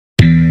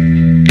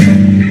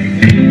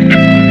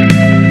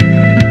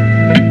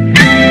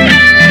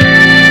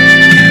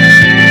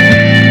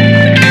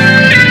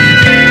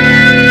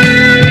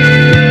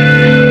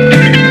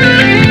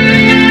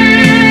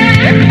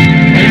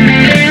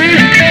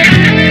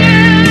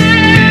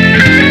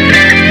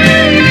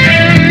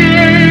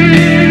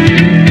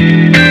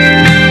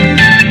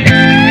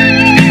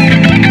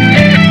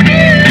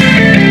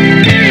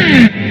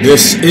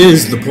This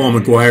is the Paul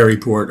McGuire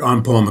Report.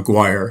 I'm Paul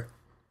McGuire.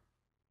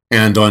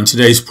 And on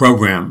today's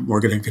program, we're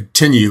going to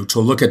continue to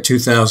look at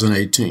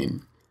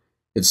 2018.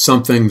 It's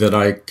something that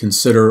I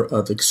consider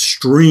of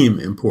extreme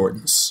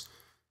importance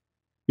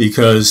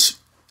because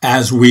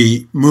as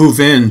we move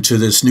into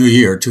this new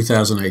year,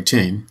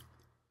 2018,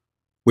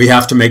 we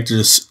have to make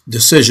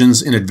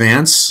decisions in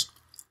advance.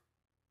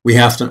 We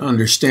have to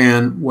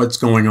understand what's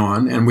going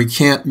on, and we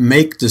can't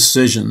make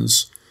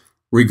decisions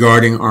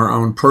regarding our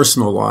own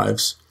personal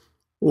lives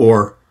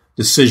or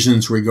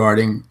decisions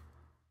regarding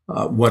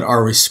what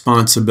our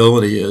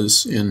responsibility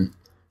is in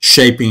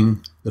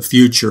shaping the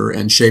future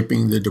and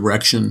shaping the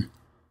direction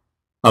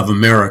of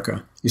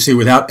America. You see,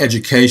 without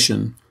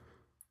education,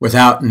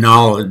 without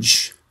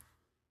knowledge,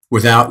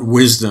 without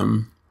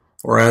wisdom,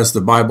 or as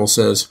the Bible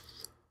says,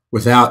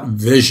 without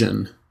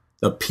vision,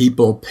 the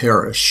people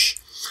perish.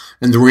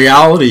 And the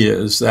reality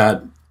is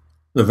that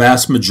the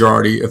vast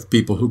majority of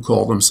people who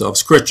call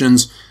themselves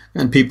Christians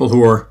and people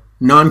who are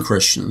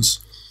non-Christians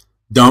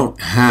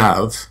don't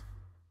have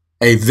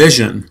a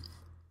vision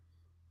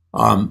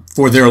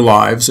for their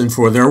lives and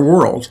for their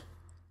world.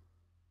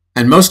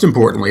 And most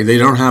importantly, they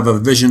don't have a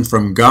vision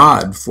from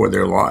God for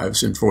their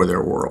lives and for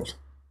their world.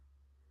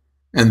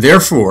 And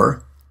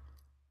therefore,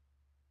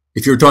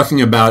 if you're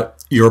talking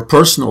about your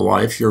personal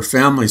life, your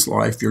family's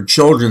life, your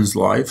children's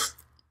life,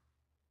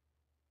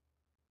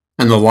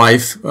 and the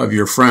life of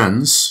your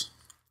friends,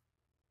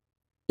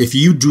 if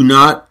you do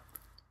not,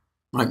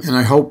 and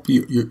I hope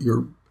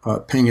you're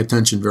paying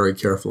attention very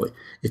carefully,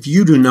 if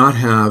you do not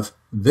have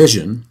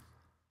vision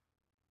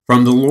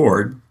from the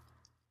Lord,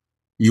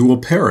 you will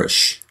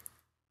perish.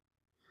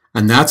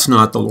 And that's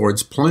not the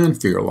Lord's plan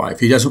for your life.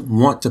 He doesn't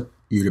want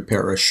you to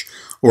perish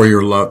or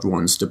your loved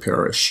ones to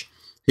perish.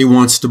 He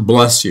wants to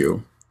bless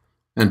you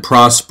and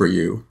prosper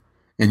you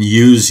and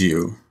use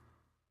you.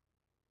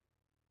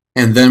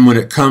 And then when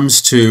it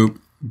comes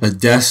to the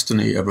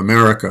destiny of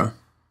America,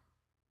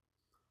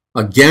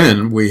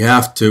 again, we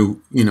have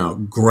to,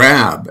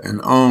 grab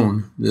and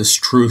own this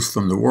truth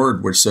from the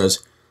Word, which says,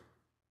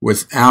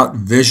 without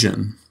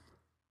vision,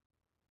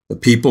 the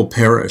people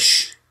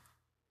perish.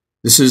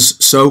 This is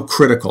so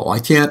critical. I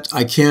can't,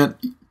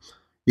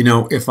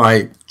 if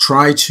I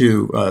try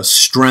to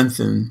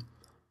strengthen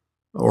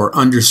or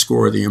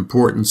underscore the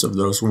importance of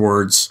those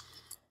words,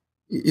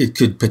 it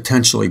could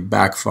potentially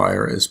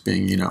backfire as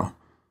being,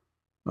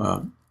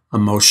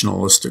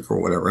 emotionalistic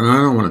or whatever. And I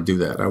don't want to do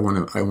that. I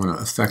want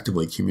to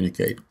effectively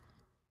communicate.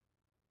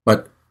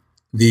 But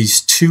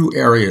these two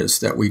areas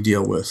that we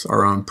deal with,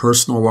 our own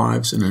personal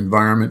lives and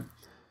environment,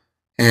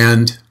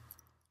 and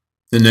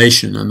the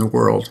nation and the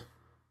world,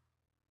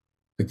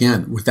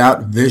 again,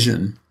 without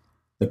vision,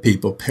 the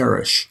people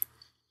perish.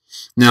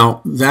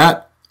 Now,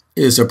 that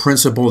is a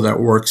principle that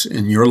works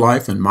in your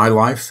life and my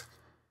life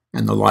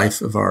and the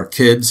life of our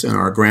kids and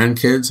our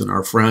grandkids and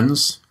our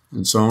friends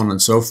and so on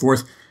and so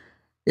forth.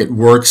 It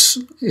works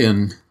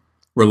in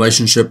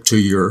relationship to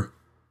your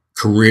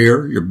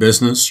career, your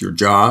business, your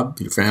job,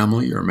 your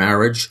family, your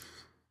marriage,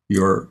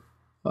 your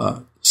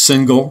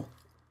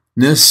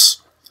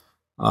singleness,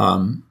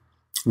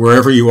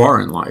 wherever you are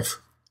in life.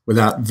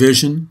 Without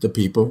vision, the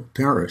people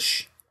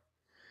perish.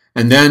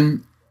 And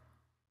then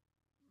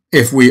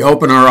if we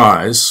open our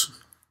eyes,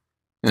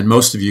 and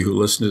most of you who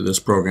listen to this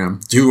program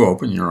do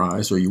open your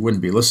eyes, or you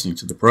wouldn't be listening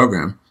to the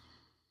program,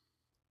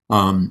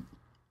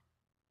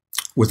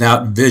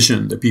 without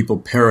vision, the people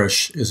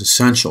perish is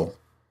essential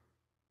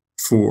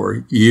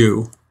for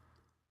you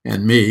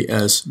and me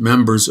as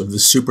members of the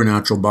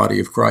supernatural body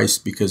of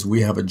Christ, because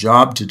we have a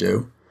job to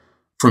do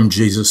from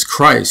Jesus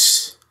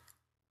Christ.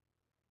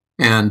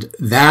 And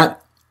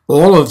that,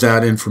 all of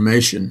that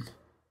information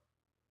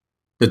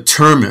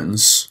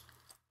determines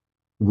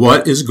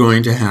what is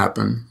going to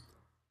happen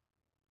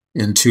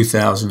in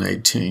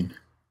 2018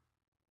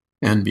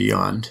 and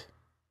beyond.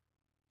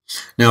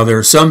 Now, there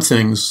are some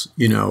things,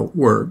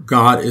 where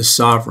God is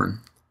sovereign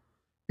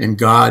and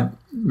God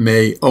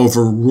may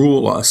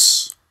overrule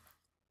us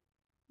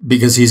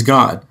because he's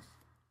God.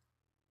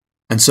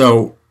 And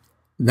so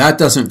that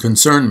doesn't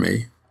concern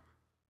me.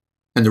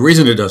 And the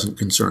reason it doesn't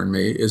concern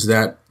me is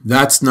that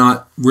that's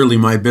not really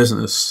my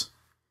business.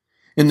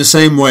 In the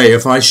same way,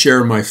 if I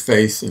share my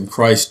faith in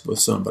Christ with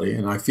somebody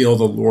and I feel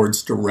the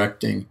Lord's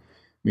directing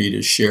me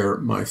to share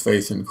my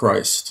faith in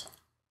Christ,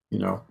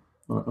 on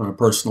a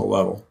personal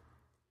level,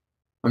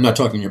 I'm not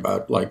talking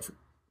about like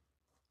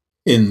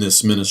in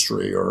this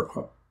ministry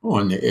or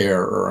on the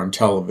air or on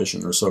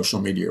television or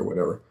social media or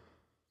whatever.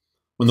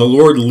 When the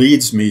Lord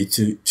leads me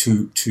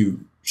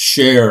to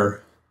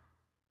share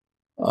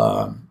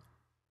how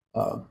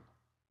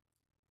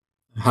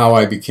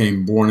I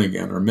became born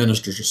again, or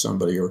minister to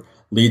somebody, or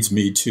leads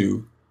me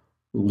to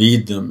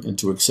lead them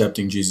into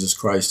accepting Jesus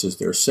Christ as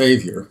their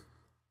Savior,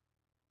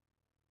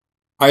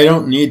 I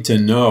don't need to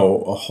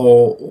know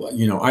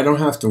I don't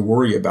have to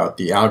worry about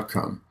the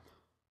outcome.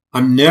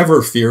 I'm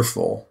never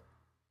fearful,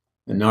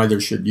 and neither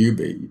should you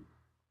be.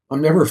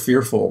 I'm never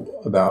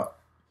fearful about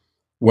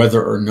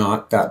whether or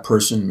not that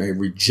person may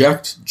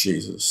reject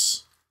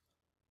Jesus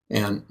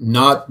and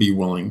not be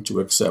willing to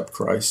accept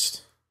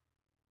Christ.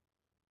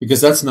 Because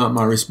that's not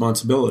my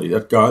responsibility.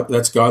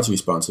 That's God's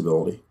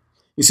responsibility.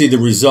 You see, the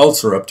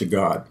results are up to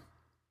God.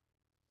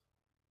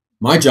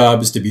 My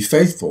job is to be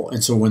faithful.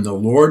 And so when the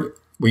Lord,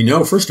 we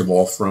know, first of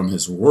all, from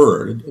his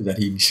word that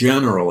he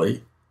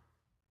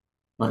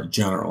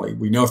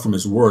we know from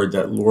his word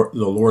that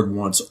the Lord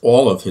wants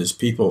all of his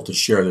people to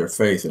share their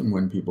faith and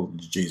win people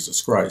to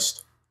Jesus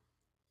Christ.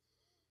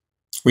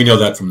 We know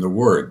that from the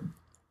word.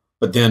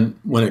 But then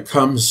when it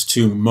comes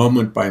to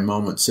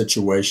moment-by-moment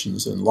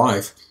situations in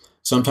life,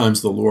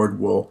 sometimes the Lord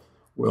will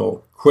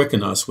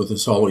quicken us with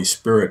his Holy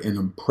Spirit and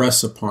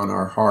impress upon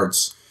our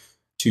hearts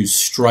to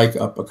strike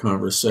up a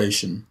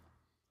conversation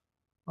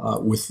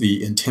with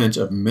the intent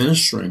of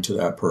ministering to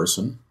that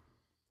person,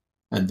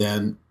 and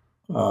then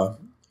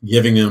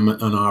giving them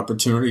an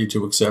opportunity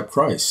to accept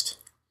Christ.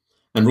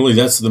 And really,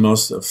 that's the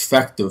most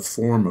effective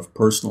form of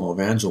personal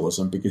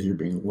evangelism, because you're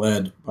being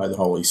led by the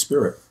Holy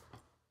Spirit.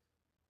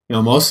 You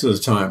know, most of the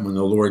time when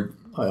the Lord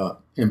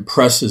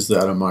impresses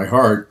that on my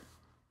heart,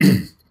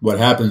 what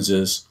happens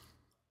is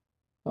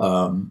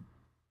the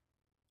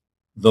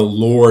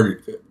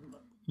Lord,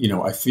 you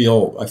know, I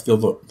feel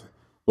the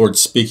Lord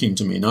speaking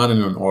to me, not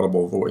in an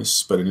audible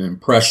voice, but in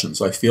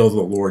impressions. I feel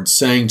the Lord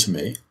saying to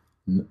me,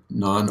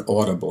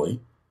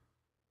 non-audibly,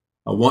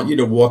 I want you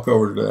to walk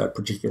over to that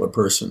particular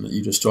person that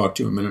you just talked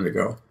to a minute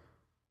ago,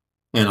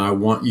 and I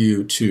want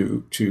you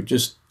to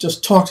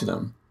just talk to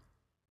them.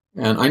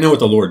 And I know what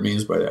the Lord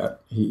means by that.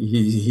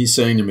 He's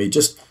saying to me,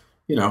 just,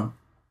 you know,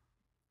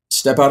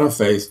 step out of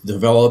faith,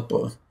 develop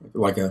a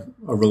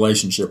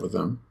relationship with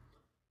them,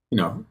 you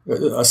know,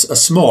 a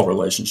small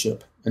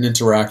relationship, an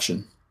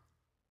interaction.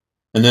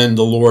 And then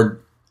the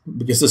Lord,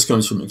 because this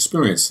comes from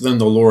experience, then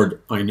the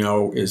Lord, I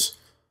know, is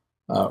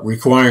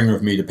requiring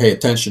of me to pay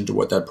attention to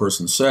what that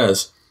person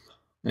says.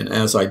 And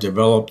as I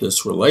develop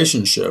this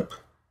relationship,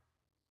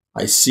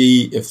 I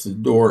see if the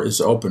door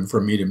is open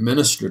for me to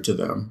minister to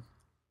them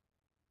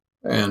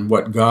and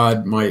what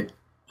God might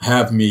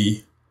have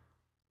me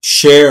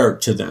share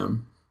to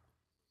them.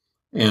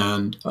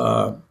 And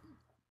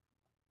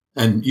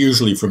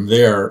usually from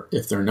there,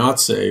 if they're not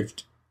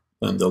saved,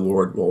 then the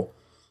Lord will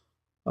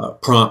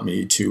prompt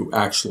me to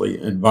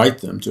actually invite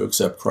them to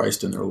accept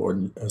Christ as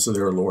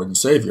their Lord and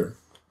Savior.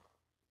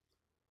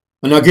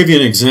 And I'll give you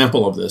an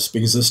example of this,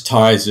 because this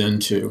ties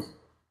into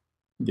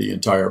the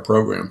entire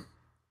program.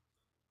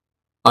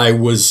 I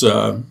was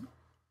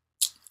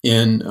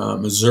in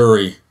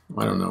Missouri,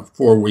 I don't know,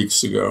 4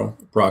 weeks ago,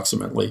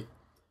 approximately,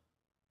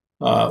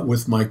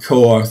 with my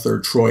co-author,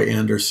 Troy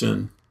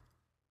Anderson,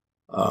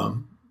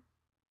 and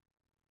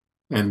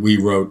we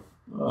wrote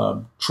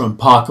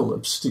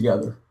Trumpocalypse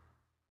together.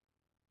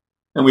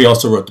 And we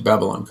also wrote the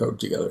Babylon Code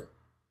together.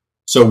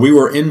 So we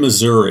were in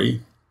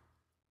Missouri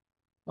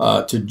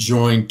to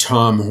join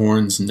Tom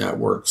Horn's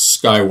network,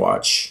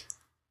 Skywatch,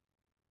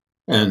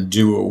 and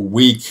do a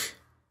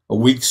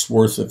week's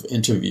worth of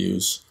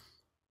interviews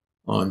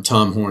on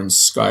Tom Horn's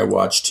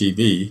Skywatch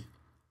TV,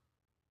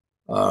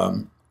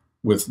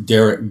 with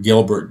Derek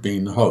Gilbert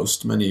being the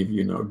host. Many of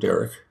you know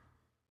Derek.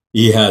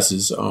 He has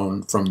his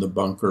own From the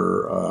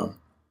Bunker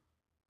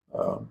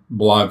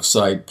blog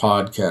site,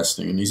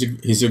 podcasting, and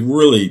he's a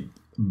really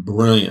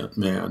brilliant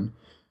man,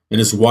 and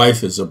his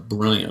wife is a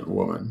brilliant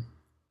woman.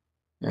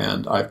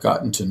 And I've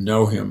gotten to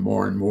know him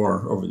more and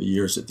more over the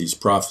years at these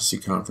prophecy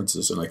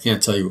conferences, and I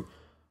can't tell you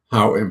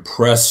how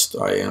impressed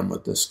I am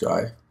with this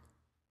guy,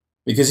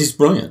 because he's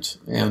brilliant,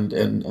 and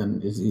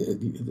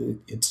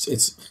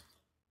it's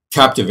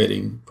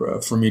captivating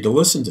for me to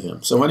listen to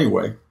him. So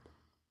anyway,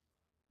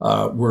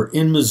 we're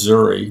in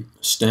Missouri,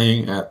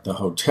 staying at the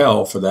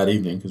hotel for that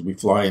evening, because we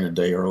fly in a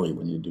day early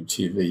when you do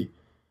TV,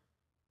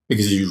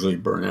 because you usually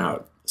burn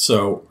out.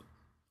 So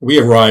we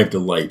arrived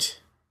late,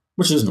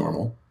 which is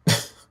normal,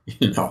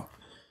 you know.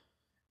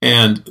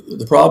 And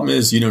the problem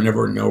is, you don't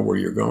never know where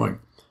you're going.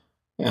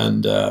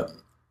 And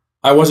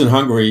I wasn't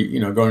hungry, you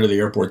know, going to the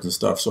airport and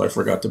stuff, so I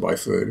forgot to buy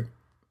food.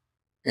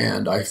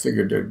 And I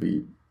figured there'd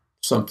be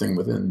something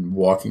within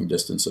walking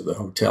distance of the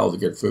hotel to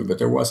get food, but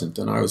there wasn't.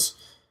 And I was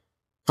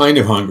kind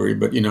of hungry,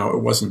 but, you know,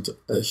 it wasn't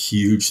a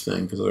huge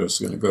thing, because I was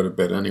going to go to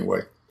bed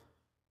anyway.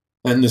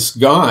 And this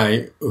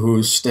guy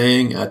who's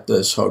staying at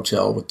this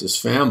hotel with this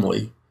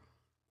family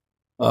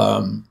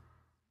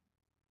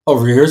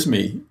overhears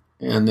me,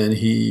 and then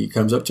he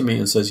comes up to me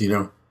and says, you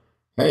know,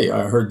 hey,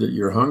 I heard that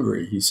you're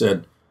hungry. He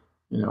said,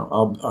 you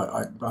know,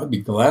 I'd be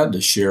glad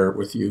to share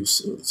with you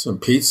some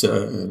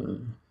pizza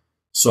and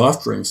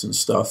soft drinks and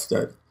stuff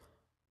that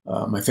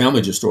my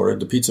family just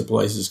ordered. The pizza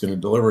place is going to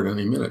deliver it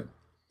any minute.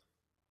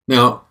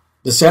 Now,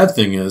 the sad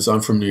thing is,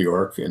 I'm from New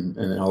York and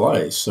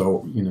LA,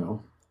 so, you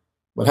know,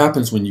 what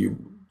happens when you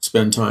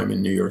spend time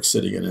in New York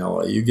City and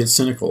LA, you get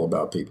cynical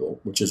about people,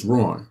 which is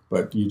wrong,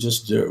 but you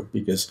just do,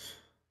 because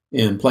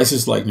in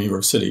places like New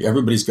York City,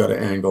 everybody's got to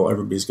angle,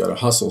 everybody's got to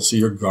hustle, so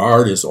your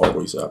guard is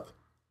always up.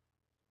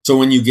 So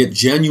when you get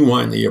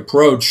genuinely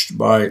approached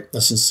by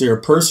a sincere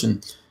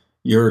person,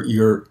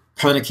 you're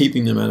kind of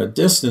keeping them at a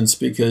distance,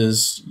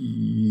 because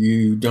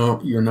they're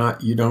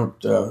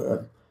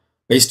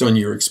based on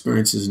your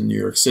experiences in New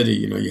York City,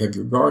 you have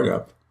your guard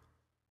up.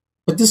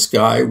 But this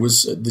guy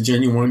was the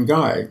genuine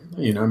guy. I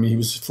mean, he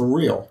was for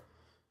real.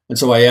 And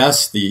so I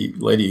asked the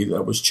lady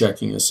that was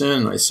checking us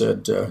in, I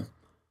said,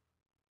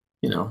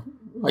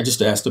 I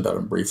just asked about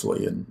him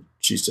briefly, and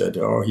she said,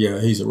 oh,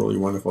 yeah, he's a really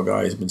wonderful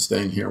guy. He's been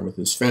staying here with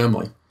his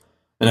family.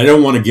 And I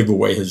don't want to give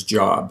away his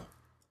job.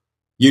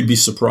 You'd be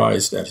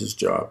surprised at his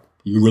job.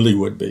 You really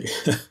would be.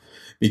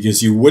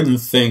 Because you wouldn't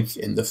think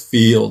in the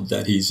field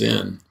that he's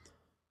in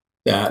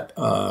that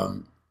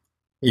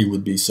he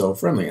would be so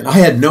friendly. And I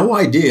had no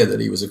idea that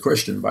he was a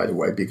Christian, by the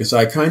way, because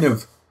I kind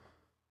of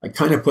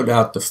put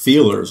out the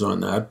feelers on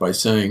that by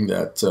saying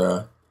that,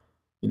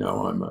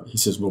 he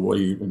says, well, what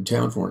are you in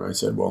town for? And I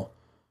said, well,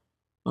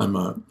 I'm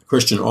a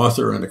Christian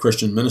author and a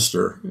Christian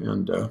minister,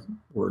 and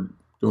we're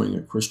doing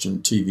a Christian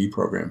TV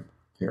program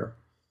here.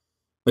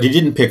 But he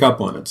didn't pick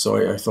up on it, so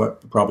I thought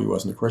he probably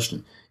wasn't a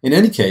Christian. In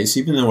any case,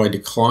 even though I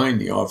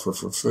declined the offer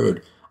for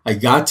food, I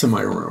got to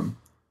my room,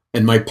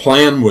 and my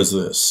plan was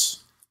this.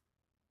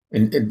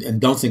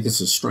 And don't think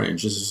this is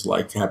strange. This is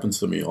like happens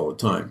to me all the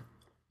time.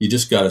 You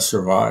just got to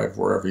survive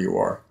wherever you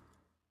are.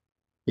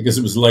 Because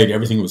it was late,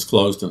 everything was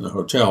closed in the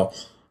hotel.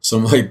 So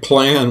my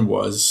plan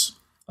was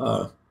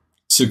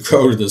to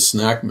go to the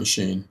snack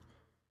machine.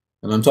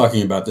 And I'm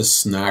talking about this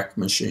snack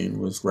machine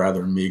was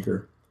rather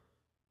meager.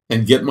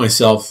 And get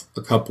myself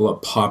a couple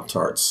of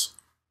Pop-Tarts.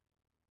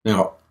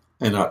 Now,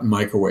 and I'd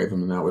microwave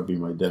them, and that would be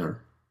my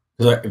dinner.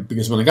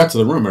 Because when I got to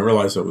the room, I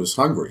realized I was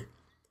hungry.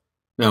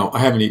 Now, I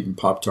haven't eaten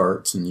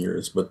Pop-Tarts in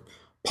years, but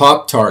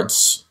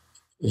Pop-Tarts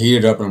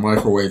heated up in a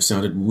microwave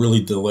sounded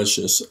really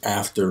delicious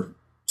after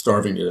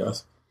starving to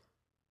death.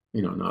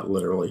 Not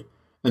literally.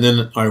 And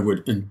then I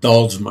would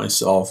indulge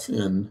myself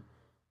in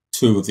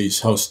 2 of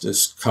these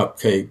Hostess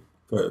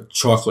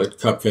chocolate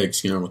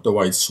cupcakes, with the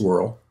white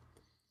swirl.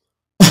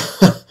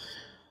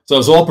 So I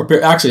was all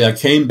prepared. Actually, I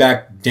came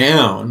back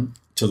down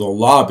to the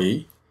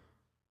lobby,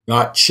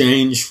 got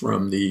change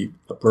from the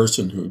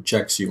person who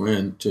checks you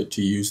in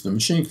to use the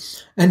machine.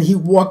 And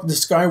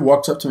this guy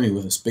walks up to me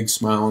with this big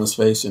smile on his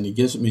face, and he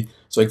gives me,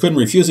 so I couldn't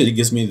refuse it, he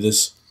gives me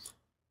this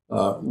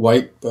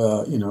white,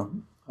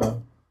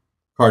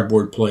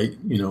 cardboard plate,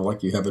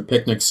 like you have at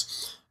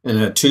picnics, and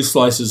it had 2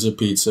 slices of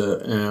pizza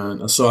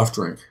and a soft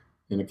drink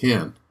in a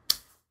can.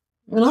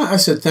 And I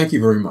said, thank you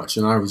very much.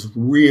 And I was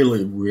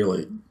really,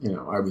 really,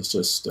 I was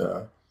just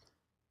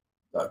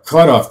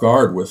caught off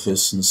guard with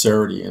his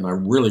sincerity. And I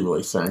really,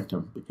 really thanked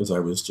him because I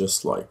was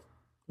just like,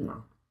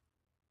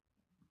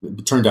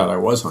 it turned out I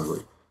was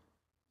hungry.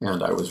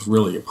 And I was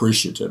really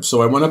appreciative.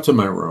 So I went up to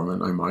my room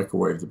and I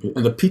microwaved the pizza.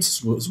 And the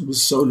pizza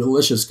was so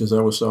delicious because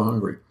I was so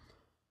hungry.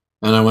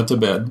 And I went to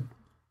bed.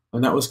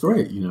 And that was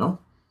great,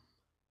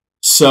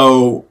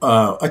 So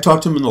I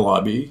talked to him in the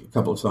lobby a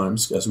couple of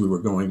times as we were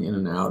going in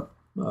and out.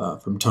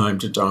 From time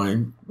to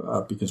time,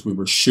 because we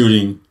were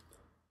shooting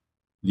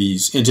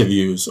these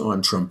interviews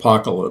on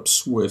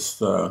Trumpocalypse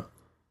with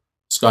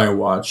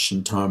Skywatch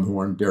and Tom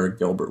Horn. Derek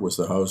Gilbert was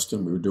the host,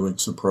 and we were doing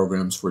some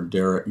programs for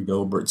Derek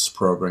Gilbert's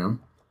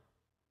program.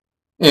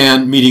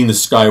 And meeting the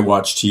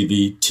Skywatch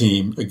TV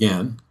team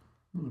again.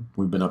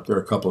 We've been up there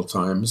a couple of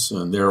times,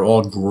 and they're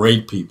all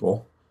great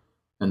people.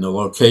 And the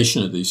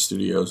location of these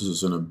studios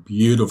is in a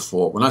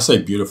beautiful, when I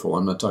say beautiful,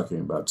 I'm not talking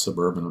about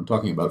suburban, I'm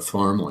talking about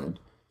farmland.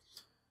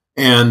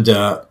 And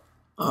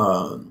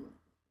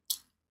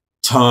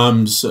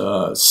Tom's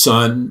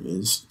son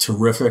is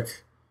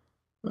terrific.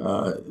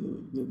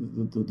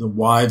 The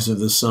wives of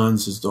the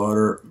sons, his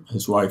daughter,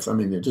 his wife, I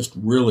mean, they're just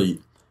really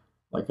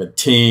like a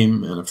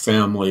team and a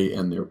family.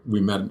 And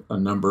we met a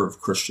number of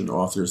Christian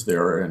authors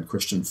there and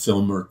Christian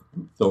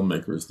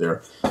filmmakers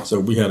there. So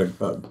we had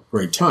a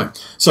great time.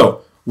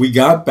 So we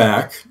got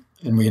back,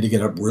 and we had to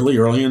get up really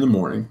early in the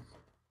morning.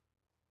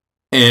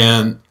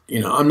 And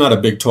I'm not a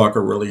big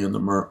talker really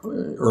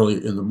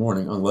early in the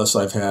morning unless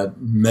I've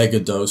had mega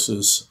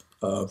doses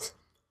of.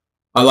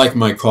 I like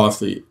my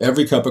coffee.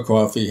 Every cup of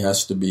coffee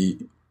has to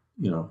be,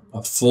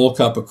 a full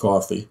cup of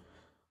coffee.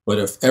 But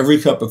if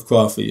every cup of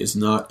coffee is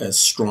not as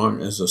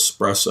strong as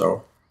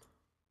espresso,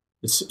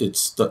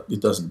 it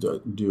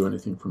doesn't do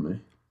anything for me.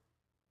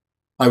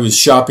 I was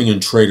shopping in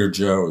Trader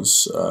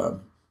Joe's.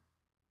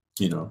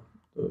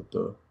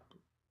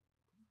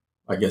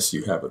 I guess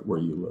you have it where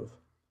you live.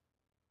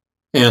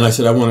 And I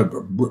said,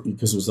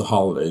 because it was the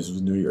holidays, it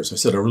was New Year's, I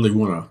said, I really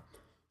want a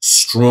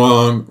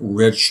strong,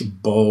 rich,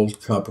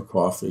 bold cup of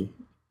coffee.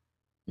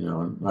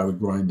 And I would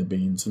grind the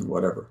beans and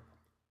whatever.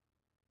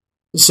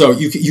 So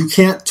you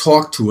can't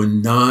talk to a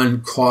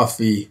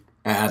non-coffee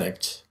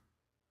addict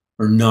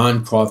or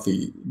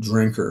non-coffee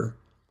drinker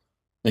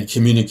and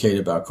communicate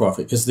about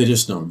coffee because they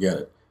just don't get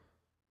it.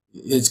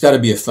 It's got to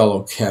be a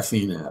fellow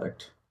caffeine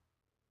addict.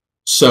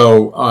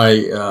 So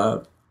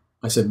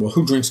I said, well,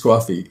 who drinks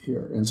coffee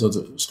here? And so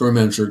the store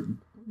manager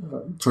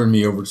turned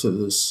me over to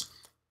this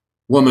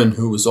woman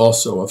who was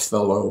also a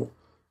fellow,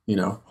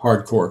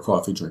 hardcore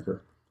coffee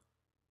drinker.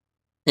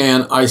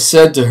 And I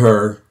said to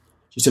her,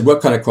 she said, what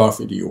kind of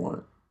coffee do you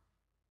want?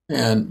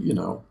 And,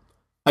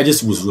 I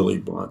just was really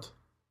blunt.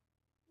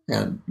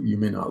 And you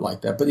may not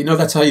like that, but you know,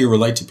 that's how you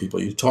relate to people.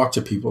 You talk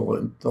to people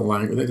in the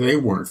language. They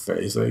weren't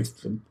phased.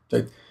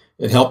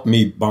 It helped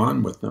me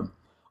bond with them.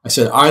 I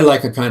said, I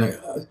like a kind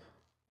of,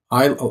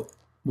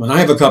 when I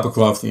have a cup of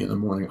coffee in the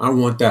morning, I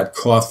want that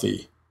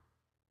coffee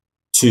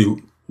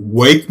to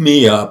wake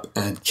me up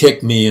and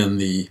kick me in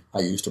the, I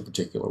used a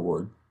particular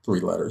word, 3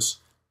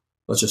 letters.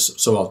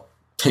 So I'll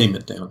tame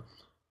it down.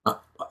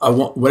 I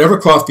want whatever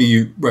coffee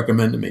you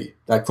recommend to me,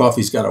 that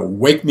coffee's got to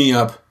wake me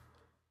up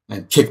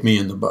and kick me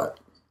in the butt.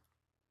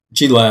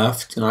 She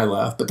laughed and I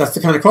laughed, but that's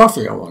the kind of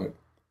coffee I wanted.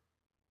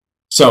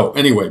 So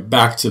anyway,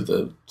 back to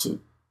the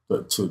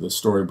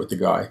story with the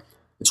guy.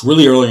 It's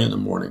really early in the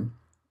morning.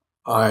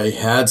 I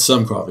had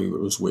some coffee, but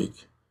it was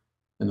weak.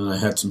 And then I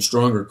had some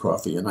stronger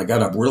coffee, and I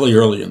got up really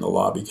early in the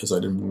lobby because I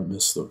didn't want to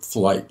miss the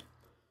flight.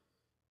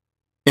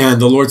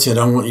 And the Lord said,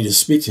 I want you to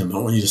speak to him. I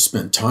want you to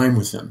spend time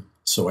with him.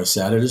 So I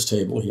sat at his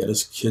table. He had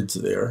his kids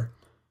there,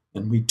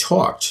 and we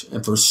talked.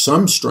 And for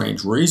some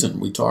strange reason,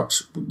 we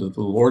talked. The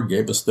Lord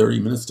gave us 30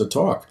 minutes to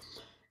talk.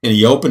 And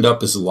he opened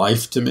up his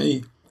life to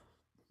me,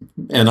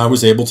 and I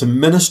was able to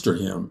minister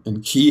to him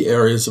in key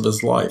areas of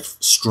his life,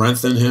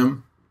 strengthen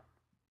him,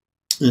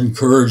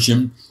 encourage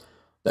him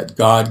that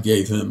God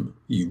gave him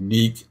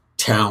unique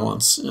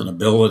talents and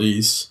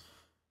abilities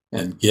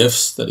and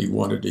gifts that he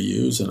wanted to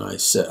use. And I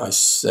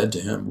said to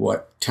him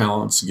what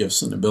talents,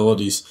 gifts, and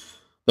abilities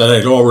that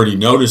I'd already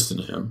noticed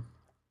in him.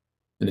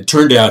 And it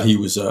turned out he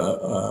was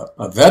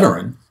a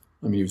veteran.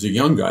 I mean, he was a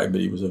young guy,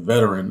 but he was a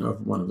veteran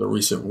of one of the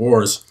recent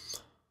wars.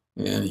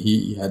 And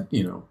he had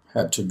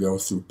to go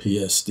through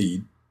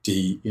PTSD,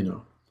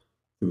 through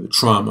the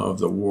trauma of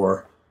the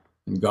war.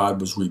 And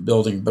God was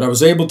rebuilding. But I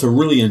was able to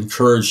really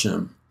encourage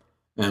him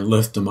and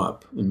lift him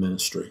up in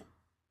ministry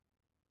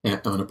and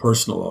on a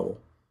personal level.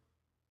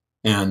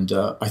 And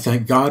I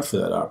thank God for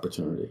that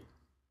opportunity.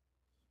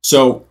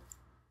 So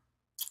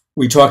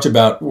we talked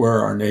about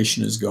where our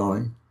nation is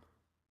going.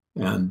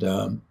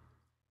 And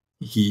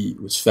he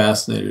was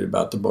fascinated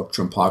about the book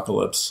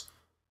Trumpocalypse.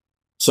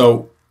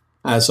 So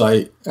as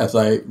I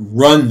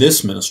run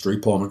this ministry,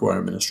 Paul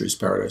McGuire Ministries,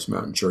 Paradise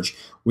Mountain Church,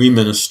 we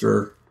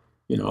minister,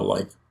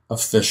 like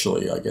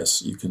officially, I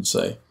guess you can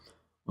say,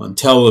 on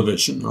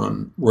television,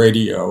 on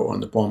radio,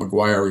 on the Paul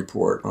McGuire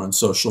Report, on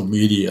social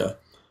media,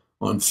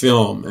 on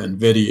film and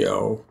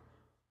video.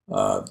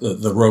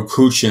 The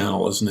Roku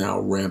Channel is now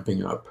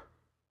ramping up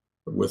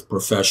with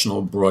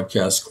professional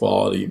broadcast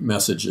quality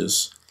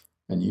messages.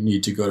 And you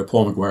need to go to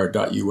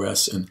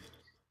paulmcguire.us and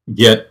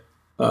get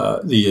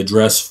the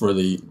address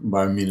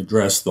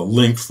the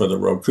link for the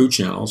Roku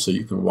Channel so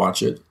you can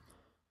watch it.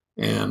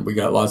 And we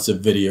got lots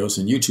of videos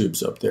and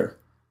YouTubes up there.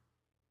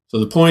 So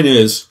the point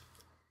is,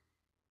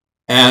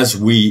 as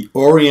we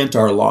orient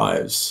our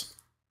lives,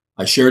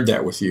 I shared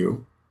that with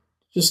you,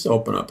 just to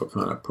open up a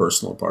kind of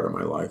personal part of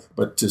my life,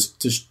 but to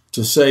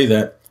say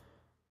that,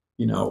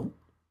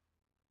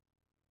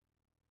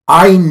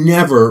 I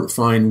never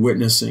find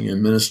witnessing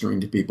and ministering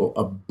to people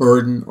a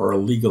burden or a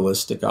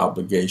legalistic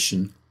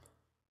obligation,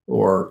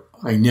 or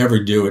I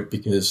never do it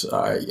because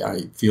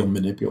I feel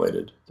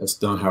manipulated. That's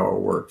not how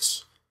it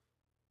works.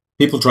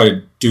 People try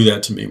to do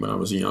that to me when I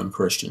was a young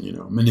Christian,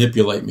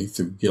 manipulate me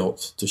through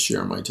guilt to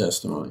share my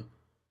testimony.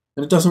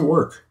 And it doesn't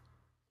work.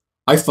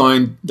 I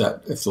find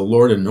that if the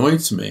Lord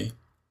anoints me,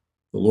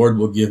 the Lord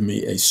will give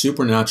me a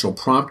supernatural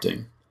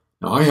prompting.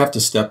 Now, I have to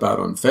step out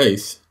on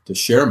faith to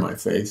share my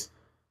faith,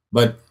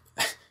 but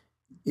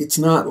it's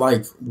not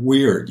like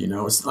weird, I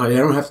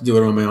don't have to do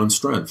it on my own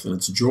strength, and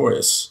it's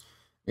joyous.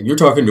 And you're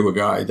talking to a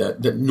guy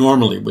that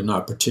normally would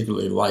not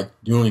particularly like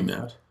doing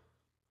that,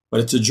 but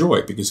it's a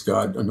joy because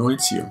God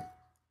anoints you.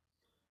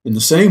 In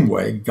the same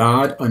way,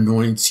 God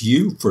anoints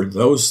you for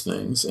those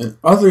things and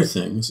other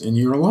things in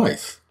your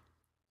life.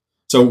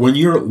 So when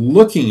you're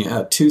looking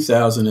at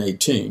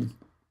 2018,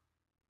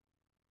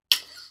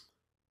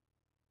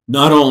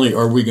 not only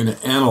are we going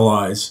to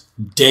analyze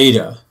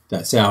data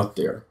that's out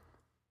there,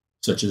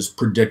 such as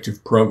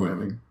predictive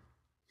programming,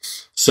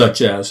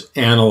 such as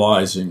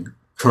analyzing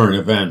current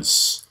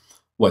events,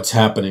 what's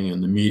happening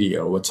in the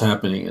media, what's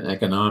happening in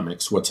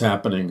economics, what's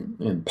happening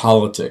in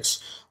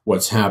politics,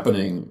 what's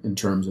happening in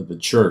terms of the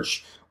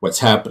church, what's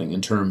happening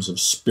in terms of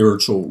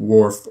spiritual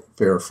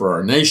warfare for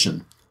our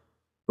nation.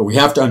 But we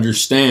have to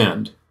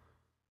understand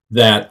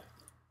that,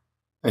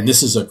 and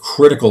this is a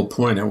critical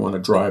point I want to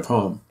drive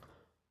home,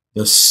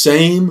 the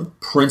same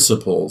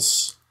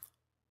principles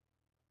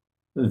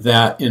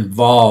that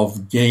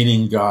involve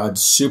gaining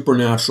God's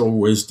supernatural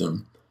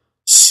wisdom,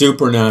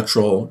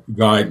 supernatural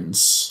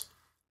guidance,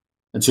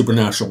 and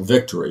supernatural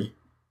victory,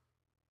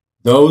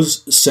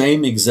 those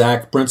same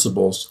exact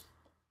principles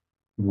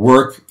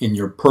work in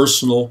your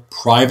personal,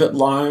 private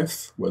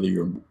life, whether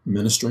you're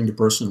ministering to a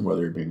person,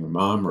 whether you're being a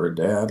mom or a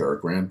dad or a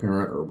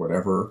grandparent or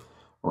whatever,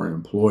 or an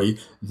employee.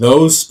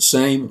 Those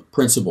same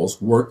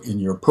principles work in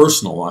your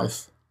personal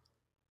life,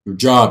 your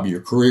job,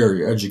 your career,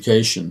 your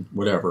education,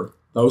 whatever.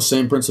 Those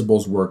same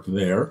principles work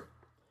there.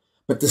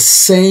 But the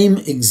same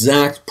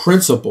exact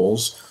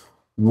principles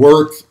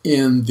work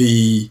in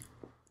the,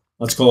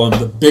 let's call them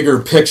the bigger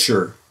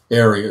picture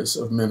areas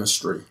of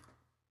ministry.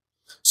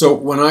 So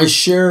when I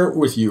share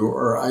with you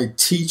or I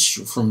teach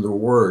from the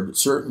Word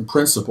certain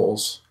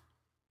principles,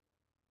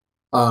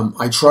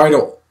 I try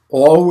to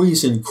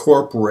always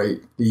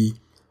incorporate the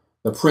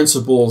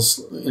principles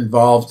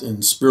involved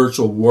in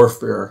spiritual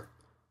warfare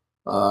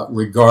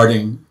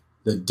regarding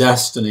the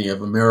destiny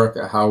of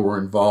America, how we're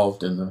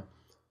involved in the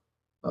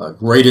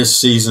greatest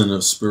season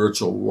of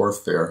spiritual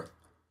warfare,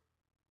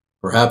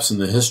 perhaps in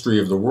the history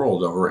of the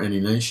world over any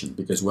nation,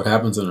 because what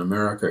happens in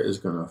America is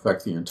going to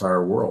affect the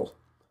entire world.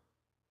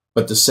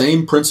 But the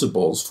same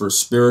principles for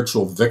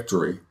spiritual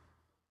victory,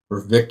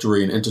 for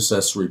victory in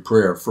intercessory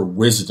prayer, for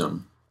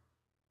wisdom,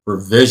 for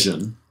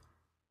vision,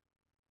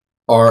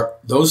 are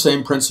those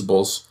same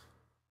principles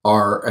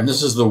are, and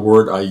this is the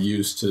word I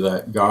used to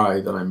that guy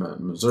that I met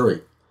in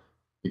Missouri,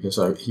 because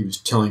he was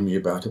telling me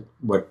about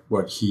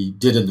what he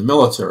did in the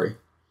military.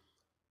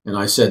 And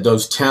I said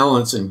those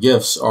talents and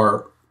gifts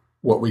are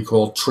what we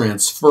call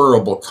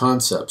transferable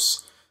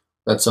concepts.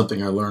 That's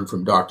something I learned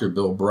from Dr.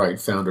 Bill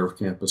Bright, founder of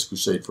Campus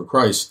Crusade for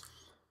Christ,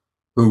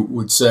 who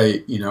would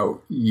say, you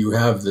know, you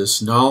have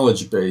this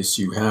knowledge base,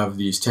 you have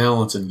these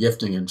talents and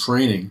gifting and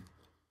training,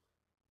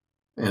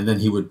 and then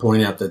he would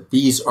point out that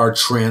these are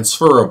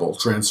transferable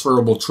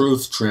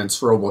truths,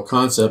 transferable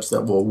concepts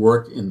that will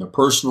work in the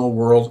personal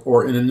world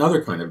or in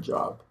another kind of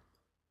job.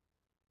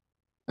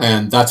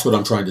 And that's what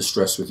I'm trying to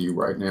stress with you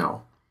right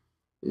now,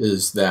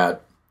 is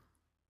that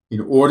in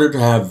order to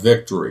have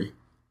victory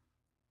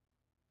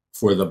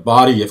for the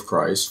body of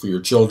Christ, for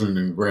your children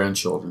and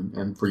grandchildren,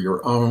 and for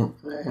your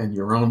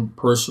own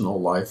personal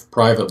life,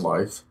 private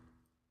life,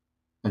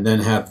 and then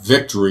have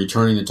victory,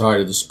 turning the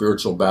tide of the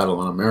spiritual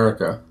battle in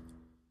America,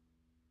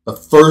 the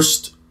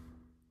first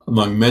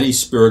among many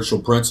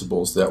spiritual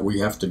principles that we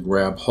have to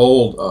grab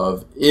hold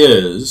of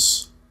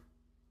is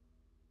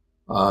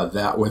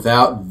that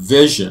without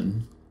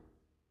vision,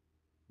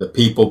 the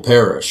people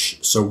perish.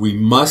 So we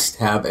must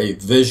have a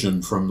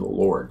vision from the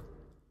Lord.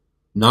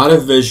 Not a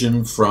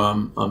vision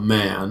from a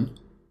man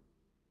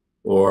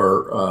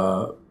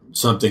or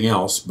something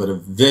else, but a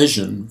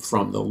vision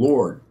from the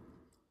Lord.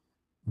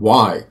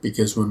 Why?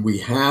 Because when we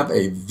have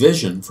a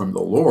vision from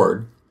the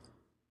Lord,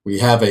 we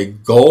have a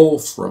goal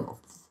from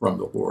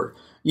the Lord.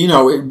 You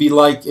know, it'd be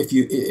like if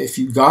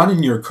you got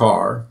in your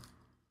car,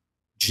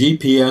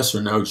 GPS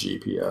or no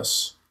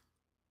GPS,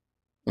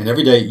 and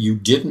every day you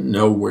didn't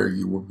know where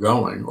you were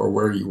going or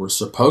where you were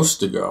supposed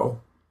to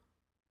go,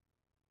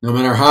 no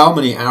matter how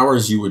many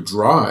hours you would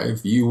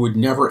drive, you would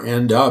never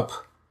end up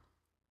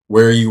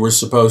where you were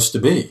supposed to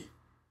be,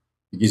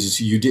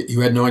 because you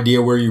had no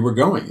idea where you were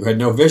going. You had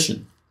no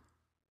vision.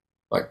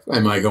 Like,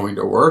 am I going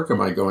to work? Am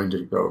I going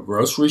to go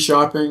grocery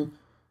shopping?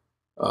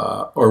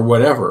 Or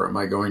whatever. Am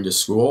I going to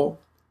school?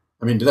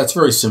 I mean, that's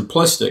very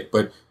simplistic,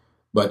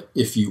 but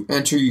if you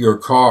enter your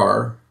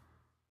car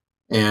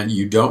and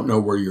you don't know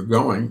where you're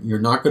going, you're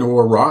not going to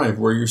arrive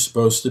where you're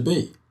supposed to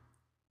be,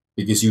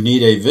 because you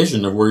need a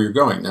vision of where you're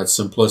going. That's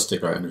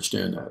simplistic, I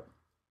understand that.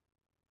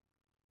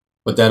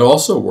 But that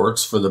also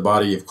works for the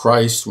body of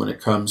Christ when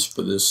it comes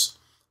for this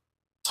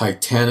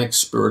titanic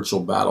spiritual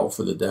battle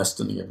for the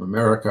destiny of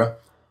America,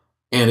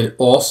 and it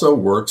also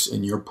works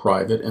in your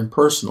private and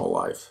personal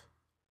life.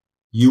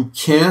 You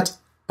can't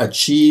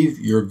achieve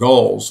your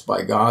goals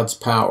by God's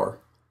power.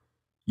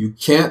 You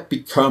can't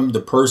become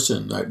the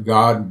person that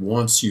God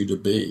wants you to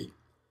be.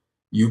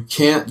 You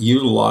can't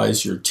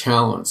utilize your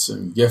talents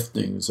and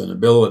giftings and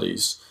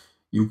abilities.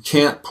 You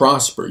can't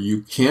prosper.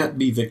 You can't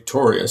be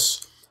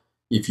victorious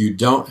if you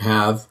don't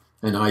have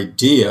an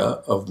idea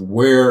of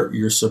where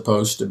you're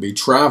supposed to be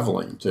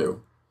traveling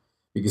to.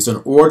 Because in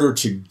order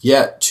to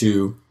get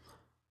to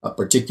a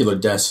particular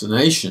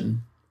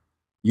destination,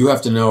 you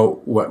have to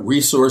know what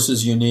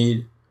resources you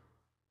need,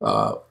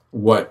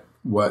 what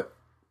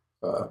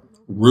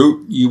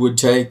route you would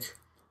take,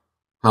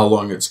 how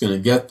long it's going to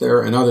get there,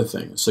 and other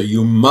things. So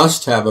you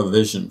must have a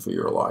vision for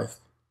your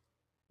life,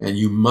 and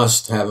you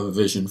must have a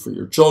vision for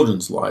your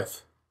children's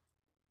life.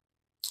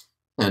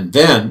 And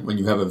then, when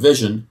you have a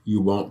vision, you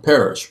won't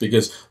perish.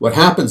 Because what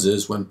happens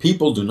is, when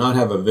people do not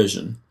have a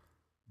vision,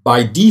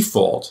 by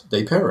default,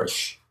 they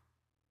perish.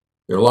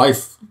 Their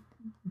life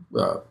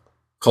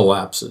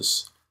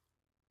collapses.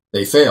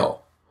 They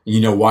fail. And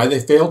you know why they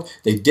failed?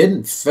 They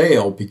didn't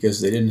fail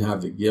because they didn't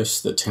have the gifts,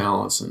 the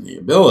talents, and the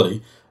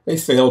ability. They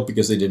failed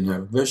because they didn't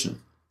have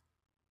vision.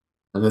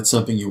 And that's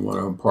something you want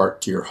to impart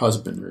to your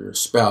husband or your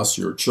spouse,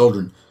 your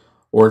children,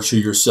 or to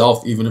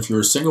yourself. Even if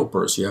you're a single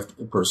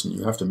person,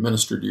 you have to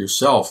minister to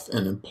yourself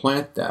and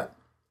implant that.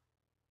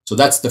 So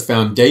that's the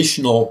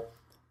foundational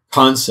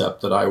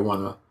concept that I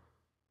want to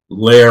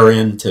layer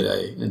in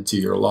today into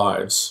your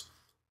lives,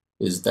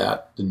 is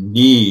that the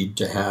need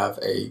to have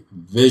a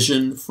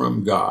vision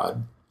from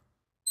God.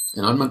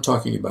 And I'm not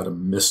talking about a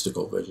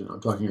mystical vision. I'm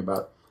talking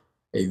about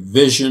a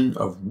vision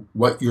of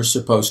what you're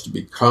supposed to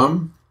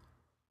become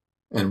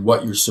and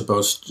what you're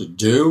supposed to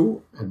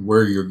do and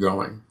where you're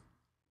going.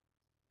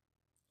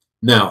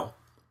 Now,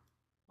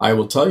 I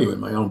will tell you, in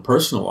my own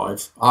personal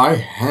life, I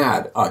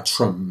had a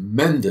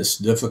tremendous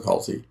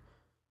difficulty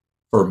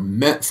for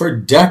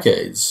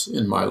decades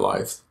in my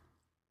life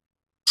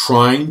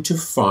trying to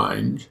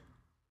find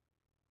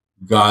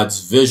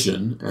God's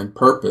vision and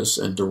purpose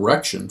and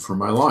direction for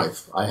my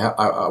life.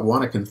 I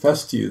want to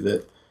confess to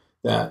you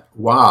that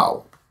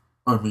wow,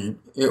 I mean,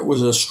 it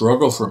was a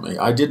struggle for me.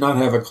 I did not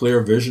have a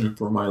clear vision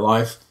for my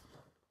life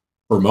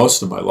for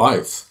most of my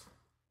life.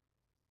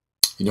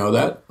 You know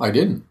that? I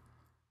didn't.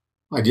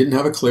 I didn't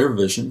have a clear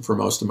vision for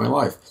most of my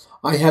life.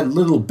 I had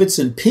little bits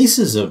and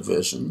pieces of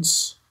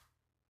visions,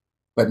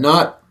 but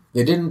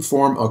they didn't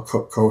form a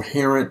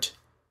coherent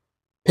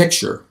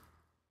picture.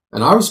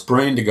 And I was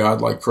praying to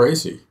God like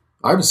crazy.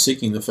 I was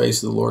seeking the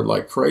face of the Lord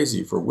like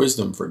crazy for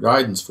wisdom, for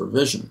guidance, for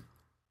vision.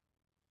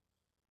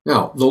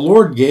 Now, the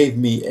Lord gave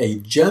me a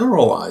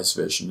generalized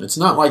vision. It's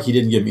not like he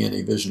didn't give me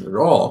any vision at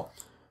all.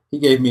 He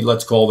gave me,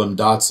 let's call them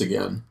dots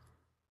again.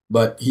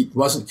 But he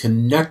wasn't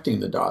connecting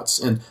the dots.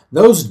 And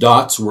those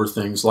dots were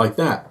things like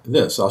that.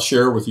 I'll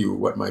share with you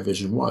what my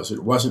vision was.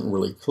 It wasn't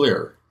really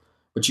clear.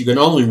 But you can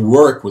only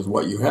work with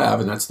what you have,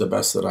 and that's the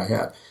best that I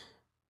had.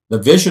 The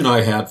vision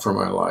I had for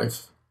my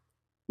life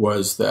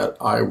was that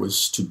I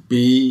was to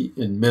be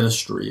in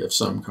ministry of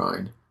some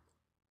kind.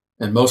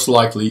 And most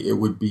likely it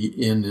would be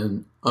in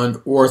an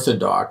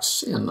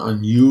unorthodox and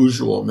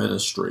unusual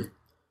ministry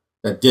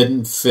that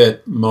didn't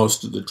fit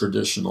most of the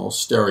traditional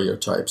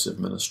stereotypes of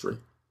ministry.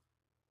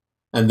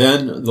 And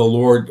then the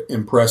Lord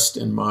impressed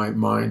in my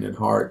mind and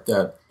heart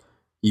that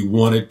he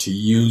wanted to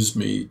use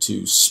me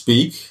to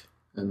speak,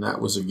 and that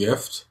was a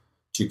gift,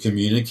 to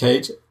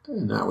communicate,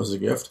 and that was a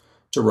gift,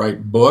 to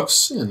write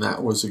books, and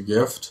that was a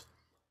gift,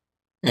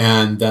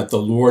 and that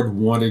the Lord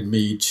wanted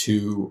me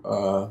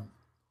to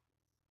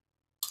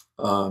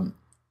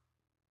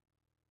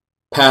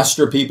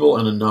pastor people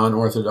in a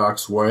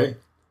non-orthodox way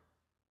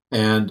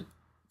and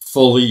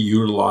fully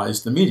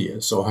utilize the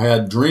media. So I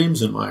had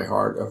dreams in my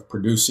heart of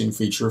producing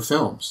feature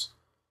films,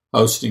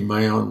 hosting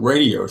my own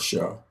radio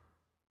show,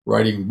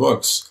 writing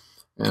books.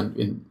 And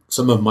in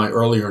some of my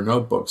earlier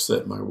notebooks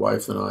that my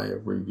wife and I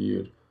have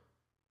reviewed,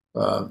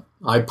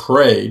 I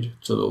prayed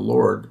to the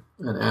Lord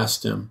and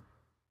asked him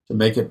to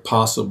make it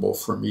possible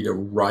for me to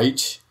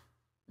write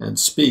and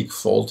speak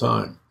full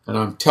time. And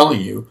I'm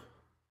telling you,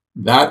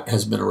 that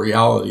has been a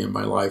reality in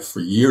my life for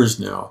years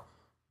now,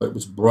 but it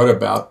was brought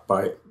about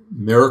by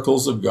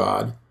miracles of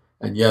God.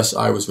 And yes,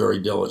 I was very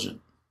diligent.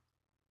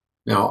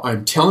 Now,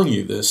 I'm telling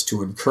you this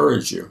to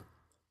encourage you,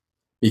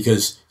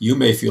 because you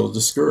may feel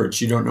discouraged.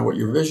 You don't know what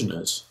your vision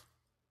is.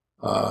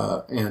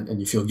 And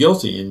you feel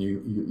guilty, and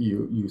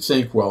you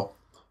think, well,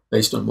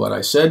 based on what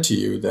I said to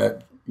you,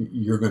 that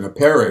you're going to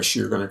perish,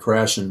 you're going to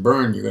crash and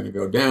burn, you're going to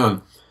go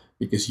down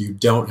because you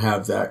don't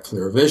have that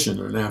clear vision.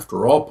 And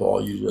after all,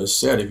 Paul, you just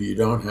said, if you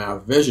don't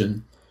have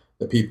vision,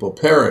 the people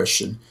perish.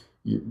 And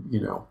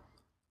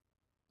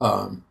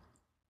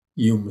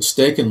you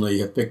mistakenly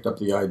have picked up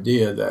the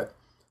idea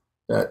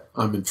that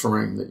I'm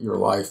inferring that your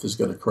life is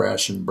going to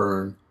crash and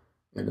burn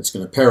and it's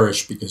going to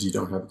perish because you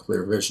don't have a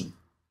clear vision.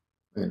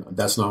 And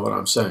that's not what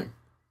I'm saying.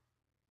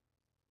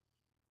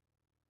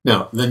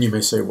 Now, then you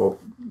may say, well,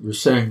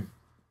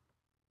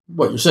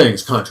 what you're saying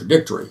is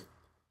contradictory.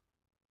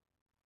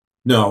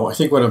 No, I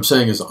think what I'm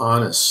saying is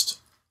honest.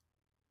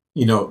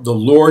 The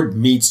Lord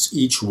meets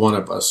each one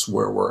of us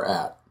where we're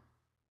at.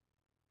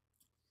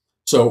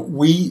 So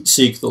we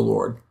seek the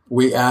Lord.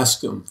 We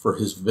ask him for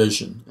his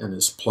vision and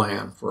his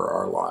plan for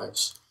our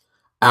lives.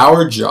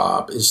 Our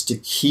job is to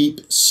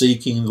keep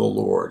seeking the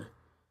Lord,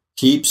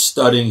 keep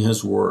studying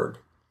his word,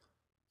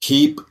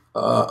 keep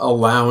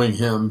allowing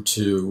him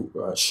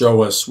to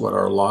show us what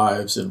our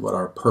lives and what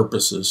our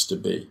purpose is to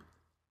be.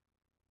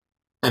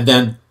 And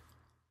then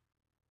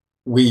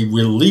we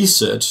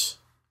release it.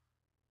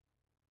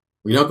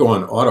 We don't go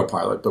on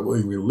autopilot, but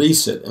we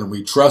release it and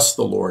we trust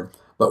the Lord,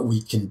 but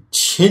we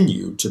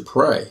continue to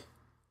pray.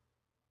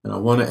 And I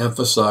want to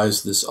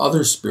emphasize this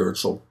other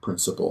spiritual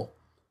principle,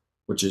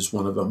 which is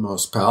one of the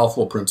most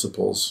powerful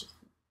principles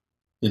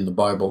in the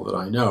Bible that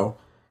I know,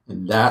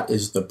 and that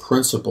is the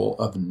principle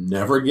of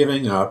never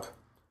giving up,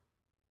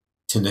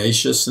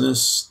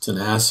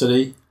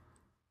 tenacity,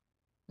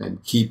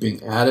 and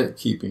keeping at it,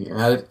 keeping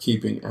at it,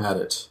 keeping at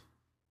it.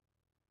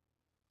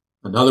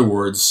 In other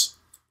words,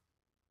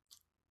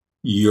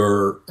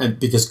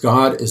 because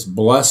God is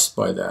blessed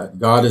by that.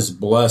 God is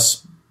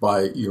blessed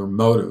by your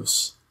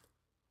motives.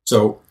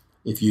 So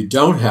if you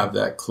don't have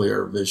that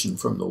clear vision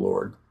from the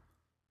Lord,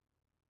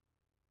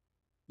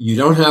 you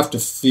don't have to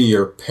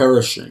fear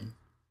perishing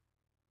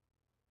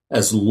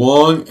as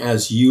long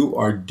as you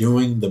are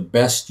doing the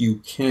best you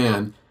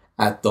can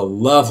at the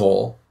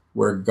level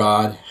where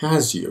God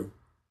has you.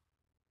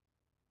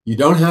 You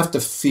don't have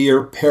to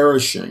fear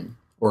perishing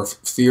or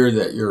fear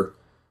that you're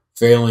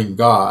failing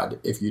God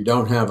if you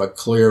don't have a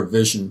clear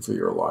vision for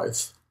your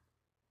life.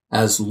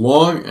 As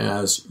long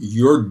as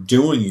you're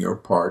doing your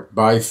part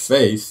by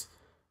faith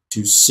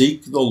to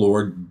seek the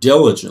Lord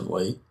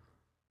diligently,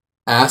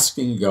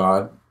 asking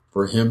God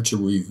for him to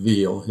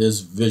reveal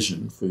his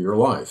vision for your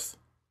life.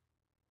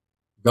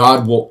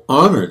 God will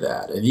honor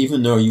that. And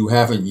even though you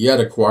haven't yet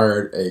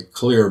acquired a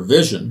clear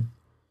vision,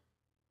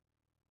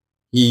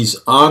 he's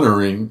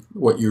honoring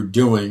what you're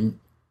doing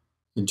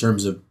in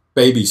terms of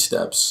baby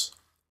steps,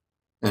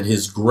 and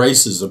His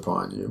grace is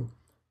upon you,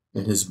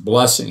 and His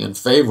blessing and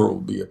favor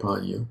will be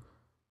upon you,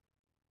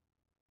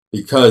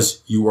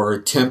 because you are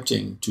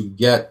attempting to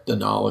get the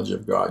knowledge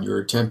of God. You're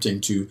attempting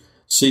to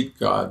seek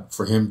God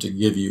for Him to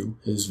give you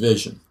His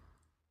vision.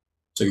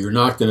 So you're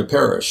not going to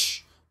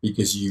perish,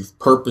 because you've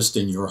purposed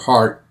in your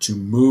heart to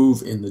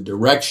move in the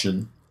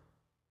direction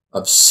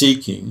of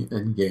seeking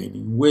and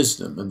gaining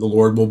wisdom. And the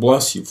Lord will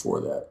bless you for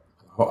that.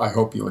 I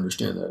hope you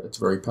understand that. It's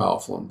very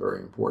powerful and very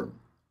important.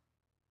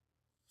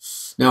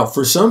 Now,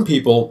 for some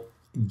people,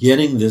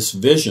 getting this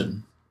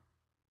vision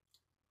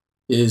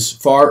is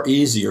far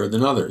easier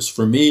than others.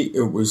 For me,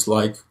 it was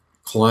like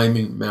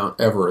climbing Mount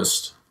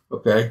Everest,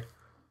 okay?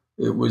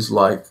 It was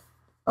like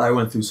I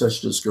went through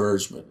such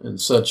discouragement and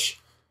such,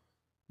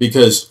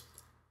 because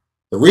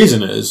the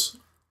reason is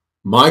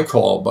my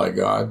call by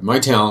God, my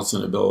talents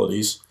and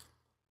abilities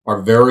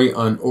are very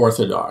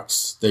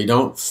unorthodox. They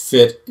don't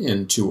fit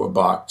into a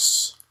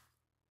box,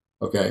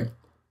 okay?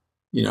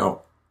 You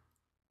know,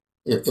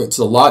 it's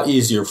a lot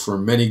easier for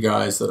many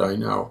guys that I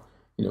know.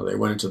 You know, they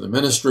went into the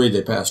ministry,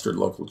 they pastored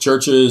local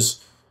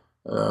churches,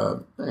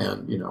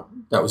 and, you know,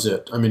 that was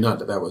it. I mean, not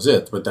that that was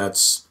it, but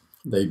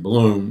they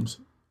bloomed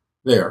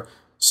there.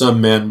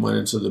 Some men went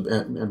into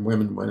and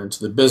women went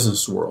into the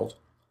business world,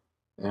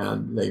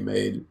 and they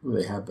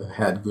have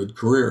had good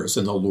careers,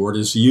 and the Lord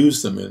has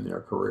used them in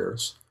their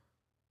careers,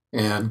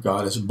 and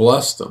God has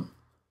blessed them.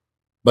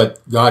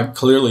 But God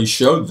clearly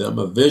showed them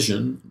a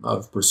vision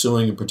of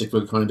pursuing a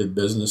particular kind of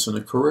business and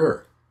a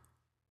career.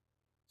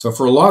 So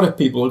for a lot of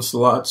people, it's a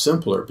lot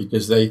simpler,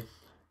 because they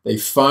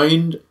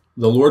find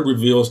the Lord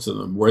reveals to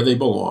them where they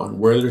belong,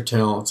 where their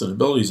talents and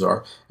abilities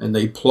are, and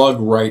they plug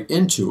right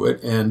into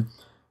it, and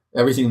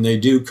everything they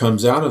do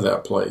comes out of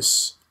that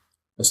place.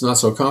 It's not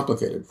so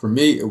complicated. For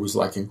me, it was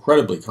like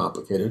incredibly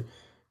complicated,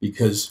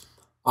 because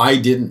I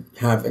didn't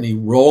have any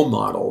role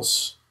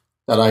models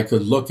that I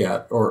could look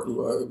at,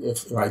 or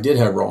if I did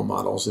have role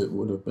models, it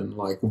would have been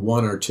like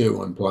one or two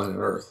on planet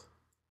Earth.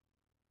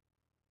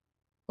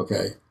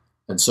 Okay?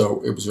 And so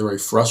it was very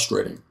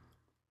frustrating.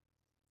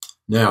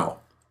 Now,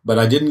 but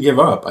I didn't give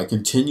up. I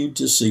continued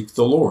to seek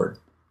the Lord.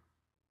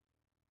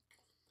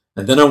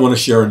 And then I want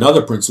to share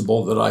another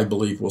principle that I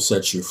believe will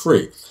set you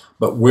free.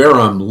 But where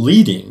I'm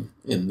leading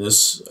in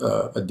this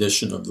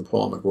edition of the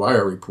Paul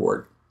McGuire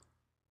Report,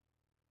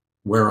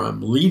 where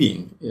I'm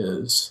leading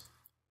is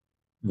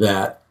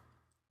that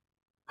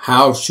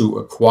how to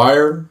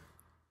acquire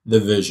the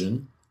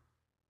vision,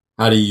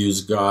 how to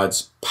use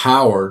God's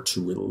power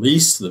to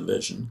release the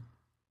vision,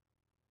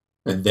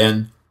 and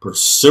then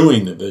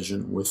pursuing the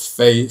vision with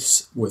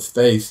faith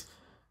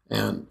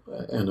and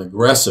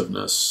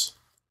aggressiveness,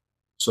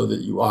 so that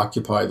you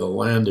occupy the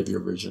land of your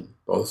vision,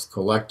 both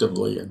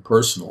collectively and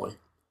personally.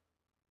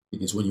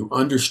 Because when you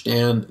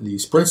understand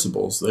these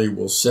principles, they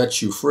will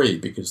set you free,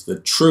 because the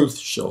truth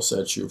shall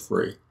set you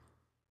free.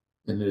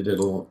 And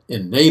it'll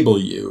enable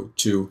you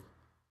to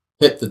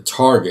hit the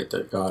target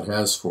that God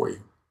has for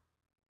you.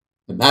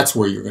 And that's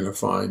where you're going to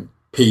find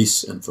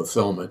peace and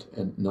fulfillment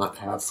and not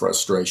have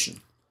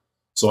frustration.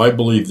 So I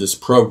believe this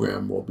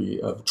program will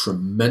be of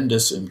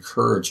tremendous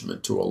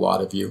encouragement to a lot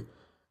of you.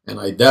 And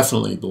I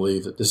definitely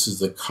believe that this is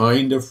the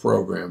kind of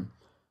program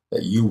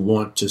that you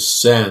want to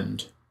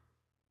send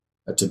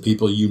to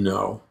people you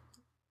know.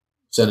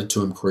 Send it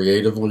to them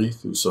creatively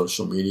through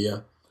social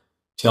media.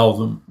 Tell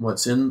them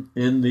what's in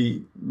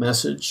the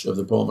message of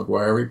the Paul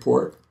McGuire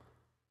Report,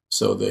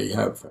 so they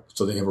have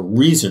a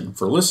reason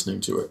for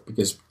listening to it,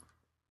 because,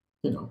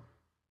 you know,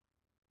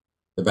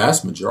 the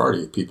vast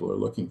majority of people are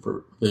looking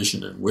for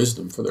vision and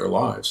wisdom for their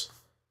lives,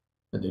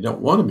 and they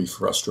don't want to be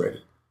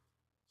frustrated.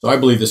 So I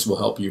believe this will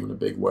help you in a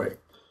big way.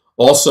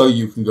 Also,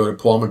 you can go to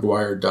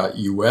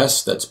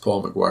paulmcguire.us, that's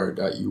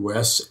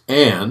paulmcguire.us,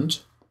 and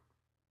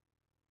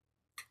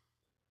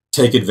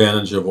take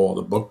advantage of all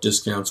the book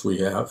discounts we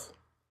have.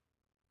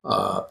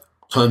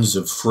 Tons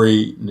of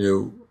free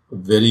new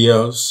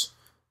videos.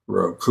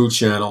 Roku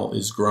Channel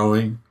is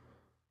growing.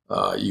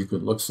 You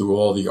can look through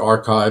all the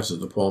archives of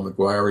the Paul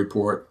McGuire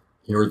Report,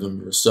 hear them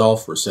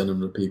yourself, or send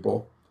them to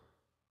people.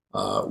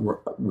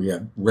 We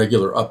have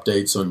regular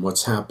updates on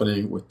what's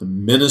happening with the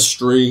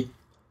ministry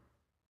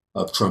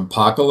of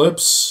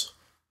Trumpocalypse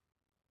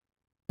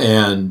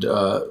and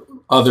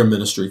other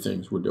ministry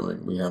things we're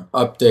doing. We have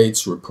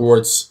updates,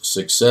 reports,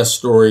 success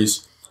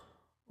stories,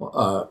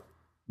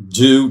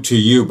 due to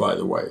you, by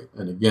the way.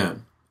 And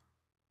again,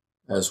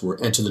 as we're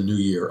into the new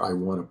year, I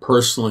want to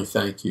personally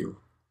thank you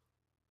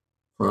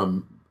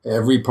from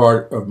every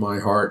part of my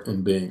heart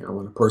and being. I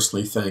want to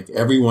personally thank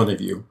every one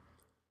of you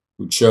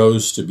who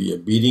chose to be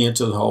obedient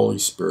to the Holy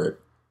Spirit,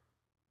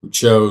 who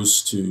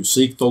chose to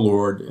seek the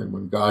Lord, and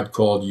when God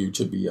called you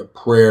to be a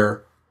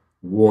prayer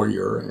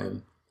warrior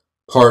and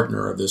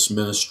partner of this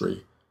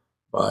ministry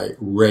by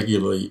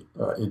regularly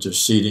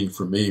interceding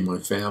for me, my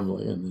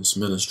family, and this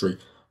ministry,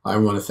 I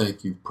want to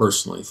thank you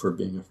personally for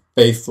being a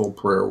faithful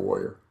prayer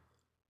warrior.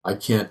 I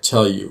can't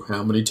tell you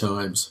how many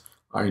times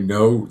I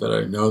know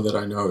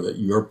that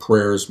your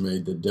prayers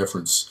made the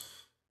difference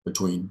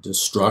between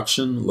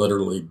destruction,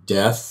 literally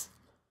death,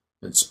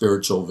 and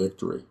spiritual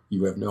victory.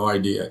 You have no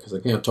idea, because I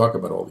can't talk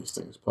about all these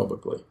things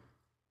publicly.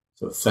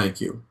 So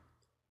thank you.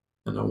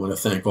 And I want to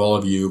thank all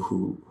of you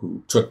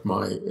who took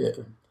my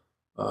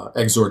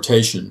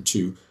exhortation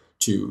to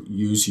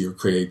use your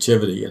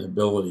creativity and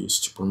abilities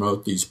to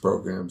promote these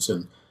programs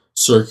and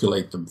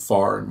circulate them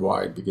far and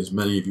wide, because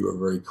many of you are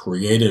very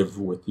creative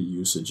with the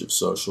usage of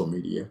social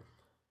media.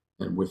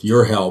 And with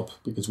your help,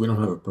 because we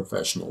don't have a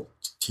professional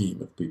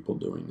team of people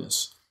doing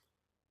this,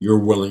 your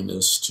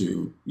willingness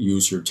to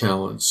use your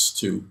talents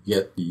to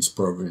get these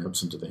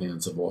programs into the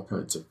hands of all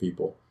kinds of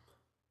people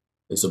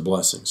is a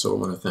blessing. So I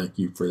want to thank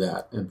you for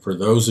that. And for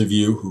those of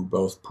you who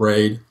both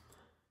prayed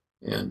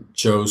and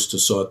chose to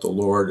sought the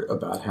Lord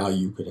about how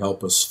you could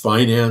help us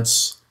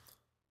finance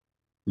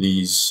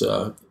these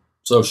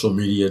social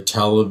media,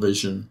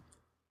 television,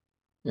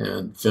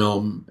 and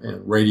film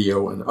and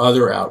radio and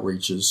other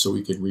outreaches, so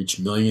we could reach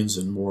millions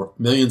of more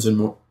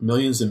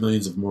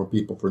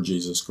people for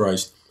Jesus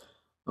Christ.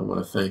 I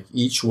want to thank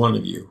each one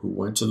of you who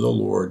went to the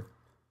Lord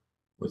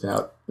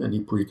without any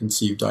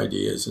preconceived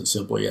ideas and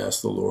simply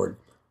asked the Lord,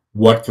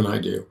 what can I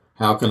do?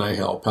 How can I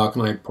help? How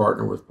can I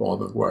partner with Paul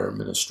McGuire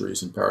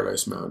Ministries and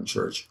Paradise Mountain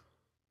Church?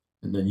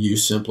 And then you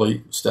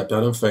simply stepped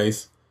out in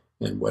faith,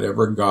 and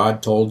whatever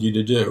God told you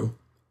to do,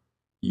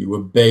 you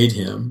obeyed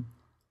him,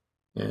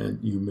 and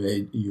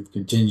you've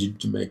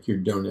continued to make your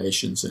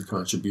donations and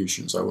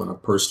contributions. I want to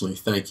personally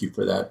thank you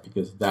for that,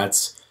 because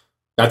that's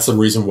the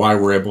reason why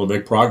we're able to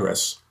make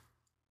progress.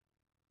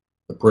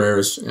 The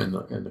prayers and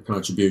the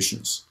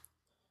contributions.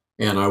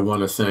 And I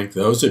want to thank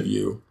those of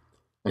you,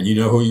 and you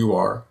know who you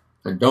are,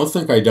 and don't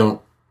think I don't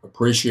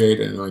appreciate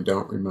it and I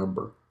don't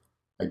remember.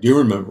 I do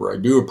remember, I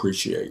do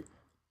appreciate.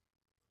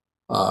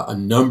 A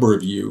number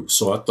of you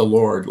sought the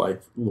Lord,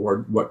 like,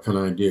 Lord, what can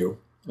I do?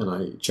 And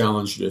I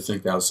challenge you to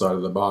think outside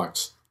of the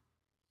box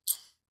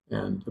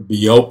and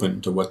be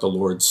open to what the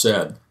Lord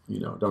said.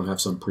 Don't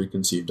have some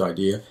preconceived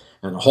idea.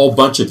 And a whole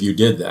bunch of you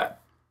did that.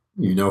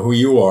 You know who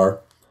you are,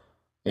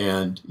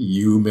 and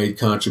you made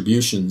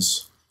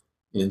contributions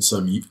in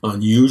some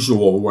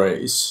unusual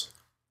ways.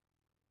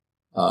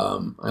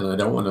 And I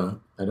don't want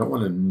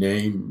to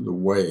name the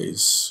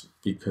ways,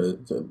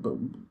 because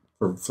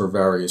for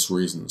various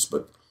reasons,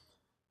 but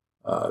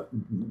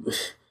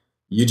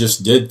you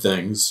just did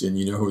things, and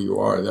you know who you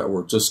are, that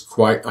were just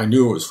quite, I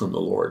knew it was from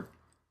the Lord,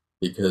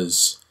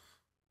 because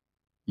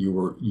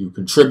you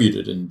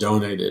contributed and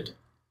donated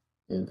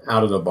in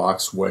out of the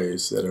box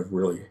ways that have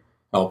really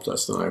helped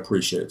us, and I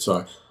appreciate it.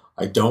 So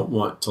I don't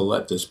want to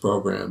let this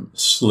program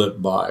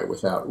slip by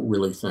without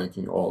really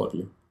thanking all of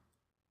you.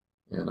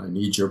 And I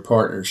need your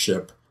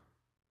partnership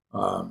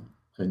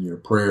and your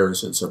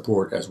prayers and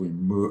support as we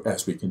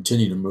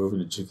continue to move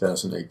into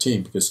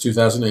 2018, because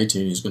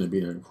 2018 is going to be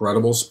an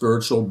incredible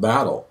spiritual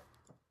battle.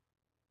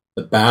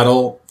 The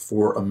battle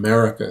for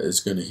America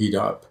is going to heat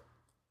up.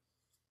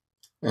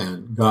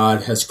 And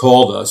God has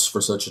called us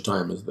for such a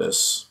time as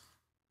this.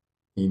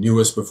 He knew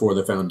us before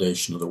the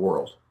foundation of the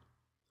world.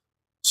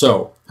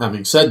 So,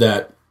 having said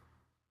that,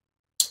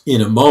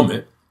 in a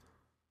moment,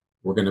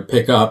 we're going to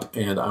pick up,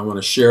 and I want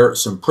to share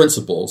some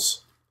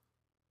principles,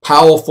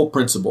 powerful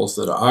principles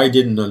that I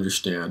didn't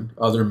understand.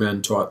 Other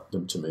men taught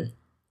them to me,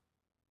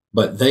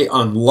 but they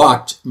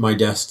unlocked my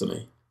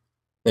destiny.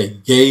 They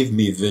gave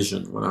me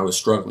vision when I was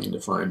struggling to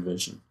find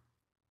vision.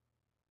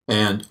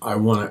 And I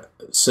want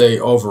to say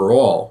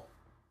overall,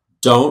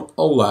 don't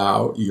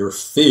allow your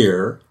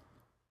fear,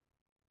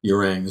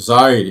 your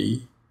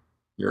anxiety,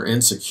 your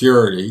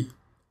insecurity,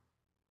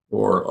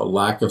 or a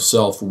lack of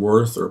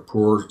self-worth or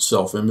poor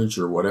self-image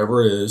or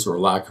whatever it is, or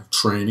lack of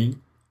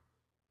training.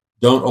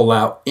 Don't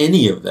allow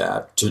any of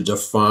that to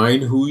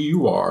define who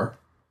you are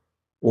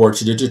or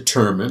to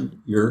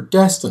determine your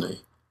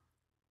destiny.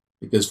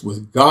 Because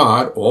with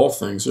God, all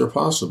things are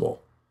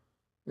possible.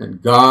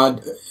 And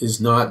God is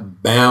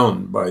not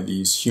bound by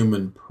these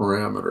human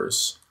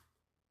parameters.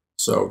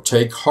 So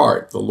take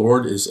heart. The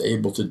Lord is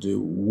able to do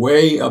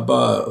way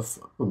above,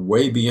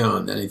 way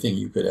beyond anything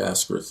you could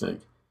ask or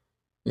think,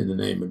 in the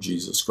name of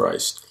Jesus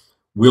Christ.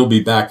 We'll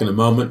be back in a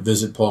moment.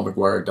 Visit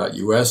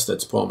paulmcguire.us.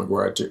 That's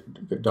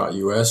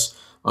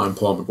paulmcguire.us. I'm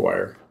Paul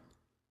McGuire.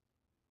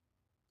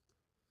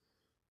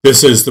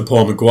 This is the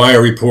Paul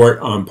McGuire Report.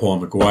 I'm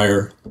Paul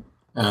McGuire,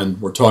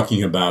 and we're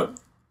talking about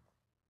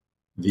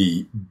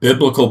the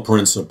biblical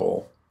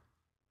principle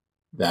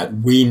that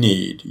we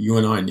need, you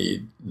and I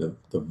need, the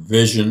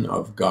vision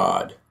of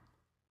God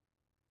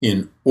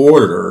in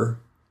order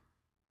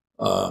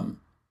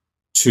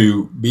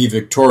to be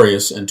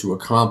victorious and to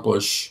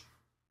accomplish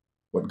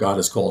what God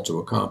is called to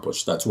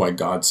accomplish. That's why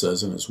God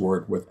says in his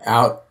word,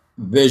 without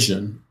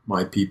vision,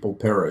 my people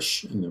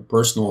perish in their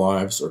personal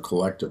lives or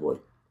collectively.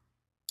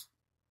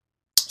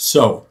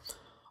 So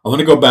I want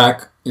to go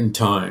back in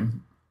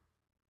time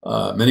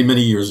many,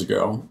 many years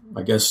ago.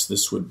 I guess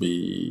this would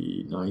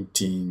be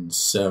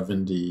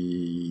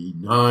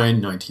 1979,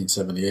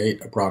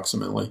 1978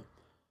 approximately.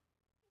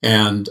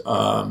 And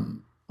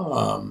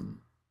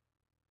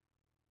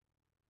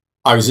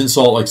I was in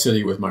Salt Lake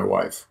City with my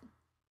wife.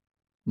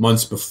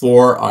 Months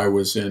before, I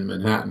was in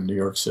Manhattan, New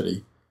York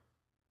City,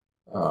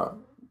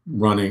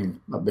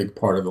 running a big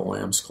part of the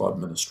Lambs Club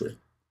ministry.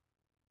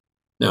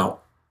 Now,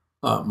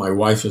 my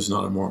wife is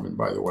not a Mormon,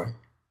 by the way,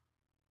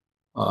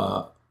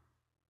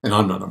 and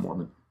I'm not a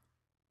Mormon.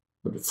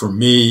 But for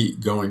me,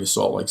 going to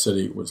Salt Lake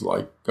City was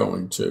like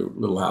going to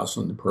Little House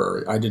on the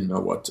Prairie. I didn't know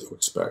what to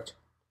expect.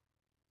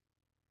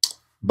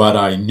 But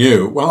I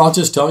knew, well, I'll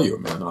just tell you,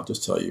 man, I'll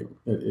just tell you.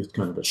 It's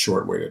kind of a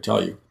short way to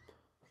tell you.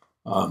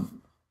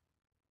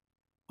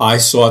 I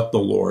sought the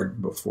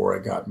Lord before I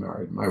got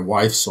married. My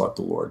wife sought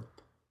the Lord.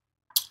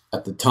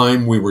 At the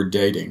time we were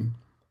dating,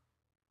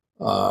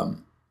 I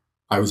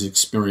was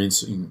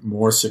experiencing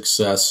more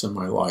success in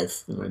my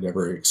life than I'd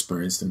ever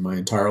experienced in my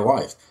entire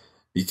life.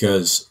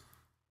 Because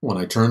when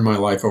I turned my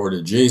life over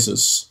to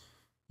Jesus,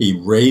 he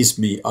raised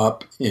me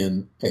up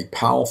in a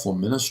powerful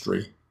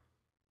ministry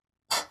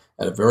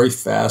at a very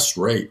fast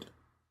rate.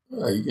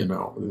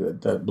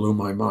 That blew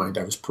my mind.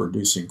 I was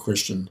producing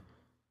Christian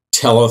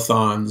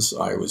telethons.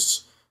 I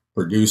was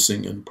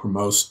producing and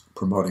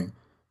promoting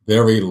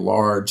very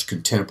large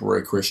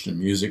contemporary Christian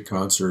music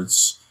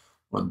concerts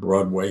on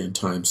Broadway and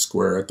Times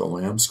Square at the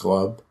Lambs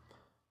Club.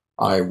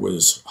 I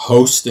was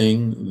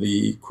hosting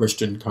the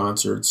Christian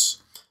concerts.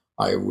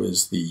 I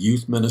was the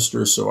youth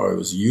minister, so I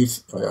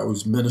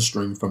was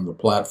ministering from the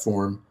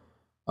platform,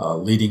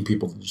 leading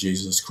people to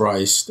Jesus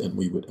Christ, and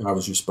I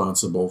was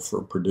responsible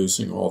for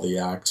producing all the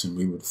acts, and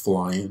we would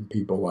fly in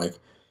people like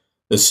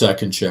the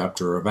second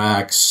chapter of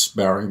Acts,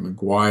 Barry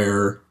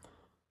McGuire,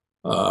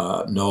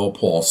 Noel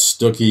Paul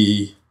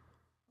Stuckey,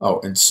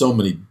 and so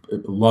many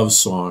Love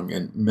Song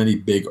and many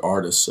big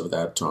artists of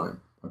that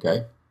time.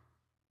 Okay.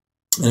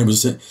 And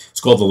it's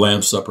called the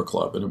Lamb Supper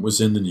Club, and it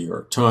was in the New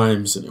York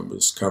Times, and it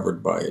was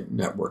covered by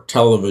network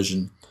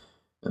television,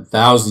 and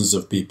thousands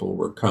of people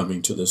were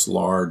coming to this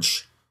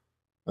large,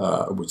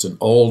 it was an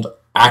old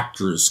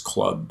Actors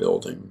Club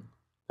building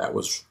that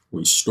was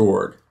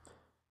restored,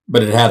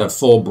 but it had a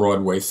full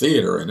Broadway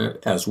theater in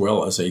it, as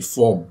well as a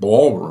full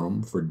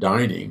ballroom for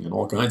dining and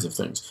all kinds of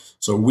things.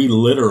 So we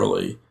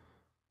literally,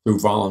 through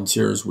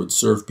volunteers, would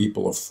serve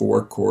people a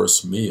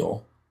 4-course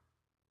meal.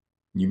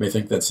 You may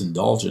think that's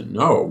indulgent.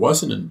 No, it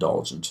wasn't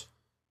indulgent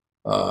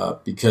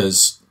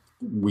because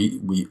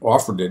we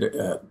offered it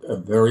at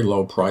very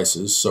low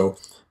prices so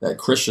that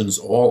Christians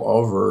all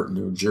over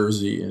New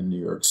Jersey and New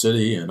York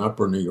City and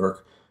Upper New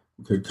York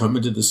could come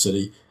into the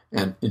city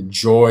and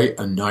enjoy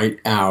a night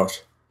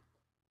out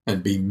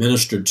and be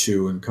ministered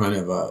to in kind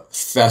of a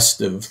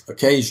festive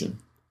occasion.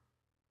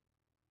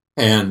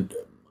 And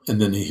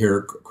then you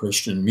hear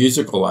Christian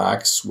musical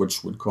acts,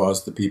 which would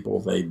cause the people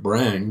they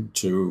bring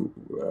to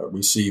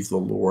receive the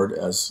Lord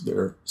as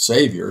their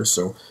Savior.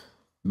 So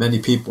many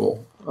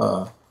people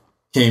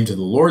came to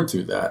the Lord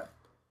through that.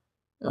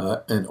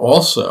 And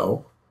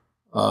also,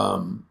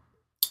 there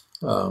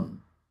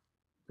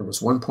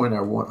was one point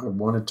I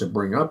wanted to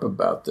bring up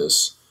about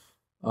this.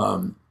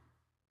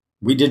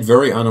 We did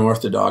very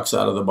unorthodox,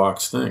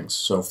 out-of-the-box things.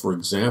 So, for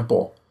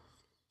example,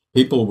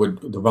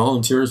 the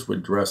volunteers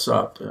would dress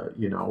up,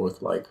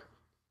 with like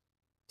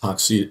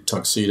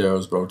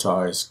tuxedos, bow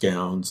ties,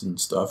 gowns,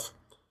 and stuff.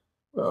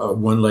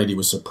 One lady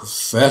was a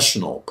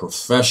professional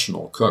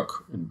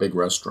cook in big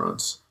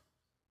restaurants,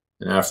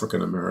 an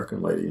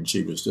African-American lady, and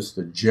she was just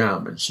a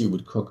gem, and she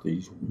would cook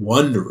these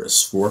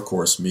wondrous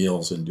 4-course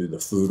meals and do the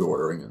food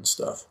ordering and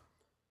stuff.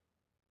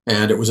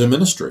 And it was a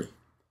ministry.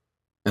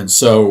 And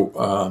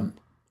so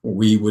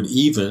we would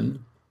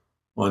even,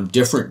 on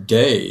different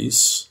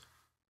days,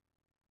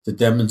 to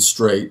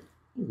demonstrate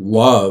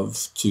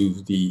love to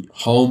the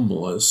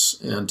homeless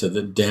and to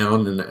the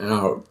down and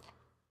out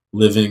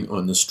living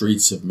on the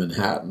streets of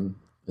Manhattan,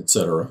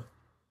 etc.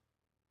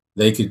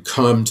 They could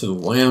come to the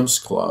Lambs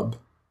Club.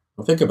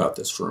 Now think about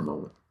this for a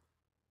moment.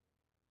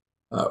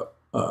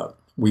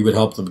 We would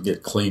help them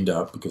get cleaned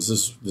up because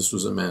this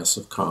was a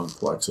massive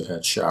complex. It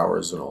had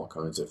showers and all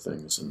kinds of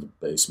things in the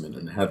basement,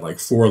 and it had like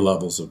 4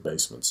 levels of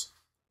basements.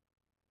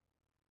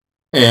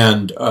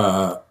 And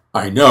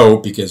I know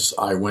because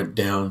I went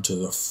down to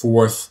the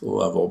 4th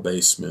level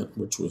basement,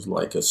 which was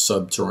like a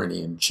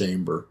subterranean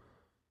chamber,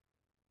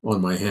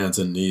 on my hands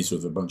and knees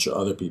with a bunch of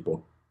other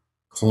people,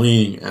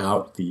 cleaning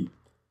out the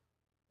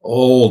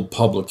old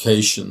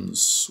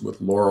publications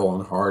with Laurel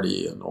and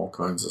Hardy and all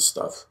kinds of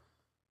stuff.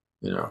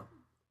 It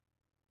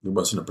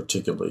wasn't a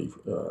particularly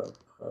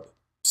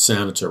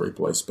sanitary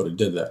place, but it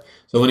did that.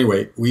 So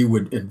anyway, we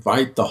would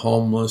invite the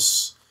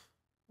homeless,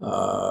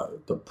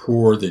 the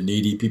poor, the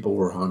needy. People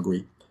were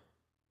hungry.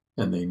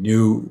 And they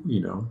knew,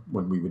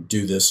 when we would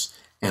do this,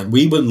 and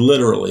we would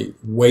literally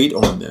wait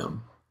on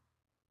them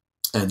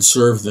and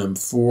serve them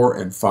 4-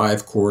 and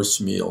 5-course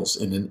meals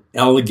in an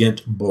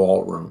elegant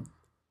ballroom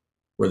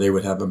where they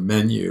would have a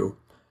menu,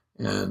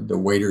 and the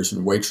waiters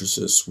and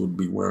waitresses would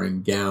be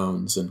wearing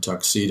gowns and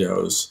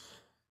tuxedos,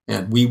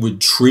 and we would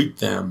treat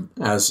them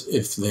as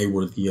if they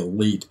were the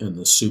elite and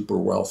the super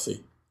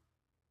wealthy.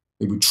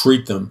 We would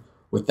treat them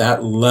with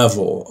that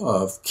level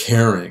of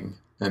caring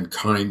and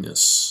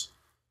kindness.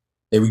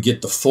 They would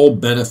get the full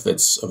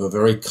benefits of a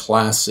very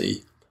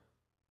classy,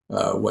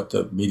 what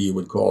the media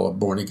would call a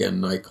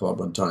born-again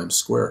nightclub on Times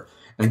Square.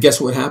 And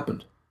guess what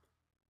happened?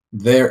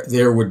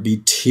 there would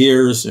be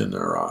tears in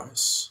their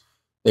eyes.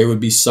 They would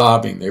be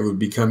sobbing. They would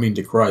be coming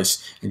to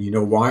Christ. And you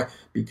know why?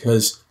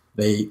 Because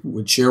they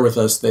would share with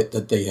us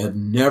that they had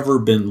never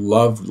been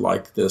loved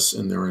like this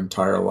in their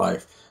entire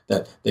life,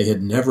 that they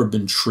had never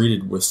been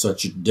treated with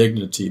such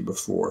dignity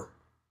before.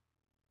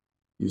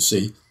 You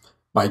see,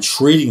 by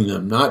treating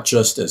them not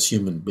just as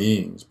human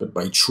beings, but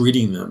by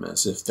treating them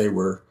as if they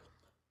were,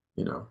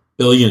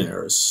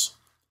 billionaires,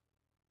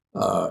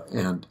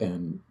 and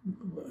an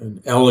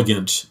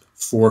elegant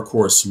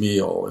four-course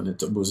meal, and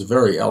it was a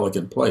very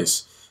elegant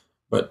place,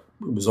 but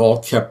it was all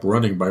kept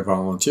running by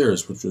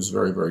volunteers, which was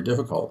very, very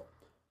difficult.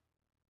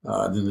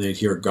 Then they'd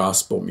hear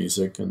gospel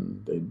music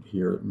and they'd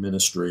hear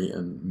ministry,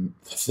 and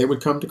they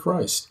would come to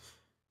Christ.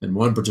 And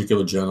one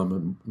particular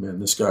gentleman, man,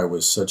 this guy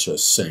was such a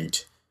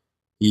saint.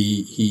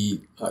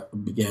 He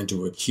began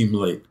to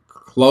accumulate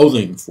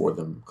clothing for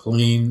them,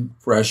 clean,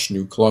 fresh,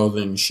 new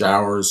clothing,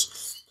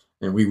 showers,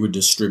 and we would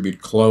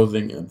distribute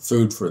clothing and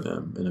food for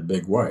them in a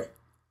big way.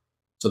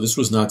 So this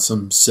was not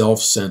some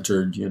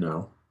self-centered,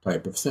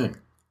 type of thing.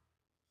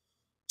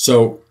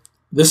 So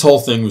this whole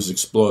thing was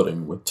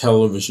exploding with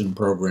television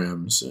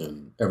programs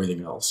and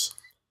everything else.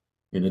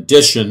 In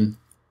addition,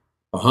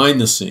 behind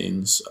the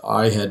scenes,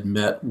 I had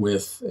met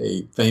with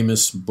a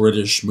famous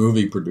British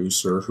movie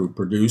producer who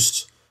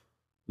produced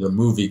the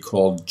movie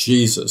called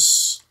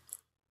Jesus,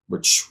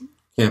 which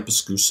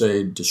Campus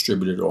Crusade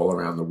distributed all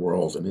around the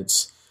world. And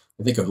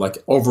I think of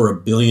like over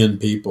 1 billion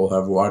people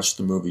have watched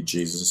the movie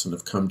Jesus and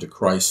have come to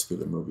Christ through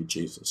the movie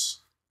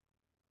Jesus.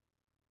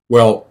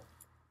 Well,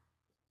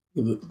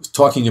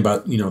 talking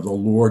about, the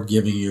Lord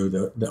giving you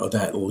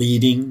that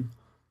leading,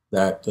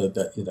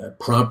 that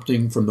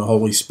prompting from the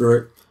Holy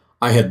Spirit.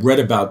 I had read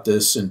about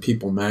this in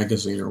People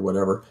magazine or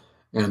whatever,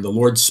 and the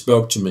Lord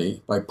spoke to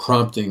me by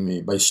prompting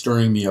me, by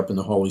stirring me up in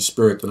the Holy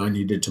Spirit, that I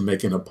needed to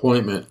make an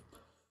appointment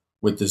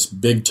with this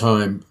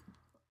big-time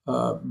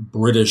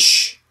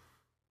British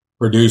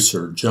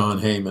producer, John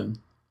Heyman.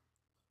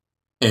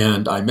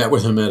 And I met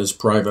with him at his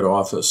private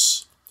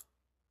office,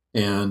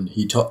 and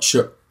he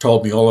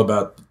told me all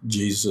about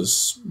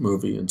Jesus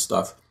movie and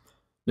stuff.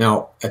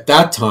 Now, at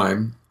that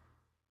time,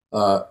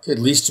 at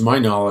least to my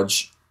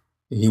knowledge,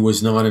 he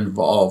was not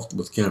involved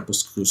with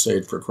Campus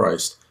Crusade for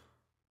Christ.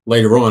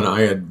 Later on,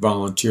 I had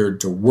volunteered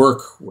to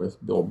work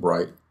with Bill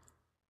Bright,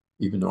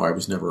 even though I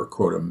was never,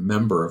 quote, a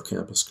member of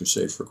Campus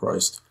Crusade for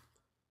Christ.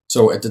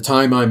 So at the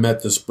time I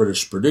met this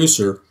British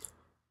producer,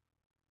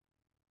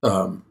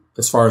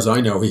 as far as I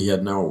know, he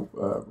had no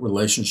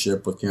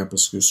relationship with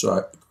Campus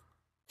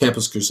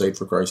Crusade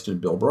for Christ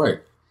and Bill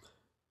Bright.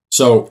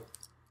 So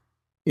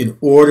in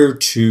order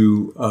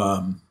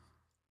to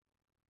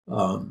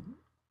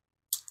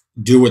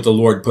do what the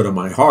Lord put in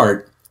my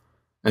heart,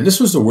 and this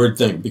was a weird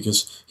thing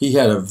because he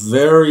had a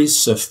very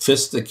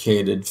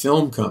sophisticated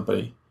film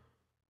company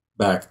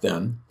back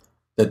then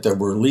that they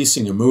were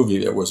releasing a movie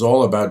that was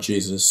all about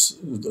Jesus.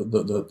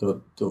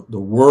 The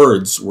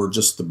words were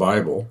just the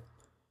Bible.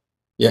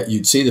 Yet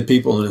you'd see the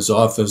people in his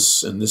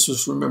office, and this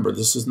is in the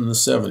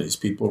 70s.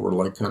 People were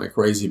like kind of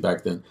crazy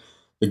back then.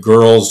 The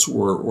girls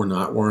were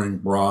not wearing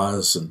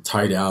bras and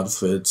tight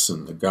outfits,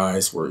 and the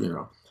guys were,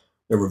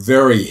 they were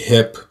very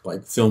hip,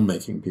 like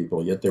filmmaking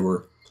people, yet they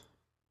were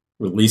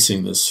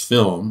releasing this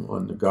film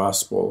on the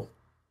gospel.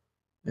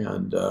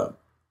 And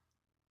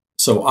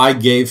so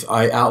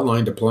I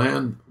outlined a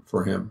plan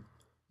for him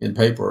in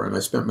paper, and I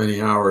spent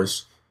many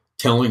hours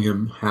telling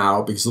him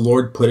how, because the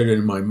Lord put it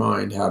in my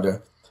mind, how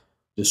to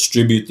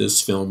distribute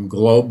this film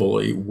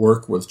globally,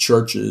 work with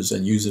churches,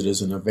 and use it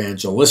as an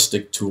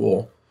evangelistic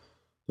tool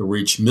to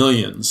reach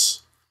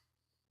millions.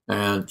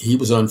 And he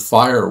was on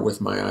fire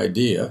with my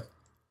idea,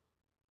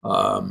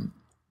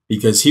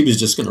 because he was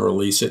just going to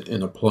release it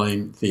in a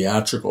plain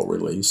theatrical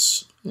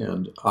release,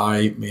 and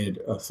I made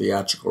a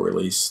theatrical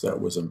release that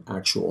was an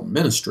actual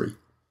ministry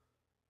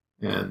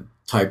and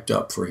typed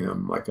up for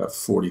him like a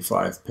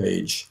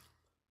 45-page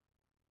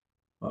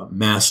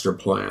master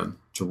plan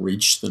to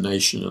reach the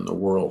nation and the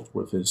world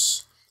with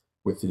his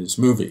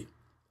movie.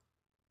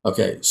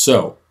 Okay,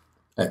 so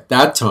at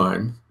that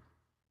time,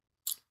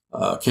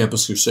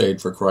 Campus Crusade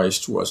for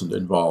Christ wasn't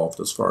involved,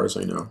 as far as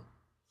I know.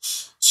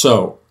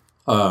 So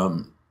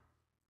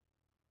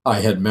I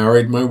had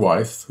married my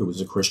wife, who was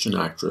a Christian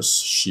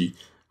actress.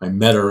 I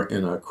met her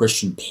in a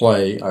Christian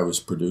play I was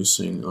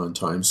producing on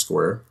Times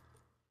Square,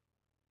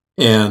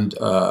 and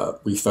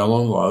we fell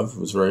in love.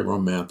 It was very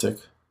romantic.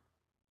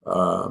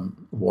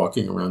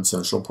 Walking around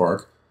Central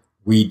Park,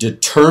 we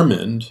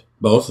determined,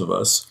 both of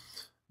us,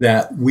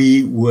 that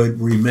we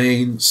would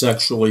remain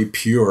sexually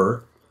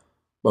pure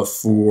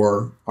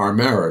before our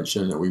marriage,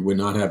 and that we would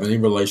not have any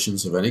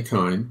relations of any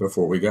kind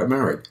before we got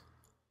married.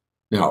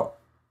 Now,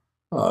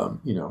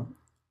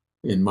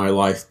 in my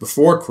life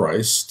before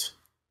Christ,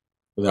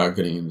 without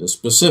getting into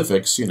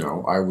specifics,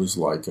 I was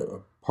like a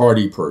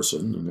party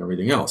person and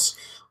everything else,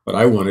 but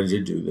I wanted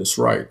to do this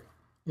right,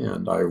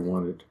 and I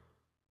wanted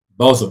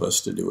both of us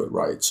to do it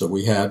right. So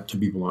we had, to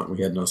be blunt,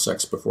 we had no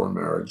sex before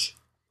marriage.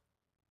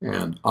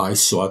 And I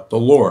sought the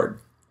Lord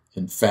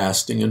in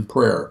fasting and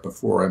prayer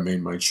before I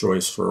made my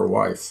choice for a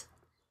wife.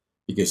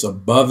 Because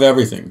above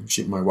everything,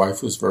 my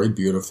wife was very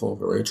beautiful,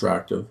 very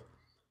attractive,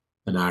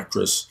 an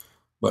actress,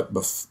 but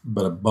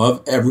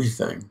above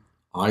everything,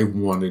 I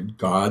wanted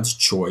God's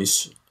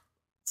choice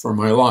for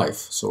my life.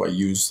 So I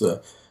used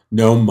the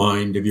no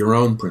mind of your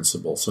own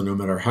principle. So no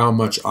matter how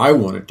much I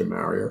wanted to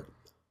marry her,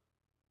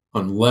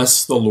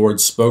 unless the Lord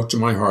spoke to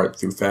my heart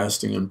through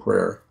fasting and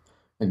prayer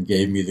and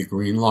gave me the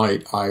green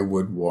light, I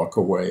would walk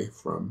away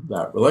from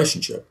that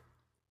relationship.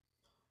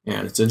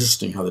 And it's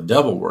interesting how the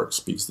devil works,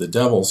 because the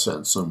devil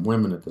sent some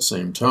women at the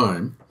same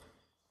time,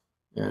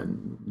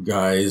 and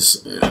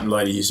guys and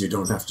ladies, you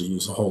don't have to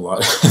use a whole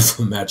lot of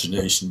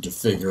imagination to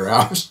figure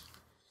out.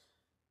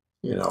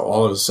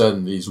 All of a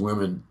sudden these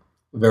women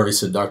very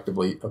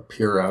seductively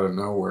appear out of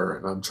nowhere,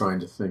 and I'm trying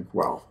to think,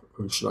 well,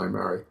 who should I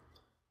marry?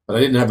 But I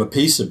didn't have a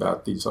peace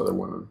about these other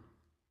women.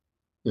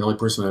 The only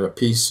person I had a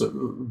peace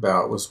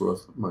about was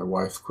with my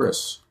wife,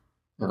 Chris,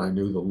 and I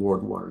knew the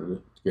Lord wanted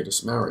to get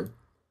us married.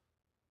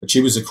 But she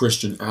was a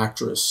Christian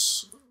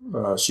actress.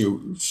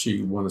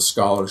 She won a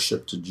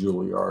scholarship to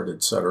Juilliard,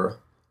 etc.,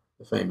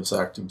 the famous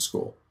acting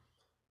school.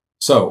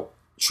 So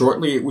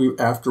shortly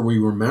after we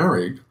were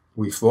married,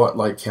 we fought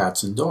like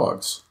cats and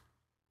dogs.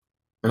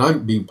 And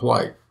I'm being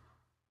polite.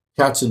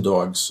 Cats and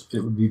dogs,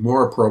 it would be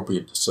more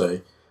appropriate to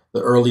say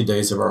the early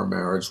days of our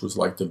marriage was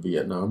like the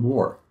Vietnam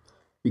War.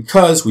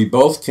 Because we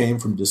both came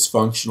from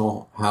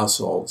dysfunctional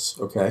households,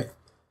 okay?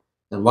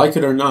 And like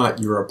it or not,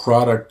 you're a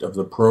product of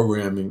the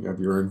programming of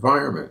your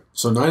environment.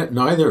 So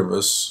neither of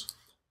us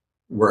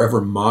were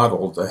ever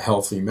modeled a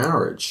healthy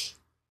marriage.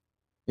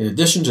 In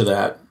addition to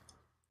that,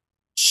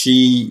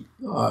 she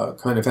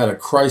kind of had a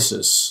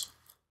crisis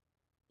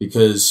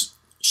because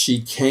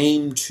she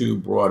came to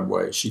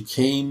Broadway. She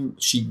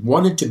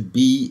wanted to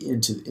be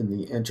in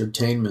the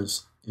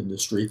entertainment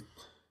industry,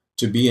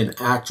 to be an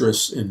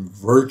actress in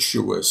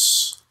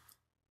virtuous,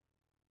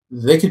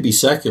 they could be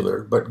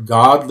secular, but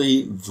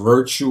godly,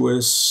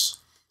 virtuous,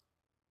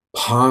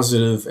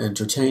 positive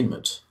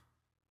entertainment.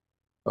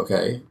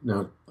 Okay,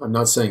 now I'm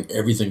not saying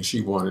everything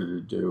she wanted to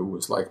do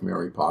was like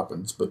Mary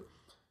Poppins, but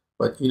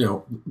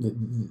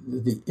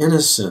the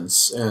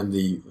innocence and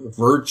the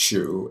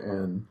virtue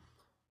and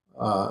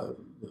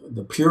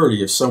the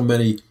purity of so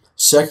many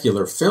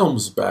secular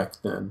films back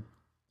then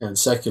and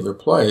secular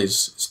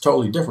plays is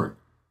totally different.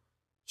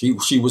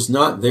 She was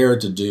not there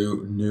to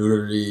do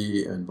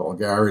nudity and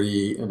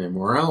vulgarity and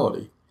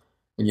immorality,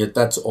 and yet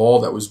that's all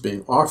that was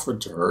being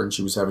offered to her, and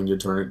she was having to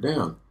turn it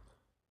down.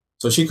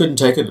 So she couldn't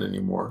take it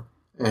anymore,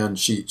 and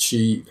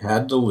she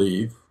had to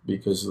leave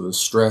because of the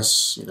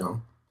stress,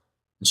 and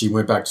she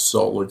went back to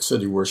Salt Lake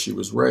City where she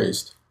was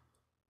raised.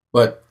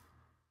 But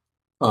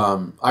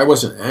I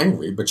wasn't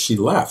angry, but she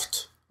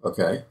left,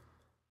 okay?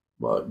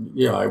 Well,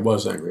 yeah, I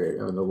was angry,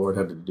 and the Lord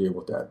had to deal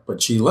with that.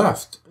 But she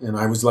left, and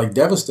I was like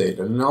devastated.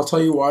 And I'll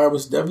tell you why I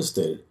was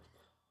devastated.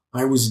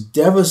 I was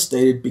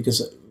devastated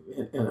because,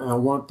 and I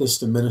want this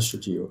to minister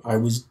to you, I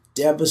was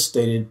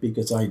devastated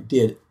because I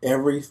did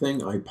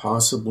everything I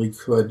possibly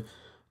could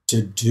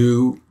to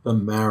do the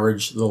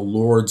marriage the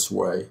Lord's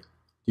way.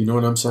 Do you know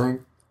what I'm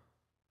saying?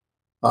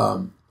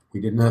 We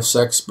didn't have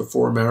sex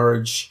before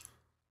marriage.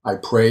 I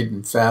prayed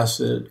and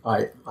fasted.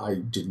 I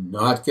did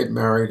not get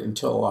married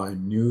until I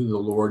knew the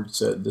Lord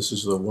said, this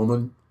is the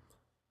woman.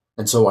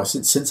 And so I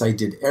said, since I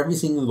did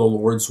everything in the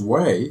Lord's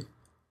way,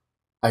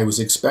 I was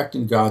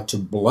expecting God to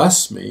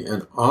bless me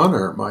and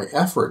honor my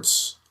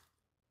efforts,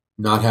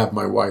 not have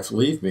my wife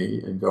leave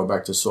me and go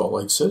back to Salt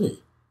Lake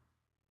City.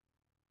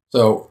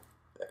 So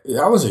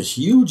that was a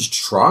huge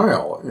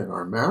trial in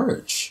our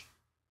marriage.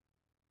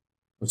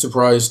 I'm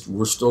surprised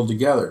we're still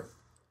together.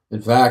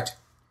 In fact,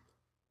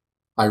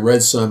 I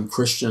read some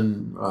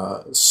Christian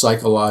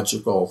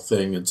psychological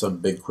thing in some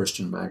big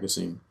Christian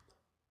magazine,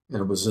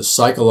 and it was a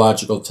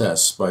psychological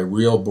test by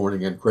real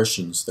born-again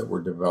Christians that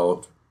were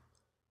developed.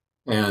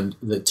 And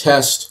the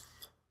test,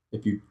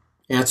 if you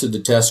answered the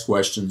test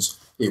questions,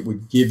 it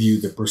would give you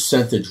the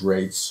percentage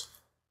rates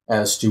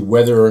as to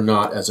whether or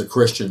not, as a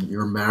Christian,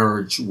 your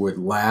marriage would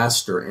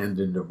last or end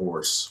in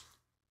divorce.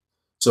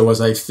 So as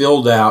I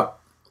filled out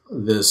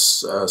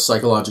this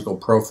psychological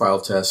profile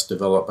test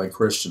developed by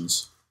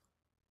Christians,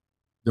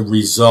 the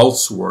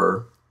results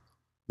were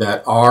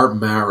that our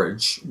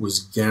marriage was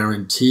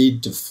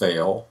guaranteed to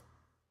fail,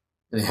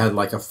 and it had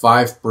like a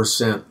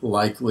 5%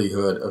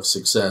 likelihood of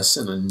success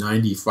and a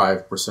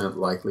 95%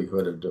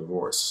 likelihood of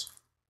divorce.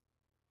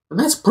 And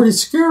that's pretty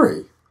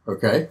scary,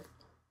 okay,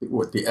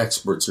 what the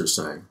experts are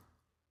saying.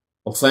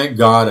 Well, thank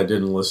God I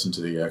didn't listen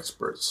to the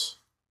experts.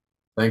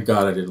 Thank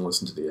God I didn't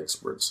listen to the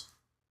experts.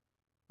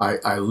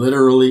 I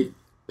literally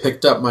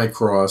picked up my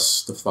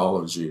cross to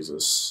follow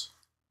Jesus.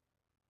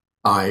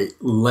 I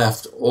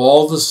left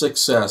all the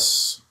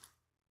success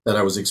that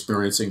I was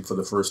experiencing for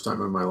the first time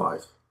in my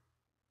life.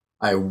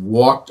 I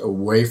walked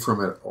away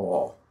from it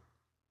all.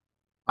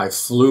 I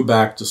flew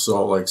back to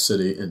Salt Lake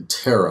City in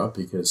terror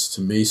because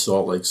to me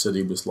Salt Lake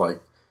City was like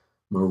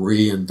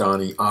Marie and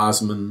Donny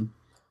Osmond.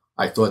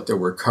 I thought there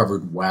were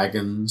covered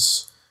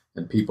wagons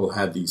and people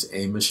had these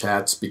Amish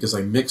hats because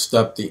I mixed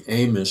up the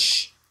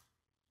Amish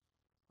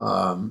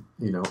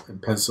in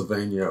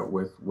Pennsylvania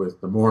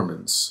with the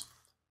Mormons,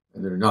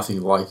 and they're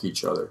nothing like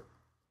each other.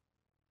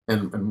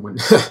 And when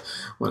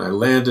when I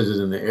landed it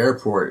in the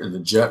airport and the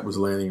jet was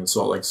landing in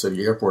Salt Lake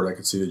City Airport, I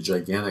could see the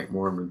gigantic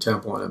Mormon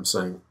temple, and I'm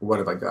saying, what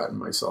have I gotten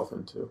myself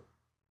into?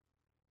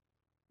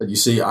 But you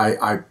see,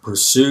 I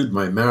pursued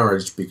my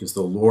marriage because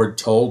the Lord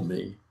told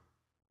me,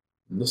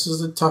 and this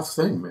is a tough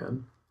thing,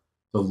 man,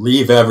 to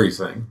leave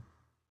everything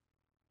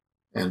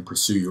and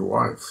pursue your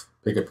wife,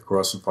 pick up the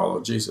cross and follow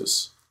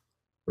Jesus,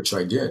 which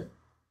I did.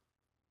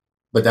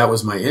 But that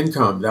was my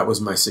income, that was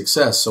my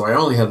success. So I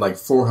only had like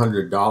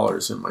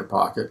 $400 in my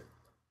pocket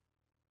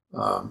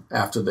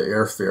after the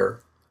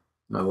airfare,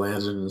 and I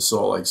landed in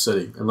Salt Lake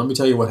City. And let me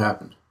tell you what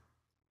happened.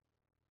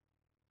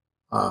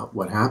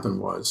 What happened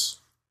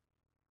was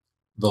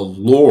the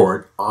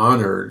Lord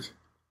honored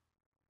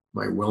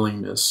my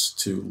willingness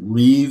to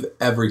leave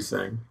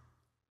everything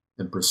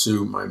and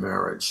pursue my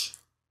marriage.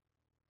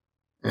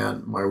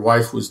 And my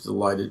wife was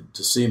delighted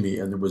to see me,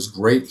 and there was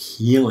great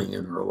healing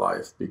in her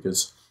life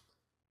because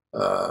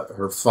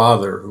her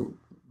father, who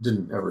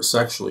didn't ever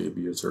sexually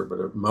abuse her, but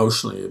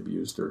emotionally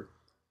abused her,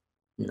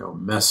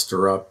 messed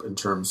her up in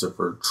terms of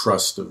her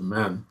trust of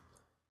men.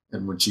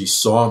 And when she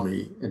saw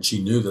me and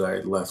she knew that I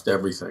had left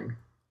everything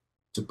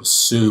to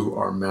pursue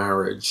our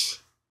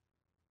marriage,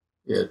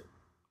 it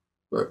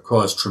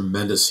caused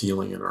tremendous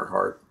healing in her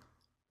heart.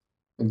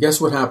 And guess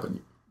what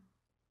happened?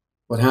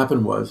 What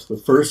happened was the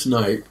first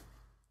night,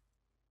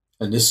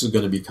 and this is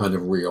going to be kind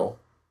of real,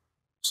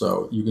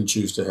 so you can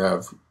choose to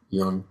have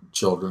young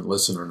children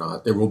listen or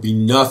not. There will be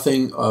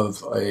nothing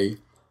of a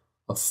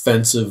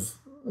offensive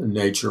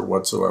nature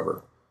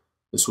whatsoever.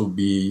 This will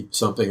be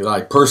something that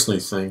I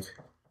personally think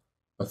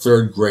a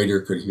third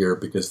grader could hear,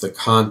 because the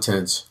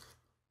content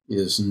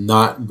is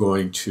not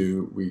going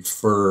to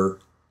refer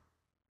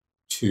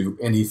to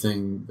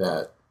anything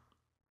that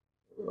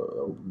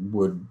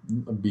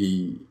would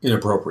be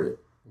inappropriate,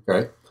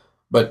 okay?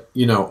 But,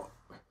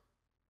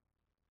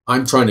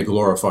 I'm trying to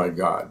glorify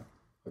God,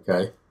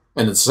 okay?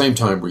 And at the same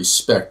time,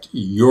 respect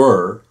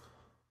your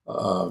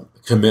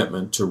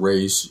commitment to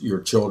raise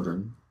your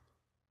children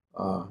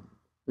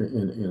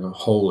in a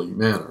holy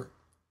manner.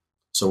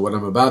 So what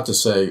I'm about to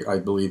say, I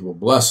believe, will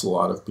bless a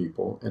lot of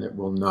people, and it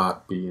will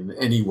not be in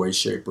any way,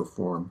 shape, or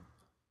form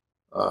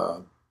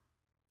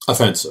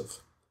offensive.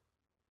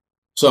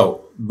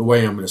 So the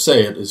way I'm going to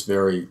say it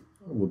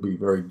will be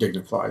very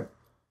dignified.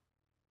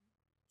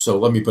 So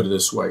let me put it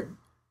this way.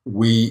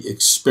 We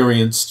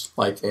experienced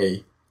like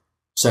a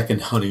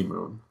second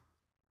honeymoon,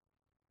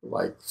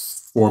 like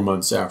 4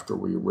 months after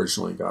we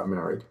originally got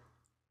married.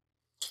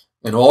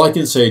 And all I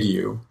can say to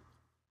you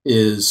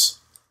is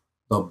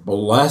the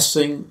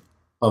blessing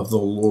of the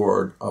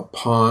Lord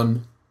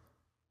upon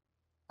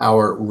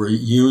our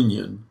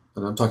reunion,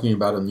 and I'm talking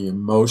about in the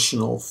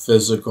emotional,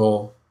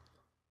 physical,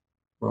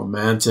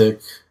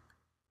 romantic,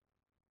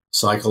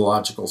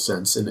 psychological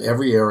sense, in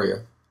every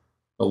area,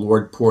 the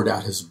Lord poured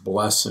out his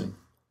blessing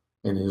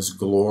and his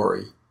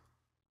glory.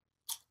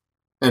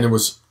 And it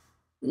was,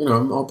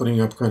 I'm opening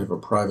up kind of a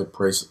private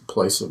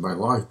place of my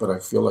life, but I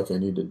feel like I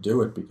need to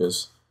do it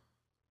because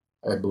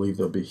I believe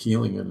there'll be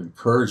healing and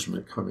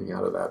encouragement coming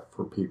out of that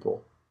for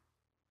people.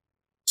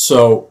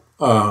 So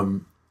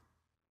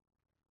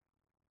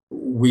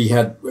we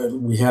had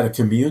a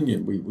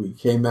communion. We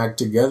came back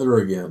together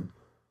again,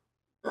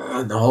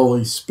 and the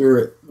Holy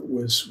Spirit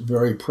was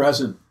very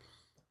present.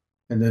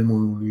 And then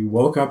when we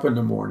woke up in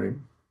the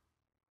morning,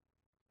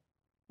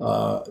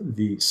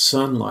 the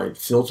sunlight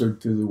filtered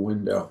through the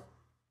window,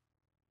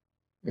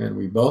 and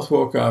we both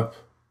woke up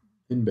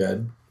in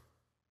bed,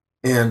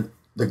 and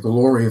the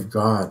glory of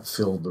God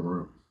filled the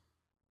room.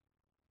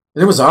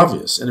 And it was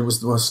obvious, and it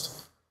was the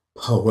most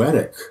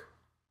poetic.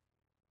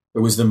 It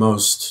was the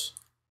most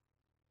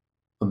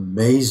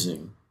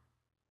amazing,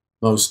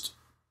 most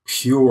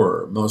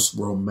pure, most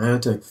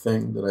romantic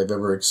thing that I've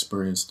ever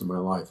experienced in my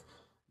life.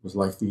 It was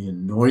like the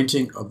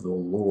anointing of the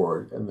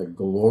Lord, and the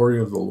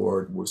glory of the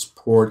Lord was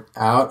poured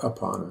out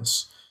upon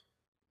us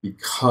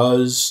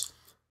because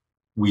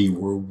we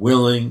were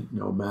willing,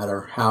 no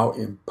matter how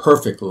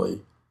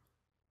imperfectly,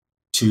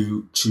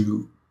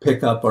 to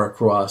pick up our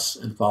cross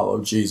and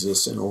follow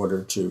Jesus in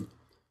order to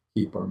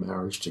keep our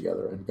marriage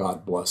together, and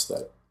God bless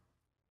that.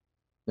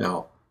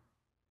 Now,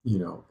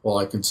 all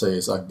I can say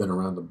is I've been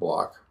around the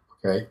block,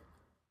 okay?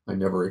 I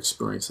never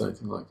experienced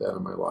anything like that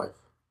in my life.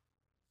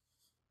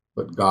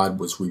 But God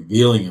was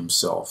revealing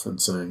himself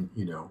and saying,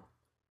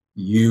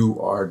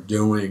 you are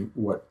doing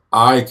what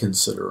I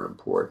consider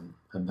important,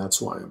 and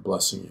that's why I'm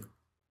blessing you.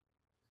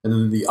 And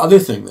then the other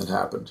thing that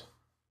happened,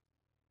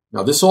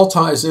 now this all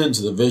ties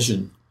into the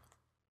vision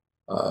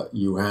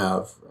you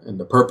have and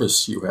the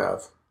purpose you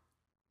have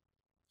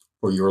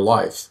for your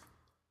life.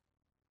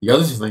 The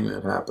other thing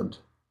that happened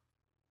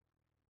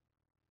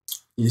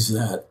is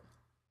that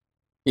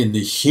in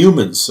the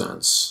human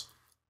sense,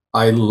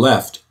 I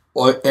left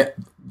the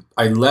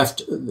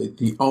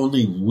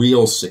only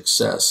real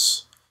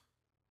success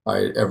I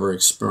had ever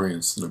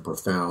experienced in a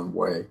profound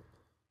way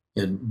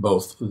in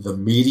both the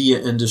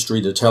media industry,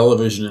 the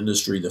television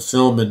industry, the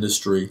film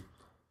industry,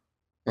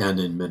 and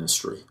in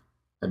ministry.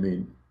 I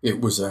mean, it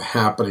was a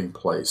happening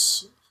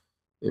place.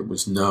 It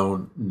was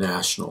known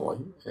nationally,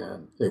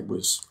 and it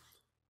was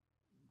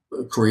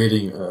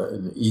creating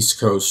an East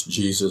Coast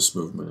Jesus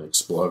movement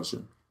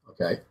explosion,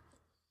 okay?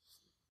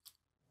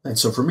 And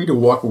so for me to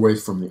walk away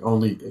from the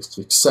only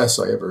success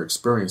I ever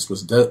experienced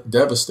was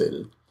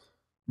devastated,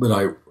 but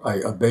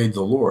I obeyed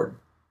the Lord.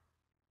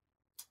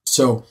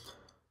 So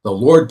the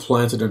Lord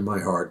planted in my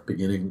heart,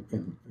 beginning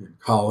in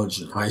college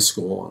and high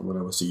school and when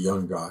I was a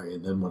young guy,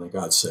 and then when I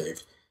got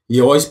saved, He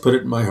always put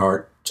it in my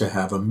heart to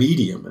have a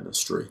media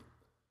ministry,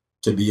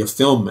 to be a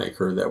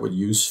filmmaker that would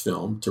use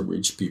film to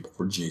reach people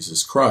for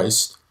Jesus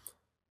Christ,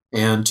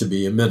 and to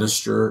be a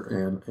minister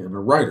and a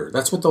writer.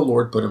 That's what the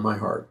Lord put in my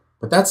heart.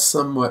 But that's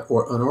somewhat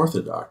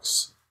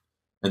unorthodox.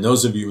 And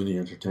those of you in the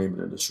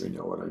entertainment industry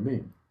know what I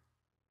mean.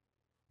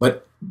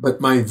 But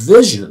my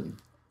vision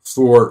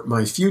for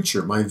my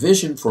future, my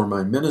vision for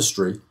my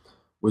ministry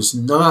was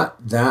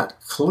not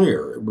that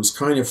clear. It was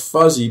kind of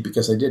fuzzy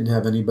because I didn't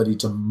have anybody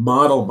to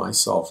model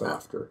myself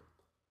after.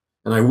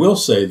 And I will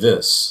say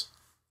this,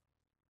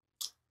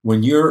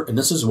 and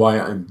this is why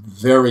I'm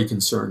very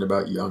concerned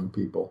about young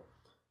people,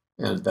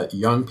 and that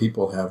young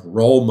people have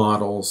role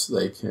models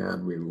they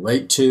can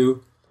relate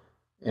to,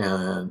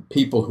 and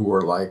people who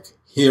are like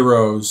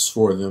heroes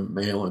for them,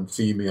 male and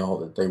female,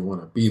 that they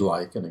want to be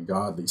like in a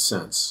godly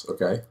sense,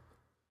 okay?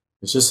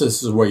 It's just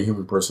this is the way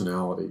human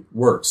personality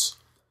works.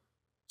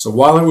 So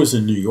while I was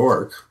in New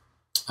York,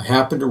 I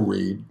happened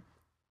to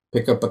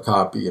pick up a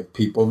copy of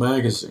People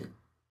magazine.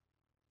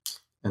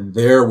 And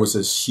there was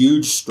this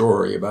huge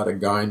story about a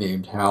guy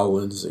named Hal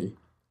Lindsey.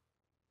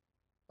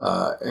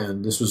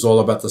 And this was all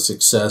about the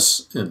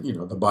success, and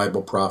the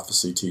Bible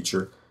prophecy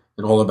teacher,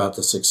 and all about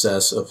the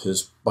success of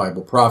his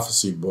Bible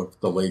prophecy book,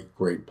 The Late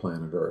Great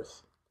Planet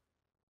Earth.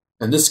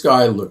 And this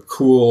guy looked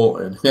cool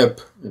and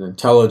hip and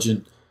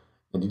intelligent,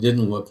 and he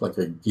didn't look like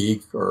a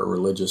geek or a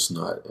religious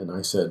nut. And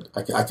I said,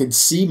 I could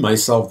see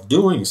myself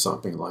doing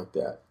something like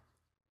that.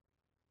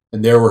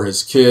 And there were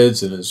his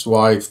kids and his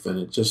wife, and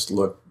it just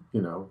looked,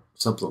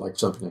 something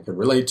I could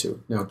relate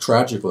to. Now,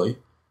 tragically,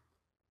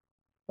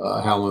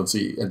 Hal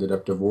Lindsey ended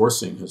up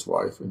divorcing his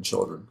wife and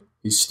children.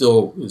 He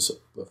still is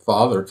a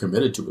father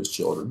committed to his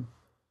children,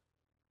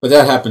 but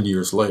that happened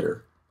years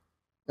later.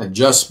 And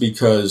just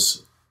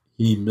because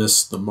he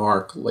missed the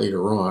mark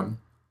later on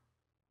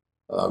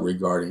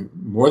regarding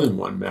more than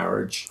one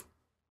marriage,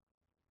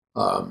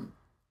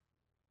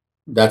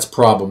 that's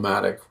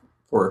problematic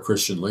for a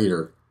Christian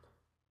leader.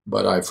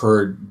 But I've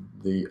heard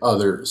the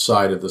other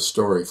side of the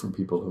story from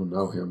people who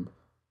know him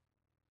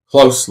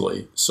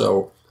closely,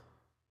 so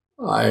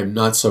I'm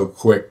not so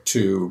quick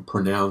to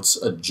pronounce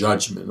a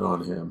judgment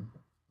on him.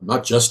 I'm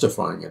not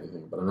justifying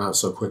anything, but I'm not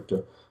so quick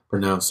to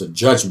pronounce a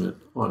judgment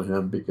on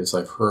him because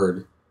I've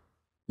heard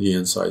the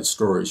inside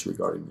stories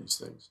regarding these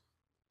things.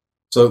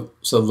 So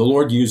the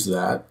Lord used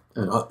that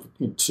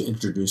to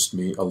introduce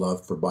me a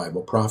love for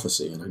Bible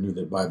prophecy, and I knew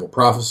that Bible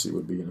prophecy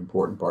would be an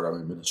important part of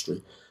my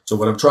ministry. So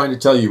what I'm trying to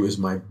tell you is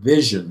my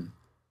vision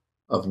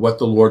of what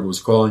the Lord was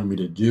calling me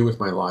to do with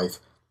my life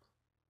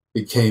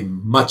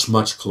became much,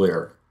 much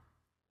clearer.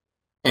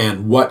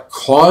 And what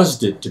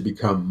caused it to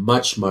become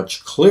much,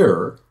 much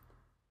clearer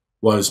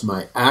was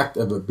my act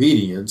of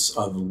obedience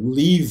of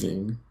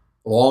leaving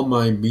all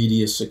my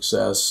media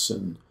success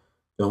and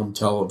film,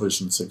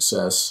 television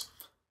success,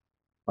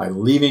 by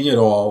leaving it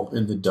all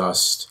in the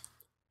dust,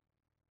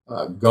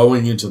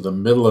 going into the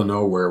middle of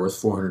nowhere with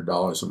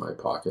 $400 in my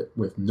pocket,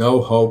 with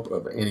no hope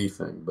of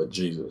anything but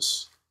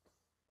Jesus.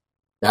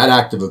 That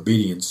act of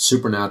obedience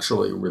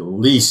supernaturally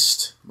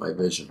released my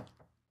vision.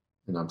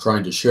 And I'm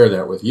trying to share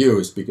that with you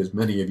is because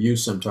many of you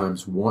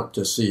sometimes want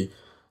to see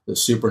the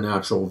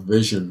supernatural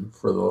vision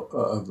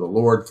of the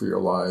Lord for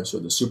your lives,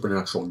 or the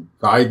supernatural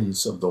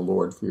guidance of the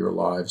Lord for your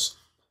lives,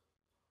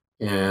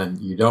 and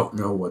you don't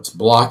know what's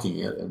blocking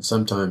it. And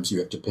sometimes you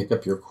have to pick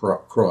up your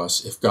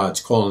cross, if God's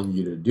calling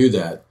you to do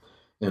that,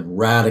 and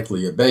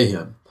radically obey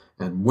Him.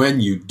 And when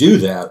you do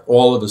that,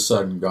 all of a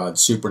sudden God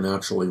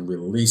supernaturally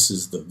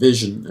releases the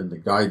vision and the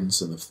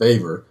guidance and the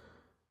favor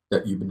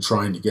that you've been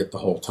trying to get the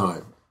whole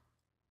time.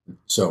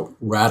 So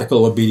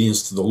radical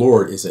obedience to the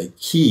Lord is a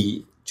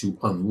key to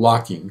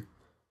unlocking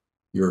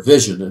your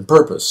vision and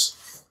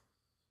purpose.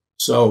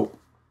 So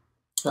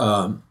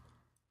the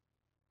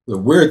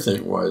weird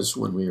thing was,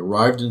 when we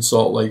arrived in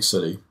Salt Lake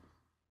City,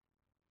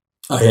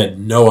 I had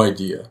no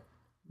idea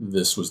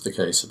this was the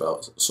case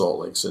about Salt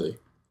Lake City.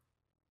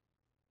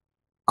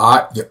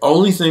 The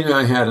only thing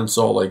I had in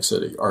Salt Lake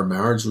City, our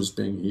marriage was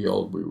being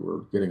healed. We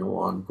were getting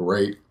along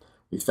great.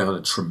 We found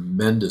a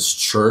tremendous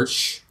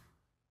church.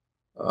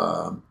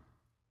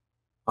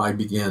 I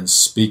began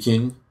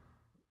speaking.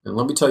 And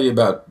let me tell you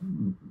about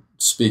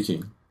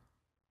speaking.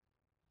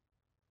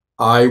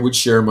 I would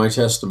share my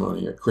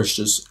testimony at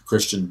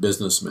Christian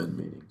businessmen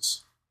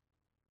meetings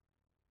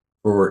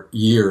for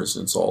years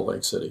in Salt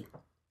Lake City.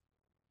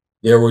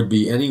 There would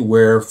be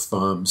anywhere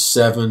from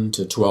 7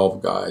 to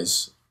 12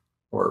 guys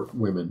or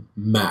women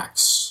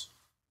max.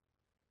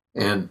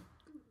 And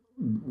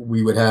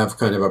we would have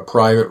kind of a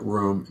private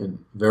room in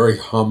very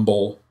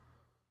humble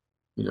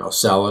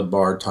salad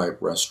bar type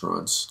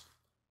restaurants.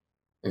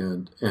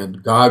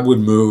 And God would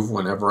move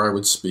whenever I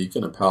would speak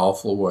in a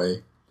powerful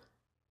way,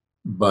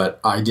 but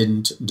I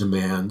didn't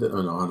demand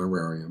an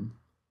honorarium.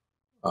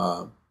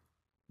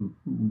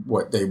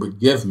 What they would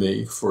give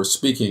me for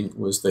speaking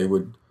was they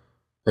would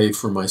pay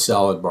for my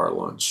salad bar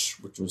lunch,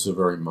 which was a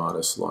very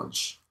modest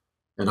lunch.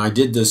 And I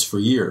did this for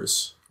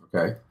years,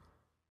 okay?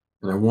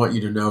 And I want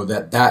you to know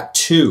that that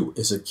too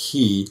is a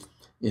key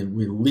in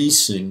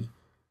releasing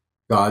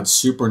God's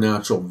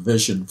supernatural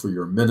vision for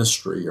your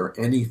ministry or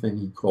anything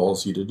he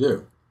calls you to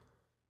do.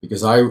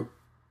 Because I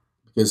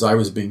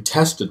was being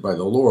tested by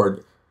the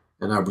Lord,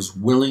 and I was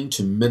willing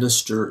to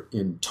minister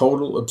in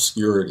total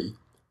obscurity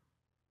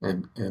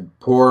and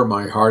pour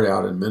my heart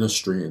out in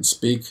ministry and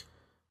speak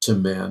to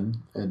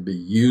men and be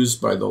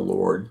used by the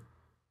Lord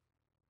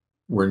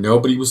where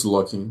nobody was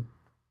looking,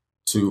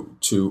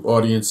 to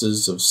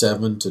audiences of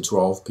 7 to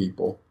 12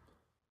 people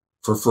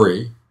for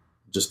free,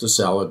 just a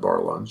salad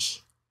bar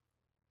lunch.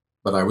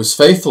 But I was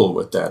faithful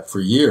with that for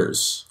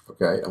years,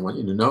 okay? I want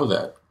you to know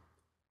that.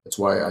 That's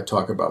why I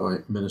talk about my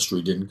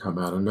ministry didn't come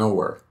out of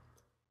nowhere.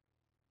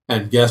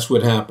 And guess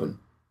what happened?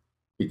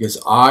 Because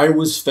I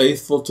was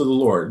faithful to the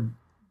Lord.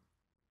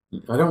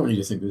 I don't want you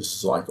to think this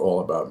is like all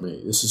about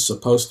me. This is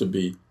supposed to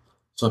be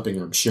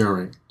something I'm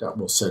sharing that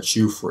will set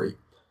you free.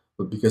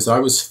 But because I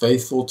was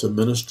faithful to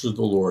minister to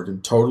the Lord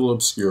in total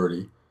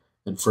obscurity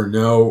and for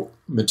no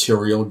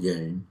material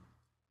gain,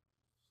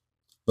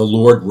 the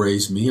Lord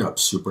raised me up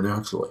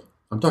supernaturally.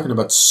 I'm talking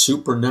about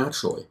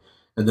supernaturally.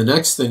 And the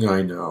next thing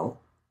I know,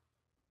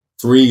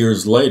 4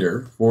 years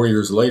later,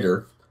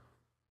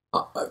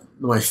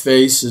 my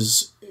face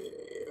is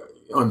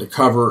on the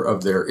cover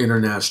of their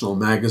international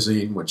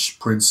magazine, which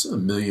prints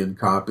 1 million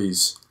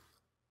copies.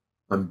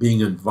 I'm being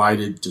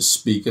invited to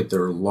speak at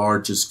their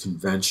largest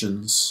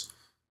conventions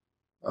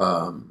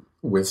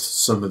with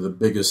some of the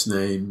biggest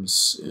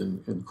names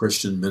in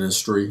Christian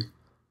ministry,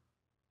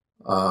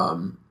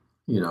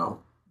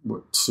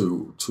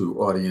 to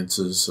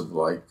audiences of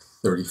like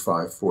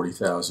 35,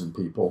 40,000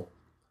 people.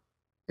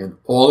 And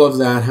all of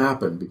that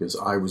happened because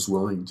I was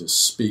willing to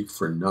speak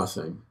for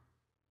nothing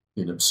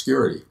in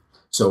obscurity.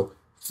 So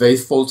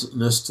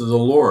faithfulness to the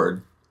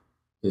Lord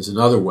is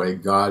another way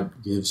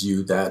God gives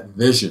you that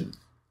vision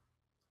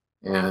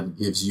and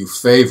gives you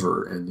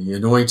favor and the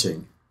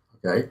anointing,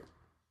 okay?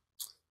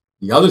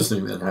 The other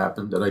thing that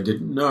happened that I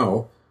didn't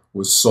know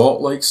was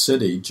Salt Lake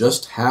City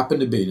just happened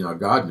to be, now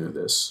God knew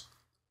this,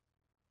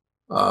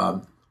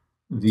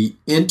 the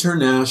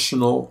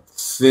international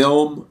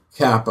film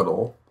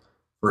capital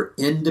for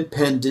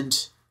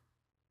independent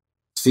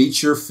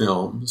feature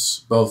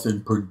films, both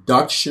in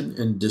production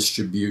and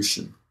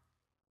distribution.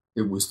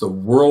 It was the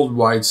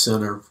worldwide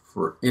center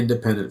for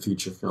independent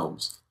feature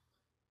films.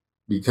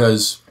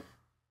 Because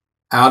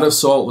out of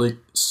Salt Lake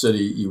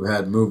City, you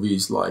had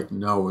movies like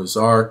Noah's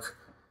Ark,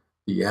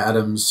 the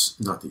Addams,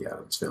 not the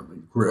Addams Family,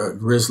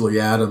 Grizzly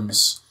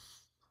Adams,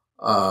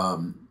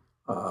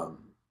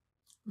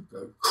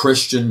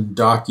 Christian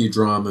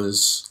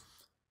docudramas,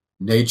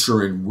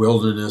 nature and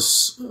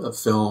wilderness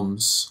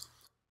films,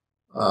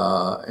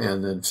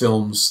 and then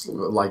films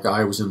like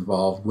I was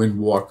involved,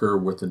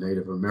 Windwalker with the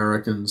Native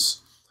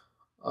Americans,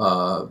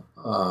 a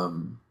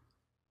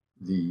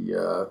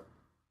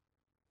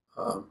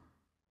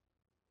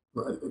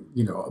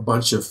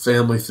bunch of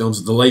family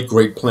films. The late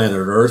great Planet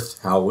Earth,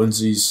 Hal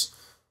Lindsey's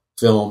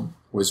film,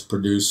 was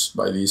produced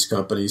by these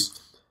companies,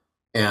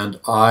 and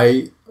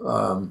I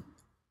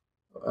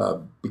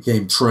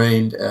became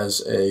trained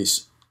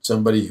as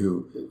somebody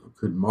who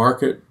could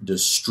market,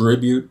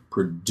 distribute,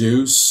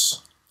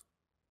 produce,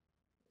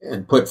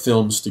 and put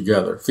films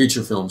together,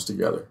 feature films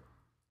together,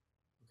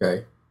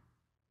 okay,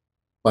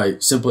 by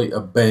simply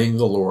obeying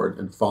the Lord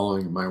and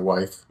following my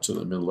wife to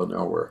the middle of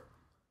nowhere.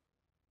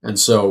 And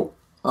so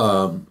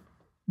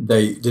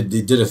they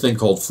did a thing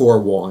called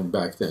four-walling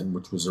back then,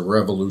 which was a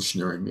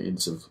revolutionary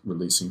means of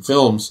releasing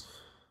films,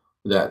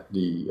 that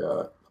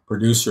the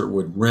producer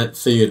would rent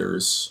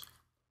theaters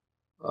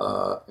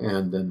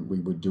and then we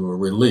would do a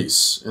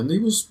release. And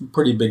these was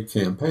pretty big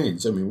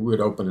campaigns. I mean, we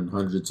would open in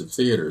hundreds of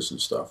theaters and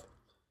stuff.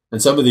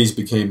 And some of these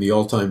became the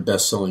all-time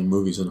best-selling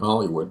movies in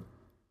Hollywood.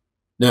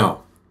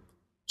 Now,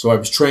 so I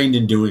was trained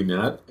in doing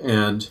that,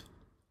 and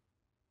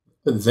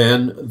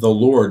then the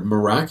Lord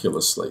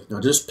miraculously, now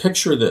just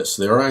picture this,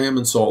 there I am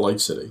in Salt Lake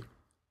City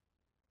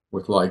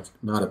with like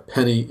not a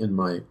penny in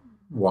my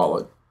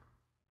wallet.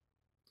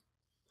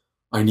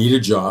 I need a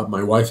job.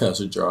 My wife has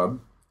a job.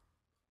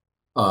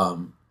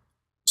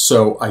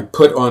 So I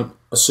put on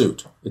a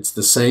suit. It's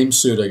the same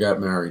suit I got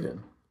married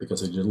in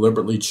because I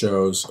deliberately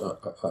chose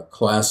a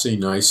classy,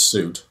 nice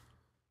suit,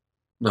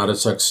 not a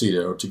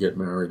tuxedo, to get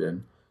married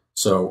in.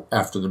 So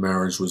after the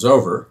marriage was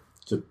over,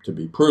 to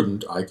be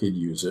prudent, I could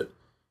use it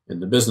in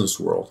the business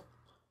world.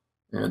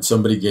 And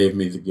somebody gave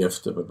me the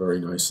gift of a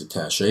very nice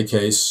attaché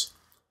case.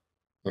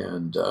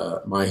 And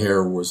my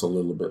hair was a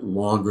little bit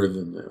longer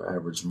than the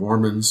average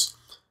Mormon's,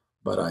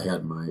 but I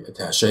had my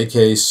attaché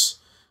case,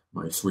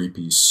 my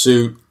three-piece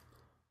suit,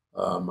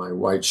 my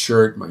white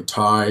shirt, my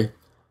tie,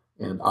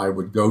 And I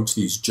would go to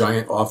these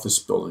giant office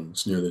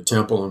buildings near the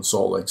temple in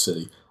Salt Lake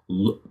City,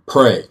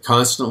 pray,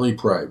 constantly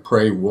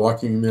pray,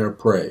 walking there,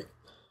 pray,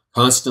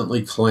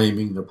 constantly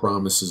claiming the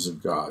promises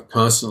of God,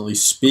 constantly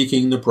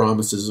speaking the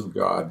promises of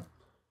God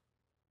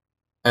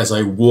as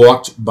I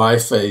walked by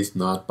faith,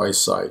 not by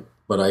sight.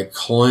 But I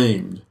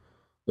claimed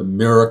the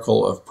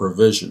miracle of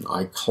provision.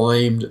 I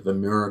claimed the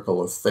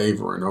miracle of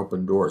favor and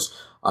open doors.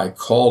 I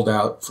called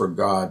out for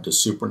God to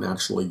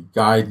supernaturally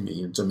guide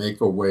me and to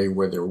make a way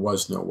where there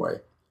was no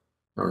way.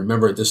 Now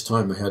remember, at this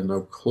time I had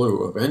no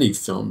clue of any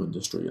film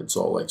industry in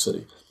Salt Lake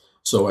City.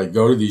 So I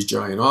go to these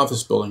giant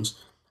office buildings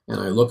and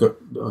I look at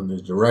on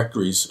the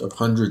directories of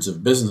hundreds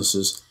of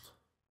businesses,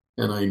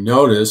 and I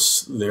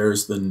notice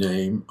there's the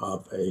name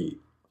of a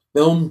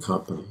film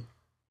company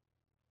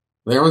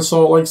there in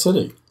Salt Lake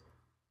City.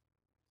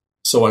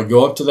 So I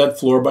go up to that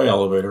floor by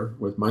elevator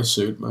with my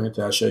suit, my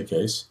attaché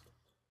case.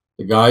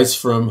 The guy's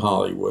from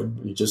Hollywood.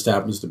 He just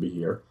happens to be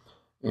here.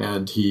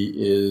 And he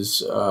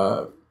is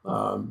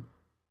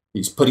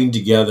he's putting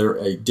together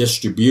a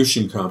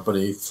distribution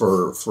company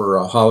for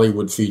a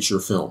Hollywood feature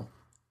film.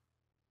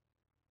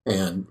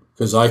 And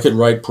because I could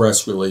write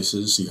press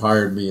releases, he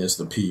hired me as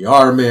the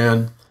PR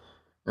man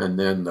and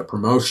then the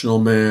promotional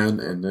man,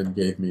 and then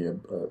gave me a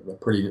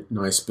pretty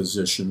nice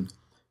position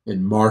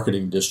in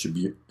marketing,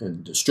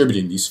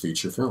 distributing these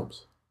feature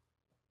films.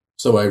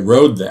 So I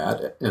rode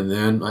that, and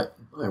then I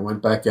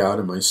went back out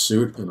in my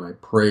suit and I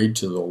prayed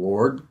to the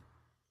Lord,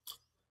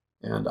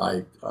 and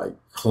I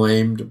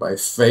claimed by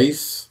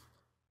faith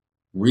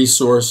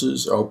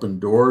resources, open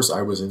doors.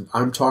 I was in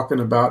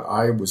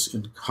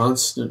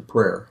constant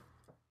prayer.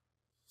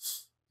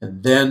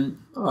 And then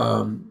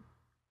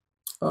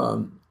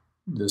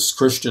this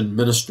Christian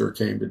minister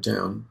came to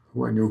town,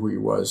 who I knew who he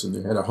was, and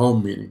they had a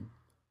home meeting.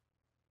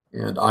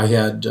 And I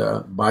had,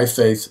 by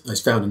faith, I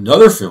found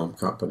another film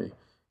company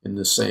in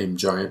the same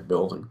giant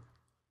building.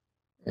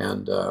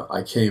 And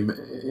I came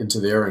into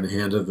there and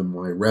handed them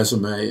my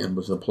resume and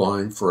was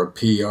applying for a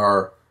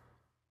PR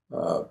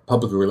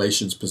public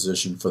relations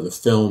position for the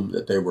film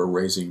that they were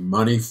raising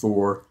money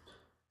for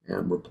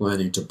and were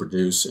planning to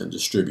produce and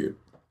distribute.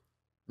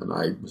 And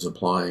I was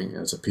applying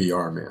as a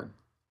PR man.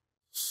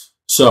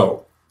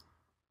 So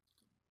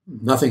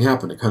nothing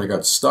happened. It kind of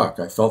got stuck.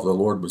 I felt the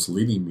Lord was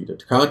leading me to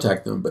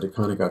contact them, but it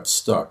kind of got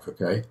stuck,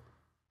 okay?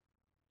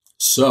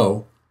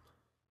 So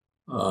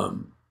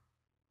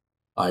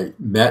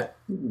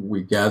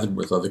we gathered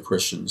with other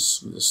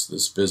Christians,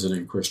 this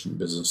visiting Christian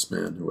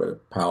businessman who had a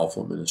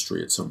powerful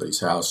ministry at somebody's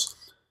house.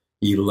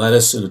 He led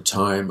us in a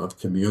time of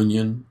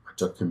communion. I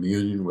took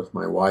communion with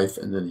my wife,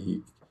 and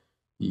then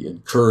he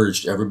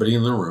encouraged everybody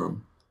in the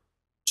room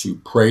to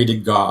pray to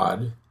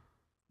God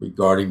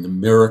regarding the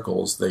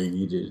miracles they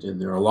needed in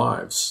their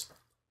lives.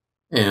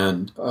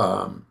 And,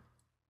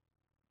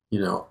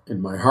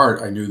 in my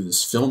heart, I knew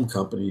this film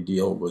company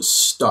deal was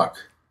stuck.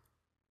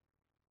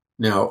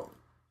 Now,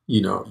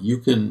 you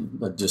can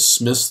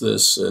dismiss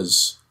this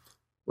as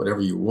whatever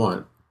you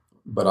want,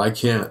 but I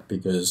can't,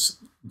 because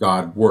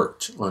God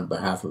worked on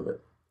behalf of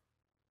it.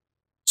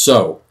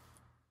 So,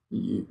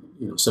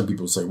 some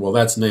people say, well,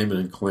 that's name it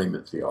and claim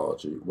it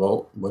theology.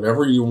 Well,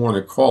 whatever you want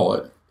to call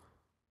it,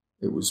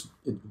 it was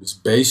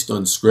based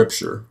on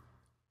Scripture.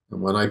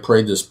 And when I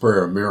prayed this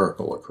prayer, a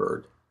miracle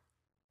occurred.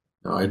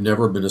 Now, I've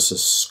never been a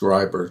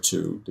subscriber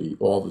to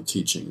all the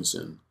teachings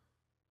in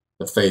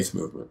the faith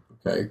movement,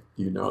 okay?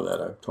 You know that.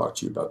 I've talked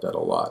to you about that a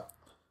lot.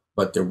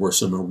 But there were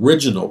some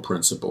original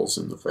principles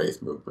in the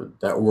faith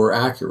movement that were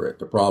accurate.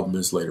 The problem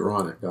is later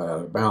on it got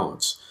out of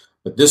balance.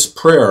 But this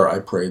prayer I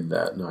prayed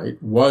that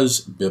night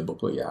was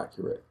biblically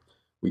accurate.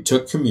 We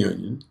took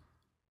communion,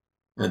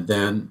 and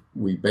then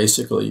we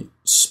basically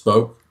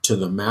spoke to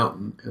the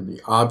mountain and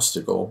the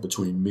obstacle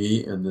between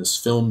me and this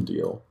film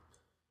deal.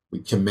 We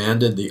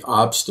commanded the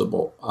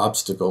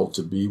obstacle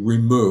to be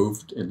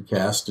removed and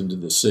cast into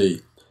the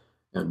sea,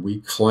 and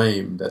we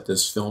claimed that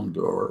this film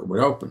door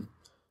would open.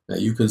 Now,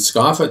 you can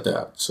scoff at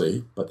that,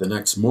 see, but the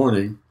next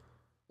morning,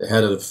 the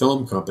head of the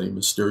film company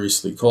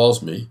mysteriously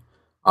calls me.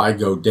 I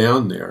go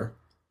down there.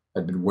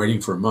 I'd been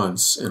waiting for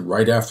months, and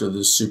right after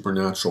this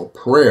supernatural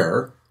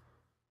prayer,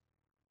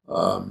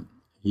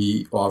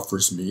 he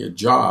offers me a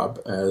job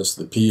as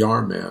the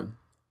PR man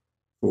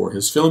for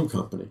his film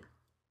company.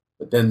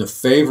 But then the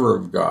favor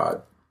of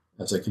God,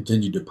 as I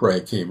continued to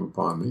pray, came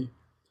upon me,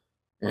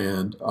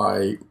 and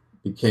I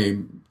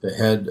became the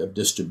head of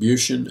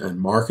distribution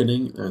and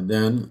marketing, and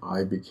then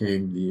I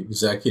became the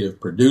executive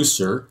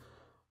producer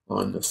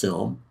on the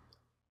film,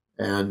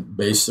 and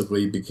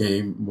basically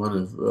became one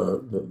of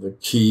the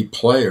key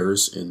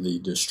players in the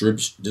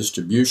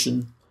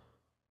distribution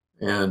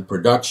and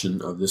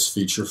production of this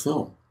feature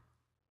film.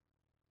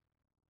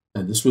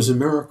 And this was a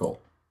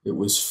miracle. It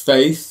was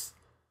faith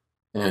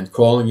and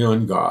calling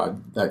on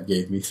God that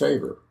gave me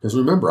favor. Because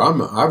remember,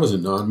 I was a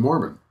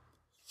non-Mormon.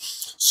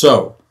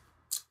 So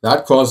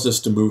that caused us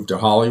to move to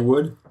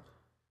Hollywood.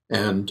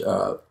 And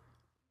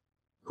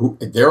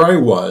there I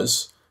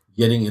was,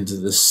 getting into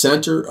the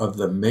center of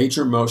the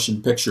major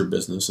motion picture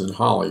business in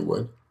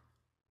Hollywood.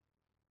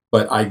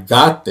 But I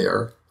got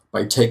there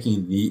by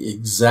taking the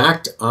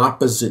exact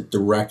opposite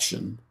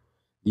direction,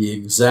 the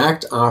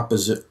exact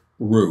opposite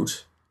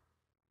route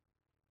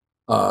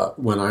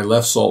when I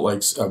left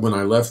when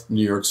I left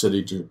New York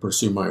City to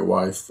pursue my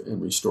wife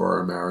and restore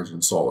our marriage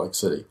in Salt Lake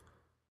City.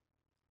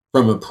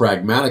 From a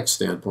pragmatic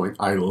standpoint,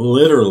 I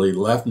literally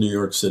left New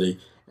York City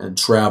and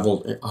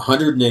traveled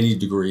 180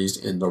 degrees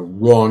in the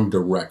wrong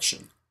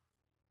direction.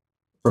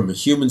 From a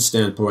human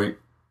standpoint,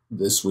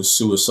 this was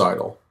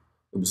suicidal.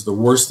 It was the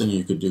worst thing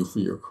you could do for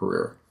your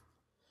career.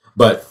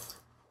 But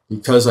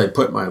because I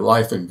put my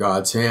life in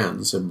God's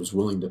hands and was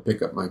willing to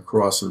pick up my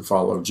cross and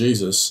follow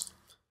Jesus,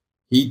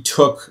 He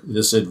took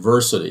this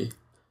adversity,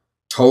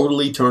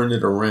 totally turned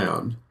it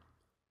around,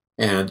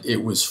 and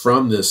it was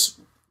from this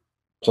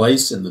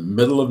place in the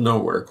middle of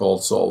nowhere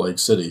called Salt Lake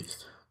City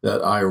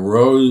that I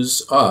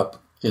rose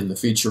up in the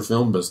feature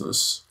film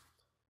business.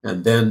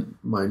 And then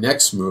my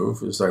next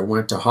move is I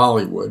went to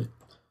Hollywood,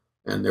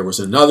 and there was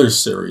another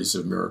series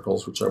of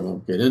miracles, which I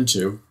won't get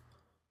into,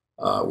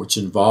 which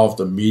involved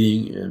a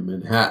meeting in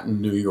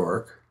Manhattan, New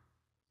York,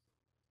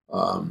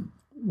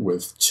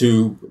 with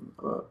two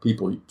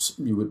people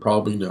you would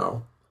probably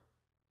know.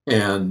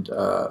 And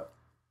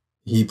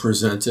he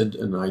presented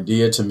an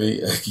idea to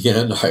me.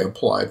 Again, I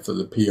applied for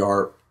the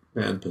PR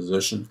man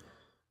position.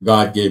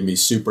 God gave me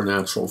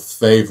supernatural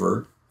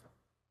favor,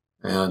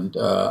 and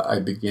I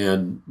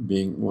began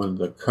being one of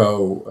the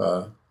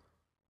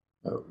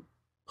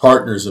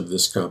co-partners of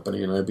this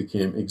company, and I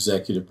became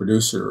executive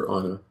producer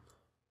on a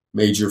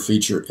major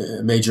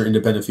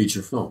independent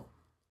feature film.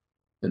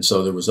 And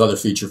so there was other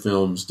feature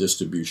films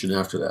distribution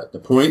after that. The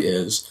point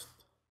is,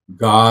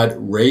 God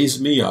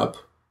raised me up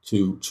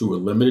to a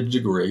limited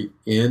degree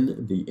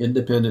in the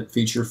independent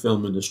feature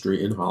film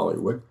industry in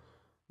Hollywood.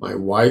 My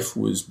wife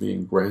was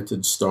being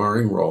granted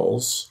starring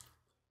roles,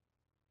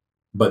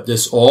 but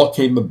this all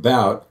came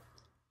about.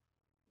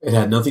 It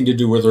had nothing to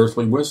do with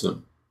earthly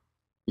wisdom,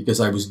 because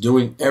I was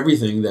doing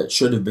everything that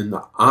should have been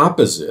the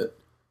opposite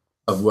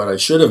of what I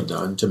should have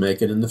done to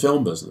make it in the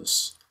film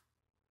business.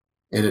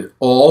 And it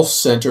all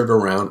centered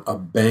around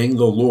obeying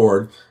the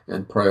Lord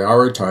and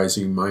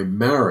prioritizing my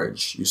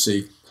marriage. You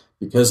see,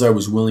 because I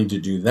was willing to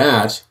do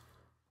that,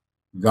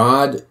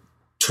 God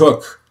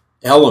took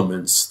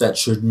elements that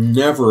should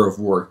never have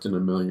worked in a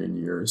million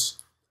years,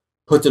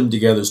 put them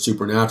together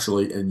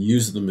supernaturally, and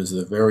used them as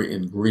the very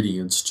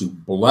ingredients to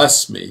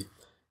bless me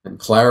and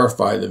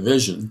clarify the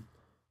vision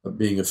of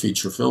being a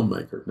feature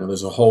filmmaker. Now,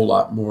 there's a whole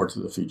lot more to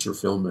the feature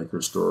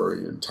filmmaker story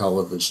and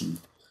television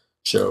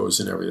shows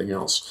and everything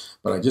else,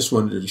 but I just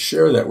wanted to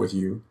share that with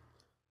you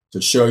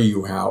to show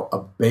you how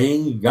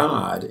obeying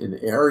God in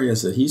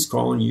areas that He's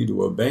calling you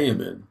to obey Him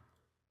in,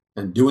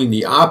 and doing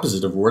the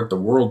opposite of what the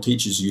world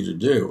teaches you to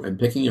do, and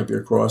picking up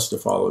your cross to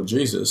follow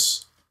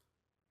Jesus,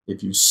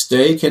 if you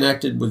stay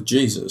connected with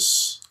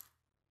Jesus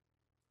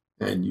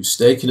and you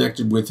stay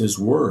connected with His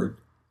Word,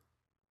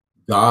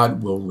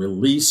 God will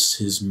release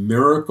His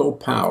miracle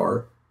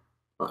power,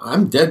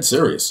 I'm dead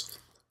serious,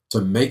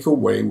 to make a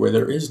way where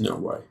there is no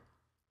way.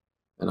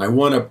 And I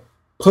want to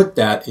put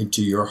that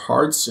into your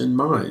hearts and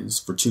minds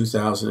for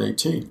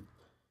 2018.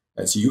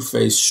 As you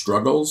face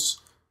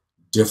struggles,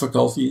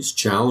 difficulties,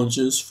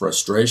 challenges,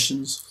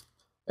 frustrations,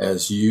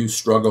 as you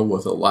struggle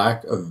with a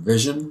lack of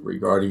vision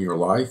regarding your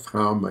life,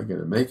 how am I going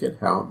to make it?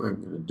 How am I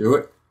going to do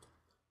it?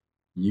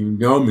 You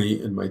know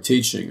me in my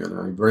teaching, and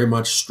I very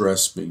much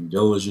stress being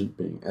diligent,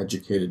 being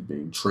educated,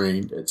 being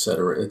trained,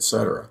 etc.,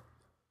 etc.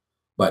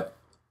 But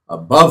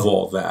above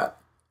all that,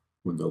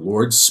 when the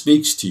Lord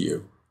speaks to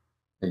you,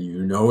 and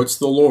you know it's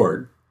the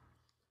Lord,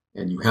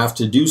 and you have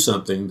to do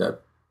something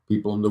that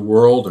people in the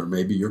world, or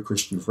maybe your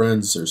Christian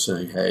friends, are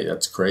saying, hey,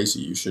 that's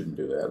crazy, you shouldn't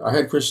do that. I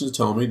had Christians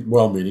tell me,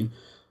 well-meaning,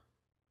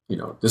 you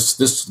know,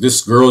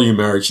 this girl you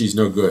married, she's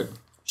no good.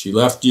 She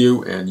left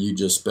you, and you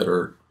just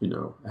better, you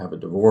know, have a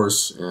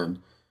divorce and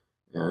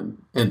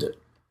end it.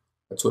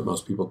 That's what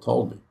most people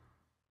told me.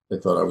 They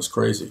thought I was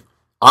crazy.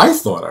 I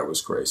thought I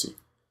was crazy,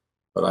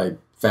 but I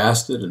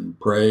fasted and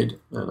prayed,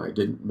 and I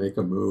didn't make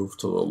a move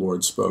till the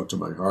Lord spoke to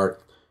my heart.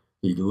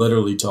 He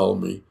literally told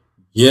me,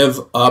 give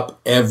up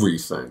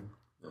everything.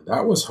 And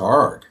that was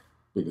hard,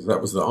 because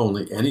that was the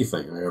only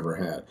anything I ever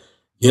had.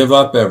 Give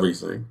up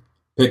everything.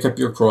 Pick up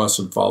your cross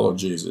and follow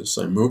Jesus.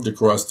 I moved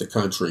across the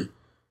country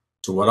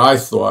to what I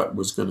thought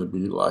was going to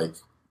be like,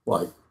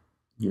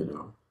 you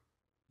know,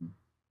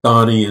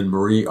 Donnie and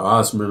Marie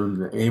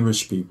Osmond and the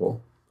Amish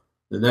people.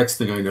 The next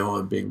thing I know,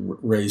 I'm being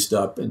raised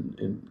up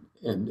in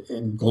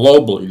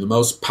globally the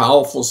most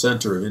powerful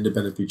center of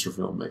independent feature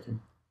filmmaking.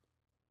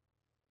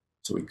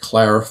 So He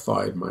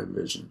clarified my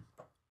vision.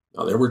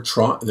 Now, there were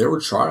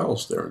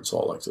trials there in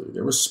Salt Lake City.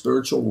 There was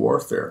spiritual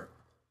warfare.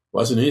 It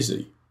wasn't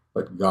easy,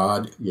 but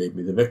God gave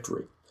me the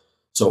victory.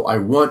 So I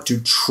want to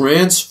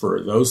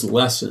transfer those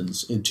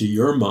lessons into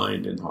your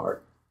mind and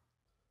heart.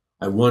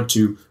 I want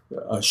to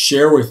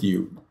share with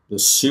you the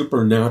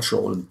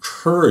supernatural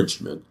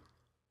encouragement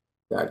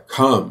that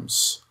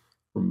comes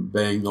from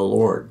obeying the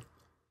Lord,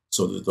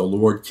 so that the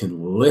Lord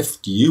can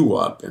lift you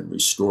up and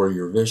restore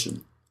your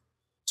vision.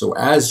 So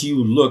as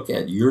you look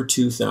at your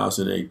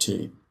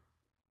 2018,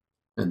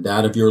 and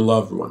that of your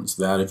loved ones,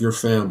 that of your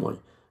family,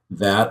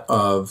 that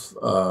of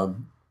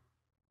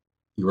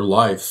your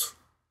life,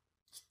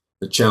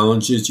 the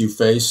challenges you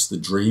face, the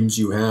dreams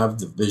you have,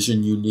 the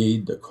vision you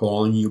need, the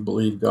calling you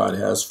believe God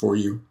has for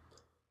you,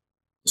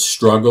 the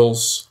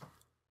struggles,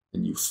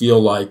 and you feel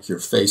like you're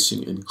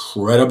facing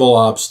incredible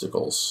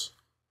obstacles,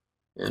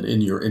 and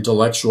in your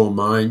intellectual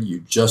mind, you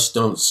just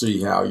don't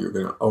see how you're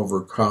going to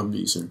overcome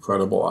these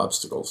incredible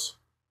obstacles.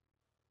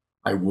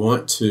 I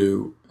want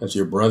to, as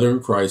your brother in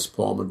Christ,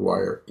 Paul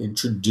McGuire,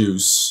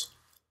 introduce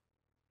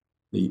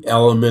the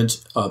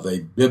element of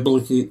a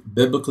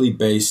biblically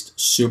based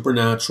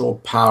supernatural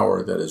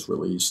power that is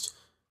released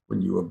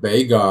when you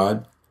obey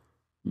God,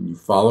 when you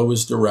follow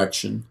his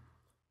direction,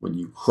 when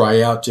you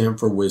cry out to him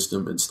for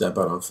wisdom and step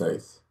out on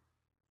faith.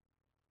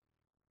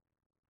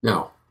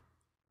 Now,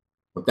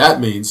 what that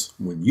means,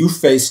 when you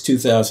face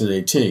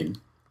 2018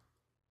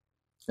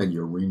 and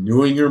you're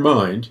renewing your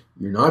mind,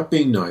 you're not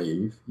being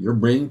naive, you're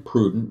being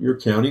prudent, you're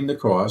counting the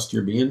cost,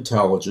 you're being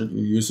intelligent,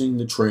 you're using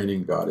the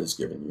training God has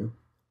given you.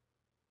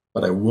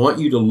 But I want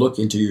you to look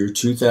into your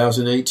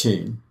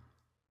 2018,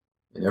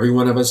 and every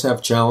one of us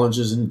have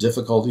challenges and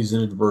difficulties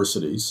and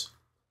adversities,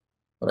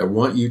 but I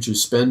want you to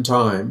spend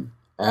time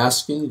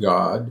asking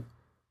God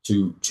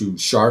to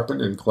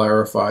sharpen and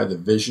clarify the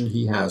vision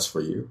he has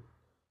for you.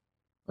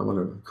 I want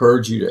to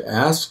encourage you to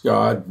ask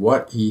God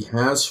what he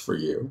has for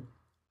you,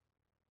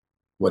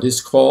 what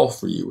his call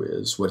for you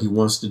is, what he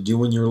wants to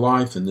do in your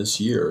life in this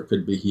year. It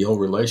could be heal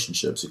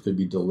relationships. It could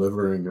be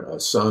delivering a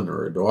son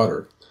or a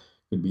daughter.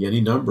 It could be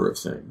any number of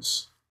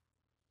things.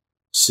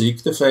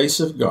 Seek the face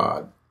of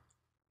God.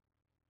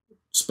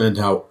 Spend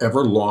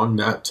however long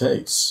that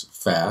takes.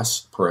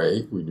 Fast,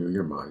 pray, renew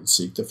your mind.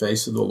 Seek the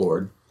face of the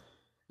Lord.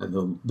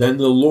 And then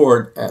the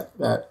Lord, at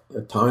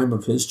the time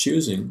of his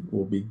choosing,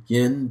 will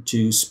begin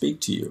to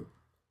speak to you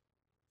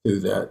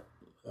through that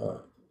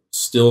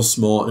still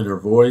small inner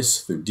voice,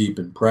 through deep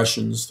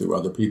impressions, through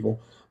other people.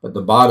 But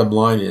the bottom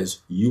line is,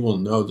 you will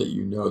know that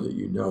you know that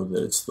you know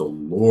that it's the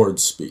Lord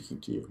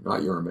speaking to you,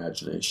 not your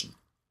imagination.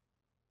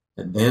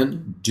 And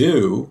then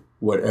do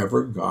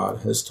whatever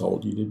God has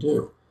told you to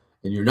do.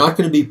 And you're not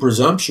going to be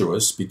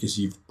presumptuous because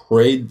you've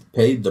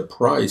paid the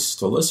price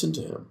to listen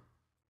to him.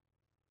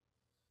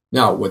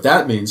 Now, what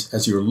that means,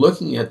 as you're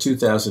looking at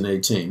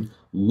 2018,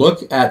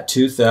 look at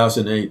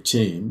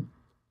 2018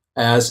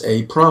 as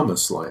a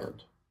promised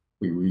land.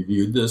 We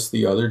reviewed this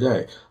the other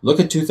day. Look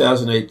at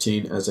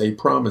 2018 as a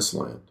promised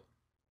land,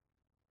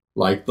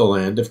 like the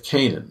land of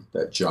Canaan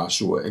that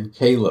Joshua and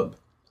Caleb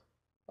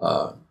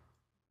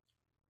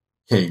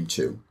came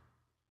to.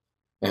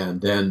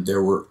 And then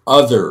there were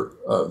other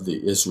of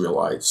the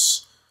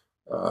Israelites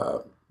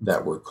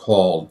that were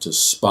called to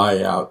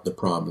spy out the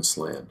promised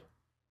land.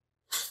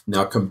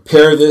 Now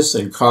compare this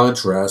and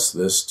contrast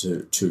this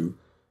to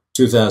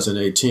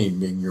 2018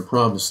 being your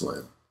promised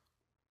land.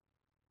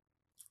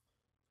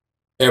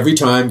 Every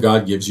time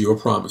God gives you a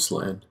promised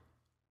land,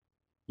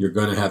 you're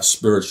going to have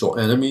spiritual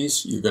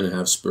enemies, you're going to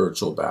have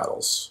spiritual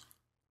battles.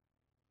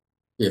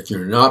 If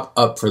you're not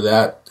up for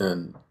that,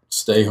 then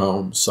stay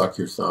home, suck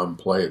your thumb,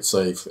 play it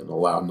safe, and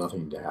allow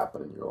nothing to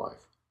happen in your life.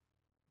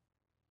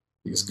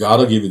 Because God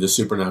will give you the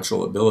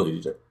supernatural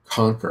ability to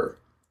conquer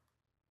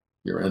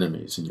your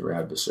enemies and your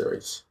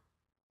adversaries.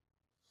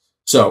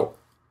 So,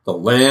 the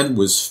land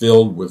was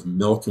filled with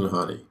milk and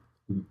honey.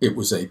 It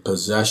was a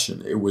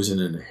possession. It was an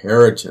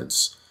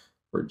inheritance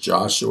for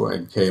Joshua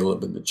and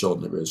Caleb and the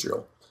children of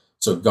Israel.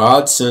 So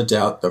God sent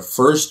out the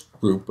first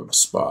group of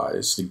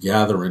spies to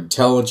gather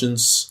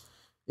intelligence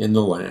in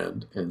the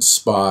land and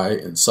spy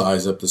and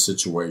size up the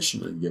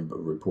situation and give a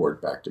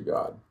report back to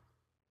God.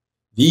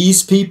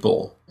 These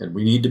people, and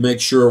we need to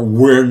make sure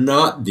we're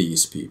not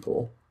these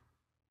people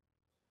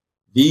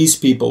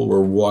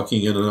were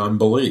walking in an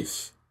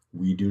unbelief.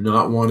 We do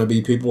not want to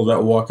be people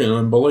that walk in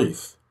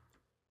unbelief.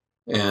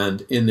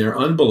 And in their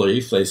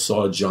unbelief, they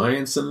saw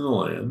giants in the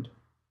land.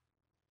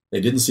 They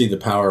didn't see the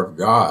power of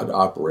God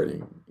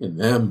operating in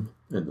them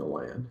in the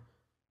land.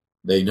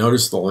 They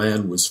noticed the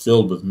land was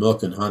filled with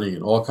milk and honey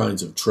and all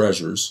kinds of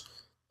treasures.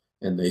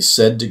 And they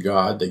said to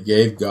God, they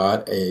gave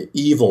God an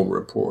evil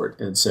report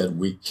and said,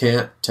 we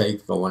can't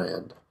take the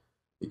land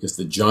because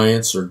the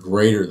giants are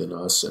greater than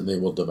us and they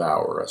will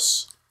devour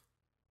us.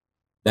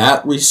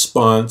 That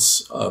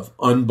response of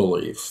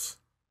unbelief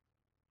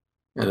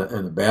and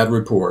a bad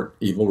report,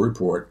 evil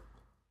report,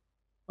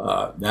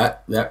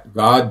 that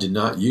God did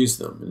not use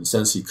them. In a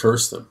sense, he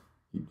cursed them.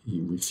 He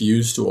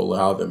refused to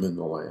allow them in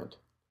the land.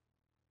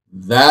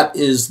 That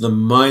is the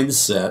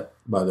mindset,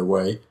 by the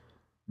way,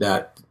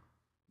 that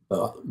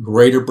a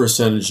greater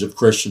percentage of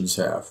Christians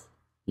have.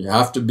 You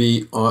have to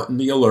be on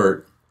the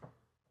alert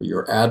for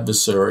your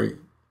adversary,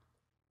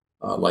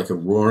 like a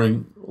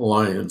roaring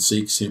lion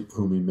seeks him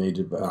whom he may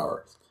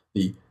devour.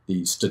 The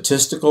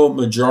statistical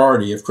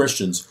majority of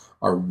Christians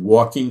are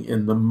walking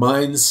in the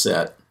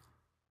mindset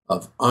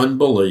of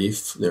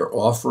unbelief. They're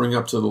offering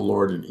up to the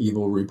Lord an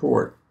evil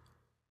report.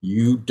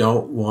 You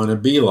don't want to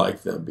be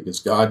like them because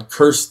God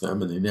cursed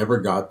them and they never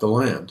got the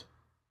land.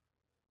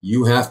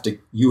 You have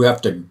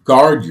to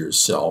guard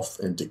yourself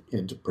and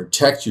to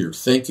protect your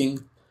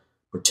thinking,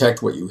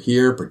 protect what you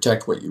hear,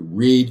 protect what you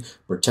read,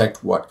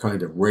 protect what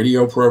kind of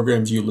radio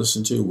programs you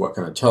listen to, what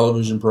kind of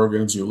television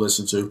programs you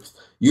listen to.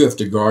 You have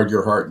to guard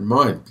your heart and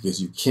mind,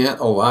 because you can't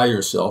allow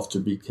yourself to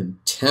be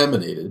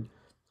contaminated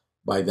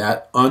by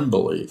that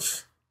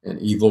unbelief and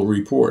evil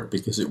report,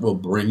 because it will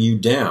bring you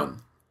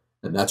down.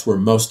 And that's where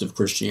most of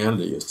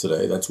Christianity is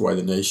today. That's why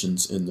the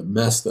nation's in the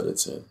mess that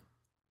it's in.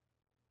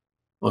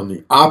 On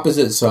the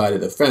opposite side of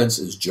the fence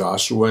is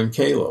Joshua and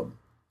Caleb.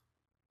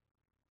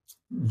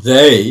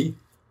 They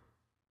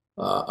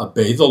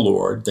obey the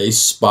Lord. They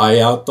spy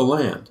out the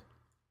land.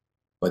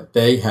 But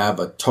they have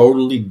a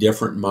totally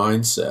different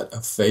mindset,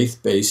 a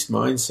faith-based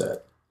mindset.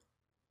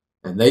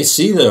 And they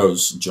see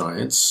those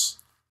giants,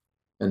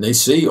 and they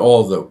see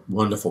all the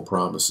wonderful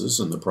promises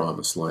in the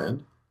promised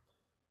land.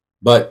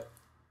 But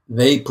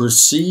they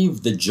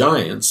perceive the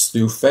giants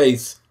through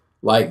faith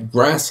like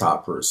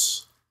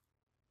grasshoppers.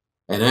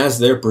 And as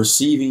they're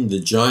perceiving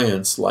the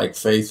giants like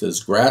faith as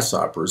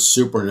grasshoppers,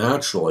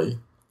 supernaturally,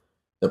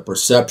 the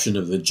perception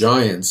of the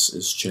giants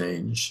is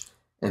changed,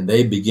 and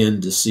they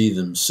begin to see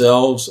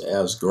themselves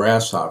as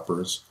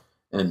grasshoppers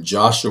and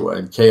Joshua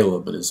and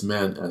Caleb and his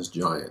men as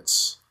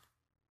giants.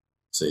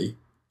 See?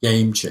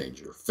 Game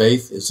changer.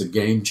 Faith is a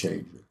game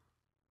changer.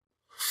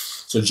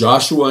 So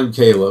Joshua and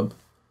Caleb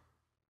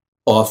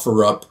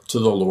offer up to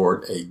the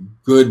Lord a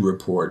good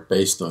report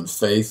based on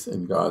faith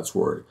in God's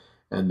word.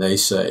 And they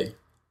say,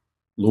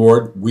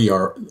 Lord,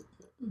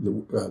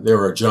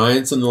 there are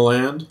giants in the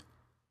land,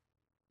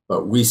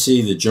 but we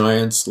see the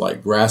giants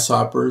like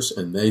grasshoppers,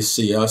 and they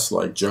see us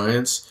like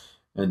giants.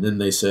 And then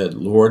they said,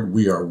 Lord,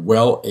 we are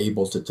well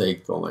able to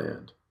take the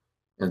land.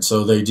 And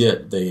so they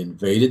did. They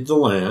invaded the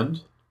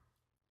land,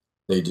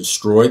 they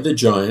destroyed the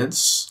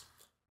giants,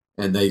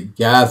 and they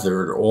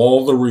gathered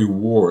all the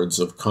rewards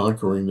of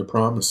conquering the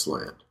promised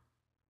land.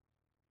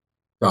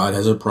 God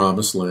has a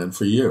promised land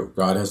for you.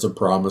 God has a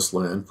promised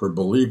land for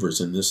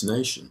believers in this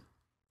nation.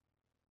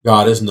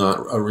 God is not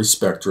a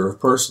respecter of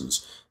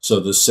persons. So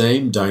the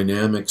same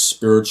dynamic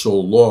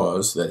spiritual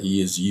laws that he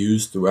has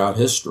used throughout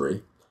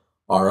history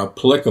are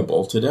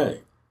applicable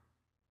today.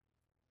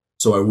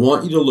 So I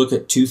want you to look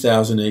at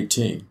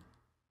 2018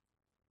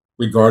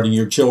 regarding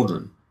your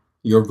children,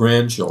 your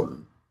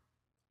grandchildren,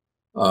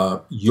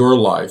 your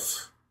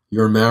life,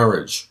 your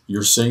marriage,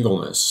 your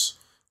singleness,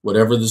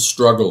 whatever the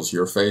struggles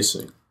you're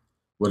facing,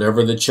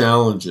 whatever the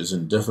challenges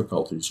and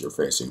difficulties you're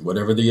facing,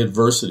 whatever the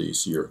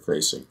adversities you're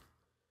facing.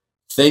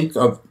 Think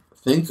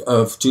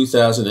of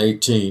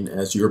 2018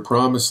 as your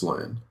promised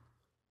land,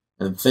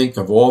 and think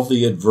of all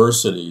the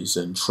adversities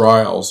and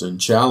trials and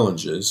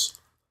challenges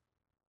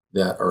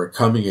that are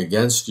coming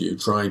against you,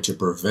 trying to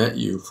prevent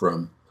you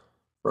from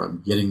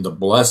getting the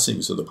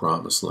blessings of the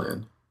promised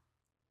land.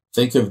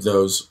 Think of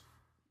those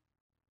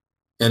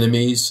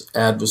enemies,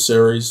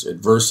 adversaries,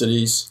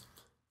 adversities.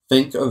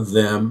 Think of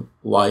them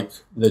like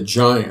the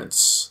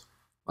giants,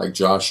 like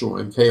Joshua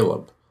and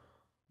Caleb.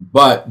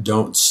 But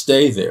don't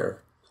stay there.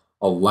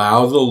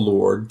 Allow the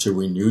Lord to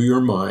renew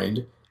your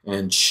mind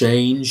and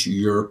change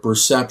your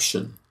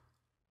perception.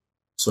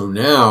 So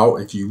now,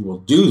 if you will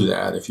do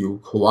that, if you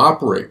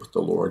cooperate with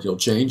the Lord, he'll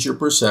change your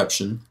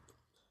perception,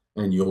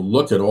 and you'll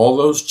look at all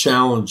those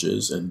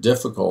challenges and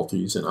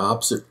difficulties and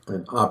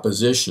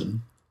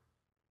opposition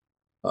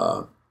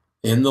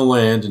in the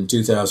land in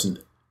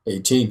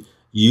 2018.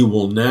 You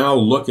will now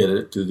look at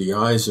it through the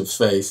eyes of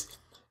faith,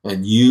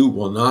 and you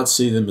will not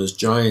see them as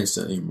giants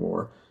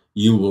anymore.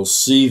 You will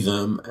see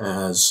them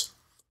as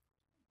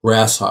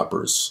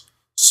grasshoppers,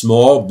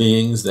 small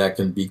beings that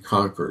can be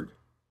conquered.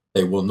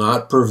 They will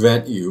not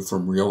prevent you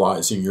from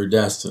realizing your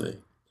destiny.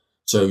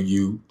 So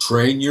you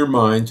train your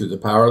mind through the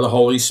power of the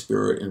Holy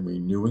Spirit and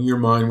renewing your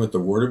mind with the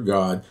Word of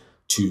God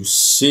to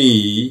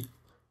see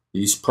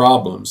these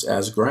problems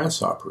as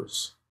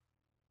grasshoppers.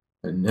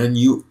 And then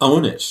you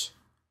own it.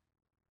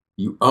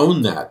 You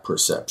own that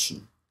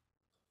perception.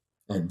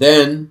 And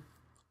then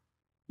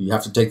you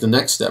have to take the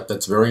next step.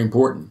 That's very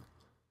important.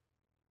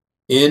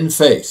 In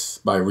faith,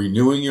 by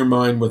renewing your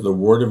mind with the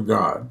Word of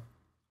God,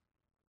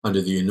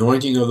 under the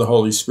anointing of the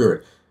Holy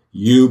Spirit,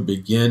 you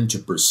begin to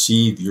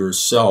perceive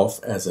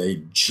yourself as a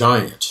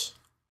giant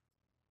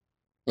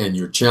and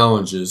your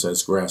challenges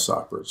as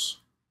grasshoppers.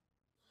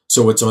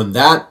 So it's on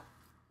that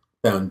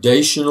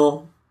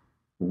foundational,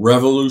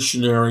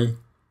 revolutionary,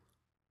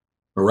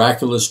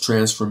 miraculous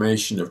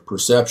transformation of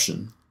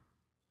perception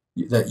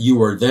that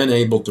you are then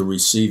able to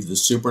receive the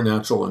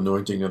supernatural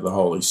anointing of the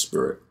Holy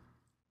Spirit.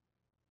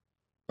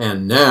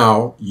 And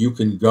now you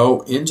can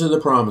go into the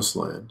promised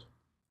land,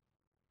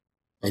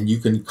 and you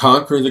can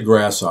conquer the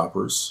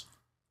grasshoppers,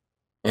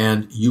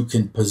 and you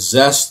can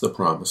possess the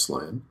promised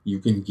land. You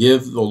can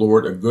give the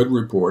Lord a good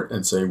report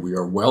and say, we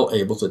are well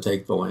able to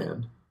take the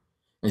land.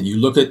 And you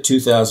look at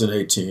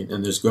 2018,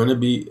 and there's going to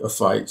be a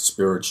fight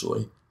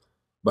spiritually,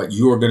 but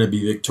you are going to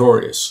be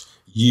victorious.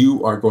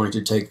 You are going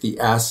to take the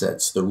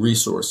assets, the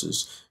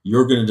resources.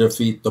 You're going to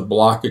defeat the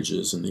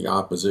blockages and the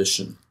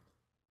opposition.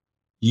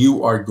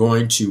 You are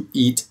going to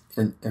eat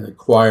and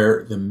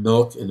acquire the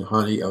milk and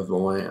honey of the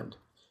land.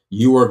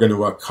 You are going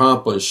to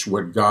accomplish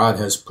what God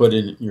has put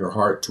in your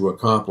heart to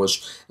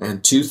accomplish.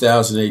 And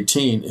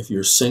 2018, if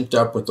you're synced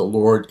up with the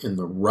Lord in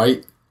the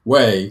right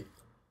way,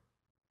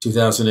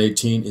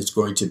 2018 is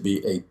going to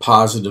be a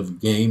positive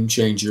game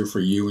changer for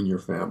you and your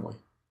family.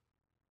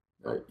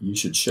 You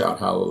should shout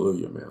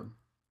hallelujah, man.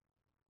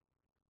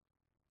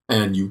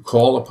 And you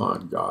call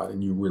upon God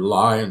and you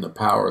rely on the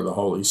power of the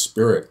Holy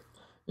Spirit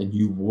and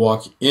you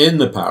walk in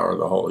the power of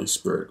the Holy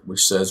Spirit,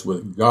 which says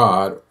with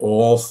God,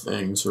 all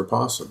things are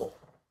possible.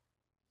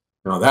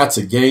 Now that's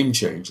a game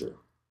changer.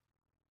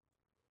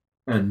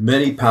 And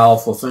many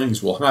powerful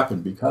things will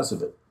happen because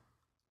of it.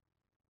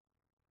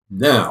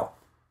 Now,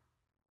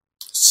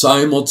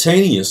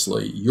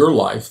 simultaneously, your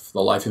life,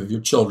 the life of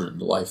your children,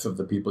 the life of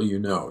the people you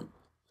know,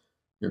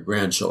 your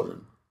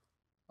grandchildren,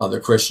 other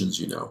Christians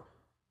you know,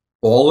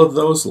 all of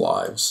those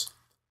lives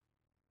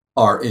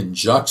are in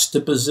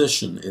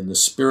juxtaposition in the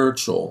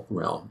spiritual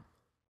realm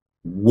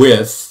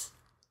with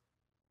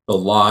the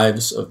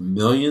lives of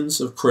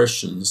millions of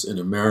Christians in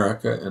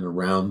America and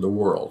around the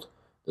world.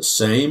 The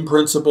same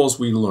principles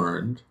we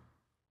learned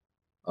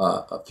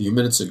a few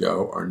minutes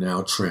ago are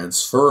now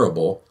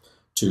transferable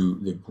to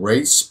the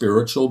great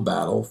spiritual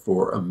battle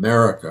for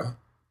America,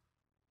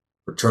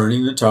 for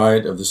turning the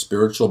tide of the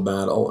spiritual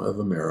battle of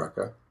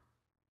America,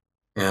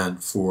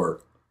 and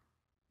for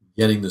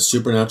getting the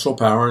supernatural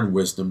power and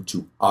wisdom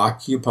to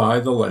occupy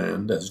the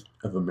land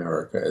of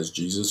America, as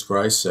Jesus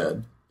Christ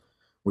said,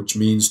 which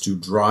means to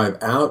drive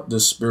out the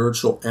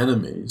spiritual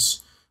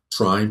enemies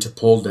trying to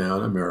pull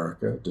down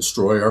America,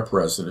 destroy our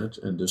president,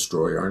 and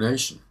destroy our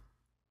nation.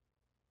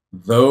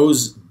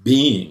 Those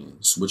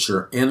beings which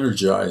are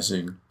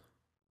energizing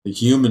the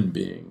human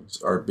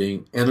beings are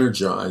being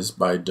energized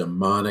by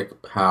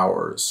demonic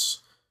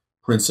powers,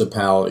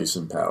 principalities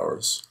and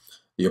powers.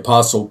 The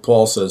Apostle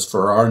Paul says,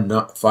 for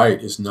our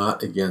fight is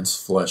not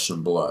against flesh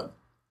and blood.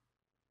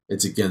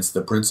 It's against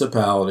the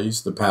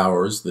principalities, the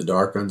powers, the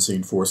dark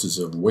unseen forces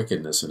of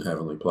wickedness in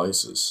heavenly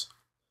places.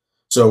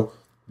 So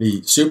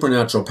the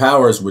supernatural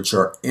powers which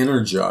are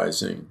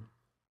energizing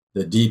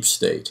the deep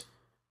state,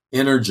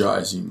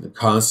 energizing the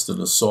constant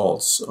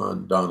assaults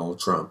on Donald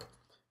Trump,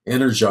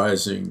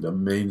 energizing the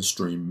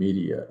mainstream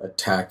media,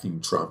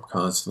 attacking Trump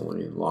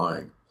constantly and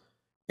lying,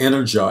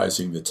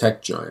 energizing the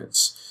tech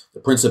giants, the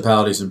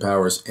principalities and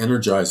powers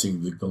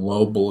energizing the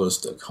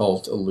globalist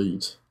occult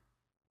elite.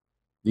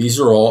 These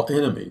are all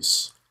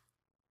enemies.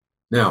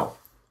 Now,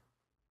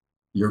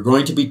 you're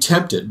going to be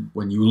tempted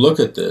when you look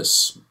at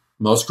this.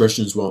 Most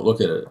Christians won't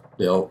look at it.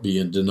 They'll be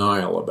in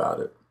denial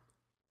about it.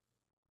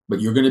 But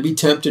you're going to be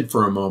tempted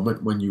for a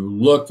moment when you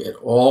look at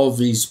all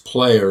these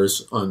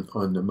players on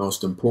the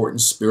most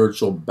important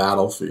spiritual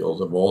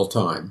battlefield of all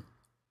time.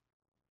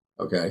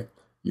 Okay?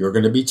 You're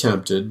going to be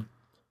tempted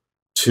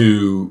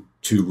to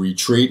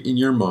retreat in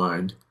your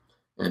mind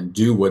and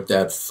do what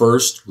that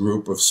first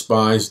group of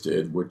spies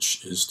did,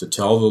 which is to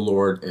tell the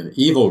Lord an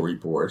evil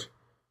report,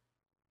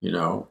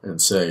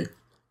 and say,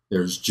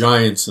 there's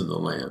giants in the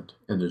land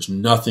and there's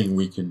nothing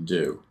we can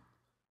do.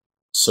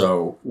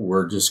 So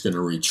we're just going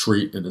to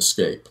retreat and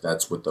escape.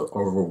 That's what the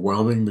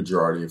overwhelming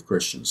majority of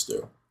Christians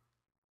do.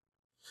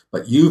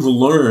 But you've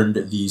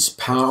learned these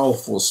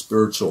powerful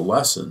spiritual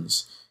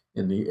lessons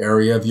in the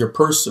area of your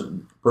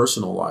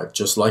personal life,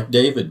 just like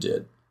David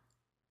did.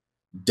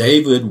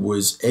 David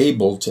was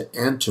able to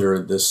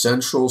enter the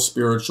central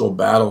spiritual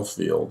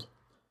battlefield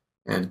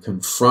and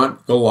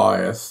confront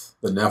Goliath,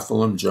 the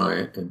Nephilim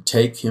giant, and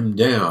take him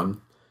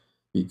down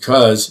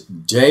because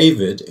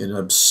David, in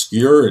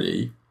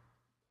obscurity,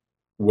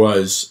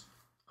 was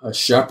a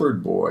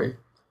shepherd boy,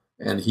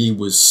 and he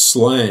was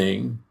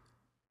slaying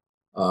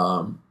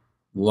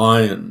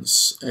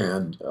lions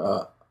and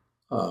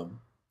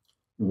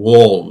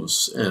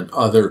wolves and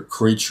other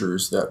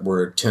creatures that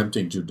were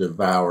attempting to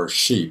devour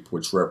sheep,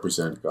 which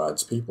represent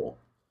God's people.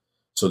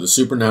 So the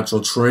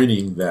supernatural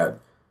training that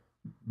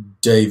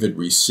David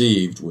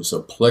received was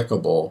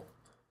applicable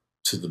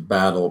to the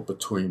battle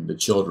between the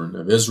children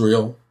of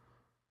Israel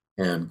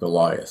and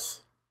Goliath.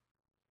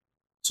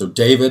 So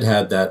David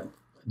had that.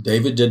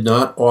 David did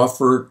not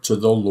offer to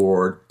the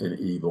Lord an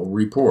evil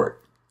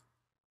report.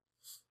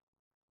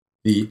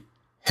 The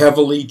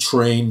heavily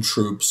trained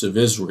troops of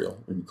Israel,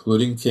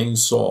 including King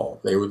Saul,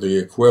 they were the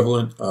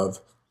equivalent of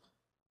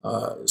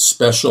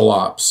special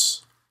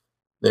ops.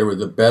 They were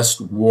the best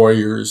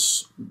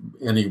warriors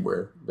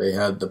anywhere. They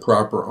had the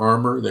proper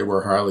armor. They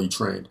were highly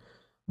trained.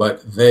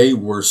 But they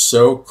were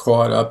so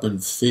caught up in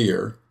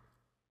fear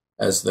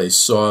as they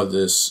saw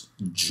this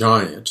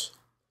giant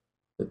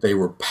that they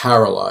were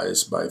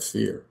paralyzed by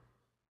fear.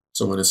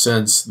 So in a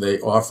sense, they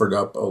offered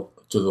up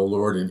to the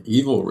Lord an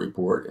evil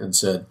report and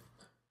said,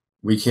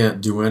 we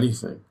can't do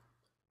anything.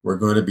 We're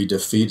going to be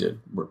defeated.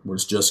 We're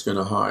just going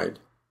to hide.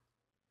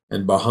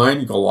 And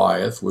behind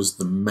Goliath was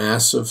the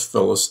massive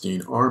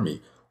Philistine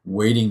army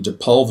waiting to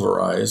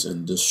pulverize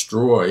and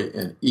destroy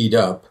and eat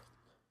up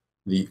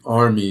the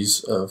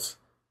armies of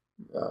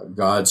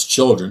God's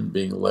children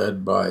being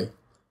led by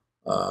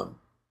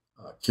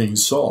King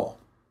Saul.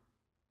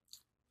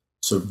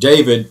 So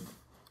David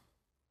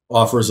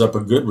offers up a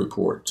good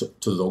report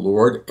to the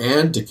Lord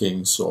and to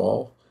King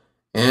Saul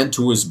and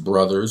to his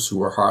brothers who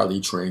were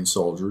highly trained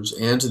soldiers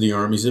and to the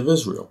armies of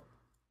Israel.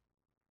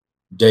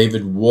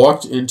 David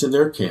walked into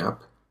their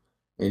camp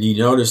and he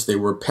noticed they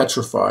were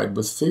petrified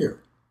with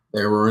fear.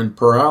 They were in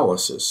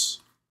paralysis.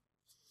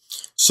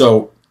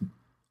 So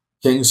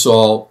King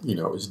Saul,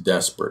 is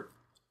desperate.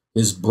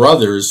 His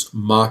brothers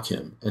mock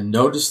him. And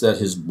notice that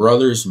his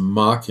brothers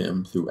mock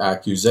him through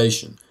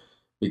accusation,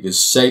 because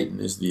Satan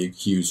is the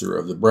accuser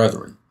of the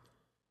brethren.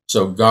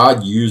 So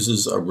God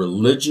uses a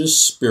religious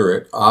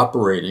spirit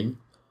operating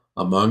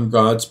among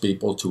God's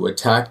people to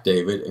attack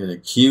David and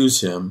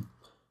accuse him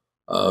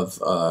of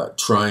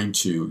trying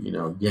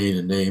to, gain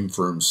a name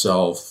for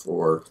himself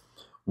or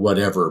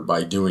whatever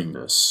by doing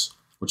this,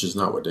 which is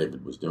not what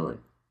David was doing.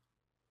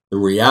 The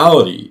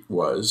reality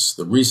was,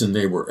 the reason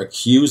they were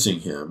accusing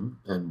him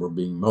and were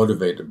being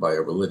motivated by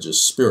a religious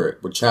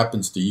spirit, which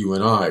happens to you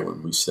and I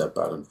when we step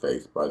out in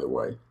faith, by the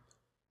way,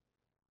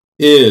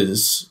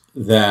 is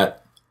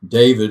that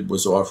David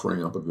was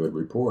offering up a good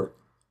report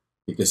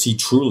because he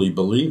truly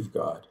believed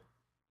God.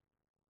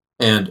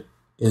 And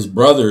his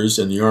brothers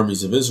in the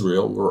armies of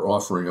Israel were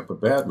offering up a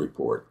bad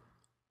report.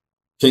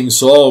 King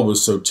Saul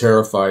was so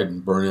terrified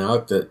and burnt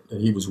out that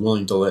he was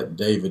willing to let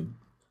David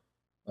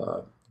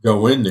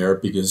go in there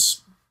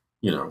because,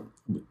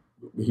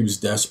 he was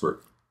desperate.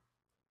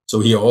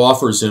 So he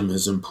offers him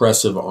his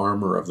impressive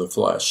armor of the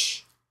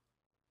flesh.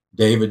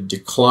 David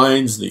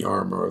declines the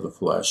armor of the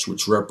flesh,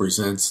 which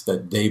represents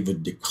that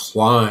David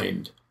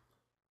declined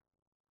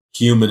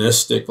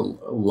humanistic,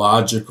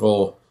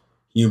 logical,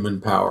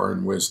 human power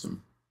and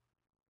wisdom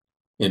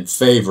in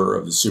favor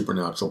of the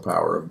supernatural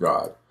power of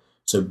God.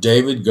 So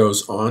David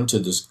goes on to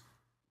this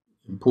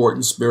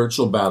important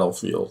spiritual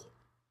battlefield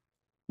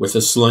with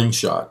a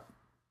slingshot.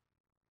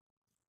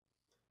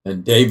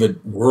 And David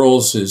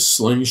whirls his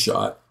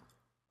slingshot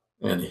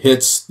and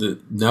hits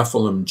the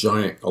Nephilim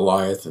giant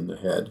Goliath in the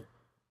head,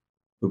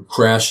 who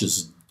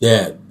crashes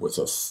dead with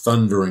a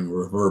thundering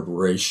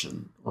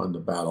reverberation on the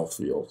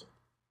battlefield.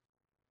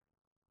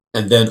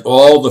 And then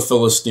all the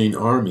Philistine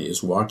army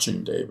is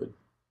watching David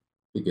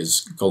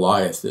because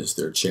Goliath is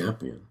their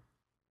champion.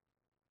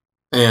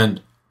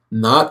 And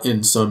not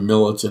in some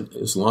militant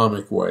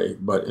Islamic way,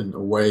 but in a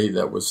way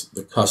that was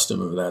the custom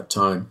of that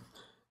time,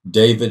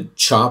 David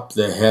chopped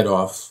the head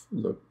off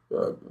the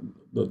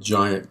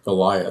giant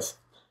Goliath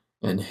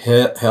and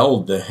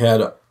held the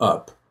head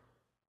up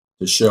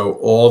to show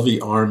all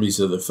the armies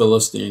of the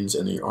Philistines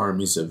and the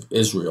armies of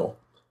Israel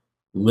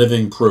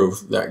living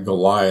proof that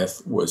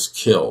Goliath was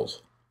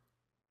killed.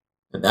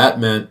 And that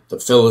meant the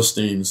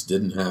Philistines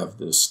didn't have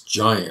this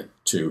giant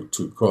to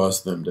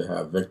cause them to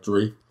have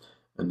victory.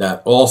 And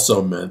that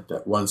also meant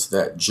that once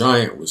that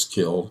giant was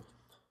killed,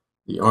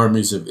 the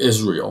armies of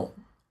Israel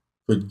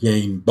could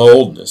gain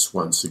boldness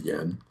once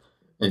again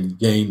and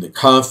gain the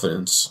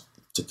confidence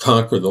to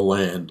conquer the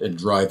land and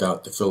drive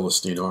out the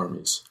Philistine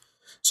armies.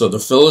 So the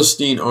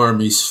Philistine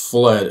armies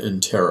fled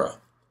in terror,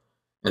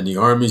 and the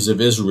armies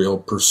of Israel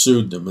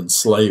pursued them and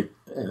slayed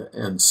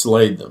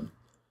them.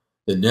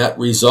 The net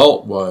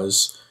result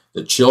was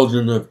the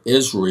children of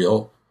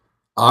Israel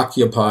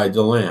occupied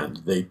the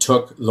land. They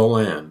took the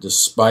land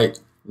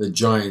despite the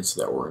giants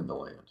that were in the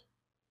land.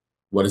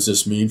 What does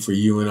this mean for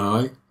you and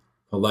I,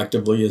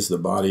 collectively as the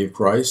body of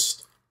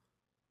Christ?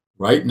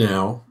 Right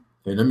now,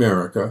 in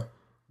America,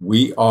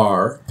 we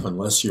are,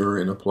 unless you're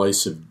in a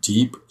place of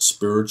deep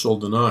spiritual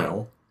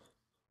denial,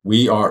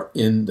 we are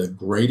in the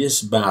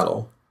greatest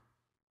battle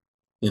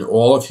in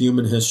all of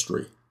human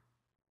history.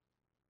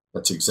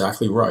 That's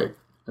exactly right.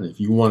 And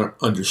if you want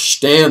to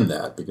understand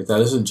that, because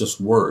that isn't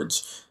just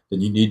words,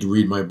 then you need to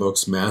read my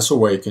books, Mass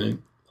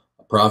Awakening,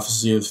 A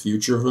Prophecy of the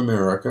Future of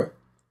America,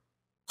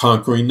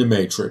 Conquering the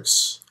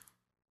Matrix,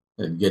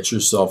 and get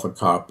yourself a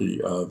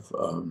copy of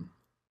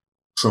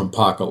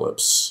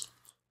Trumpocalypse.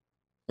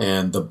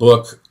 And the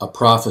book, A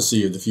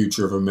Prophecy of the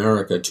Future of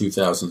America,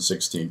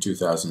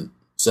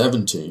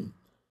 2016-2017,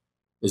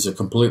 is a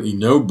completely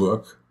no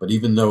book, but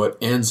even though it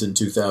ends in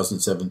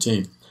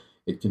 2017,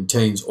 it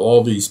contains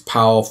all these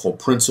powerful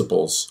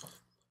principles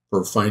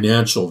for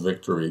financial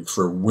victory,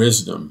 for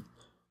wisdom,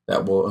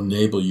 that will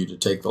enable you to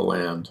take the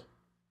land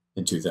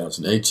in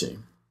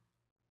 2018.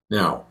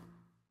 Now,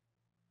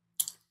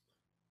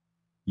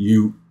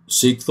 you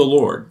seek the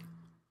Lord.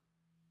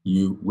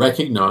 You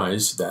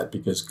recognize that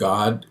because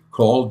God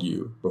called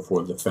you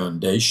before the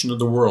foundation of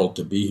the world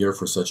to be here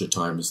for such a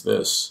time as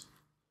this,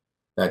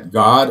 that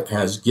God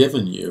has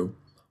given you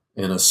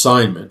an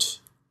assignment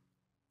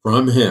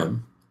from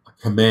Him, a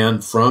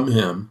command from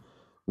Him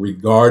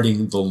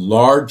regarding the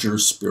larger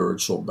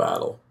spiritual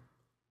battle,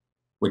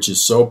 which is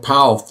so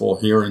powerful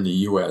here in the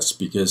U.S.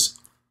 because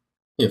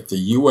if the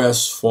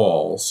U.S.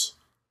 falls,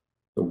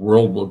 the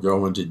world will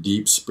go into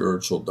deep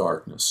spiritual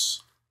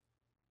darkness.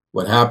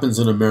 What happens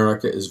in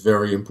America is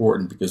very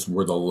important because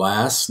we're the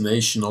last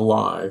nation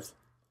alive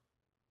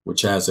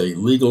which has a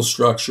legal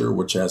structure,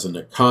 which has an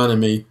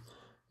economy,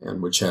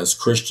 and which has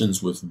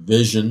Christians with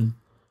vision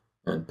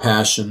and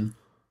passion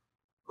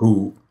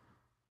who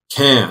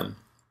can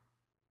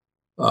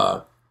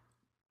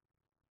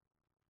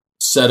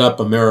set up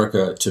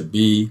America to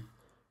be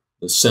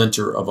the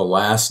center of a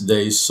last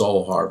day's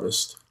soul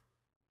harvest.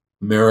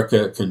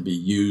 America can be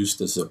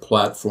used as a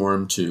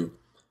platform to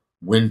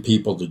win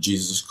people to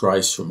Jesus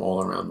Christ from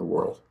all around the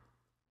world.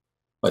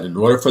 But in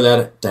order for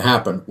that to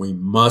happen, we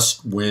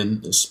must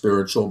win the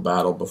spiritual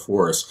battle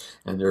before us.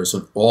 And there's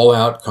an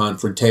all-out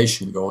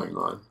confrontation going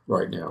on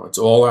right now. It's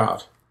all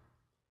out.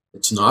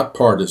 It's not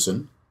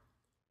partisan,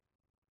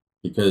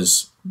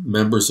 because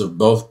members of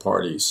both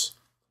parties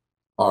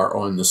are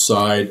on the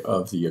side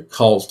of the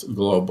occult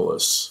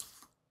globalists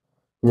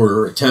who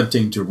are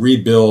attempting to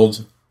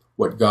rebuild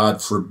what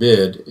God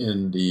forbid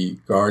in the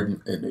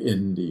garden,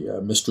 in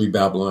the Mystery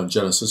Babylon,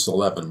 Genesis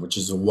 11, which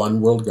is a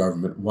one world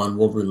government, one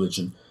world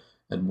religion,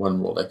 and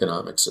one world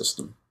economic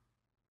system.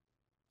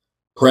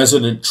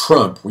 President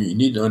Trump, we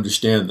need to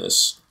understand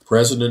this,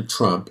 President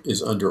Trump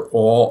is under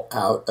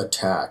all-out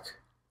attack.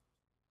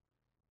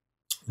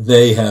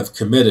 They have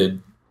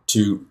committed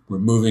to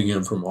removing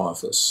him from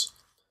office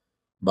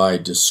by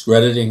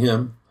discrediting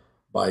him,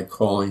 by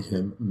calling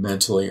him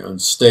mentally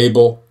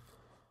unstable,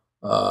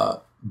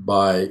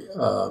 by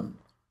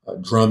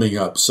drumming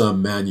up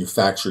some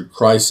manufactured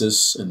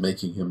crisis and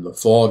making him the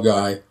fall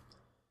guy,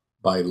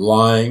 by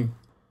lying.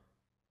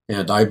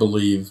 And I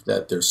believe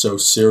that they're so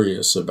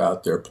serious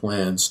about their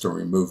plans to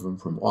remove him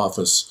from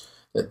office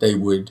that they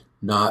would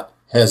not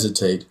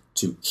hesitate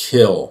to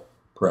kill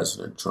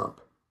President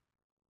Trump.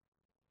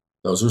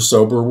 Those are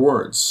sober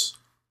words.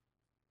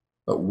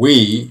 But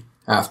we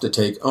have to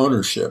take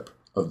ownership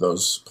of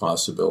those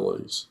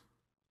possibilities.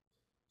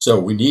 So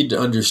we need to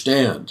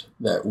understand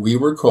that we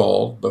were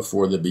called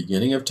before the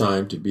beginning of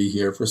time to be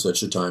here for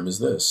such a time as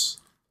this.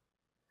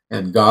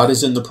 And God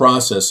is in the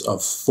process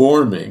of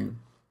forming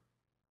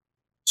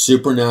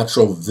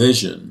supernatural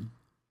vision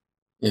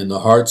in the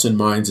hearts and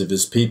minds of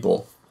his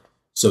people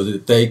so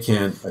that they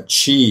can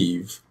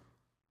achieve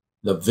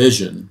the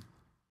vision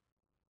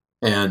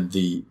and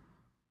the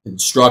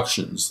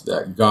instructions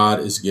that God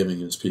is giving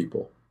his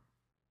people.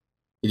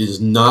 It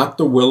is not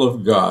the will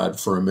of God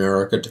for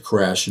America to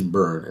crash and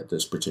burn at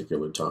this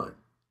particular time.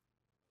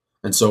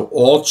 And so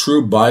all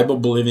true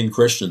Bible-believing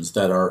Christians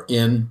that are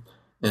in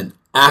an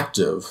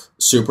active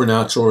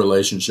supernatural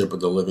relationship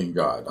with the living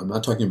God, I'm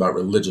not talking about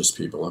religious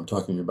people, I'm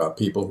talking about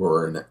people who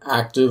are in an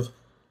active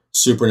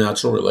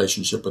supernatural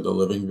relationship with the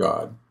living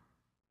God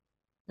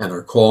and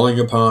are calling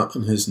upon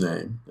his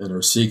name and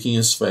are seeking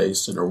his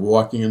face and are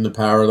walking in the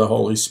power of the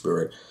Holy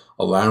Spirit,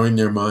 allowing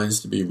their minds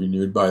to be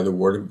renewed by the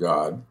Word of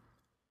God.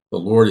 The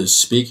Lord is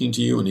speaking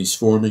to you and he's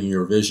forming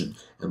your vision.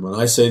 And when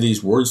I say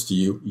these words to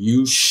you,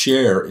 you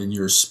share in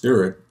your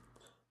spirit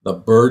the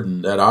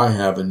burden that I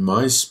have in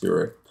my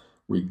spirit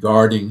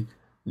regarding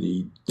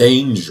the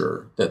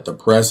danger that the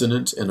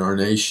president and our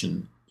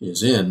nation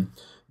is in,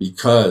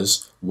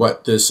 because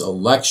what this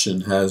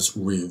election has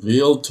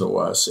revealed to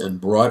us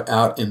and brought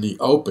out in the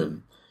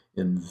open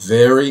in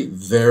very,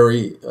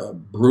 very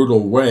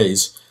brutal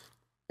ways.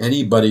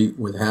 Anybody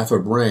with half a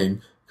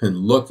brain can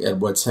look at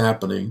what's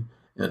happening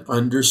and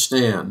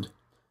understand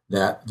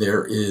that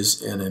there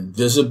is an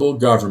invisible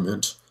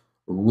government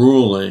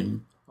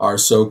ruling our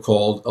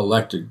so-called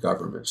elected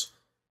government,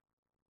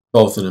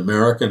 both in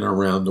America and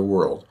around the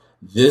world.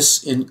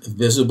 This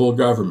invisible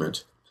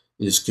government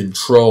is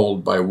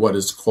controlled by what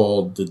is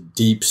called the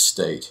deep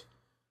state,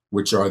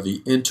 which are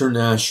the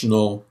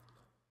international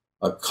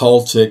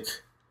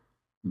occultic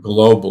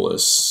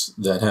globalists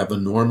that have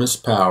enormous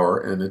power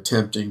and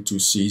attempting to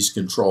seize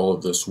control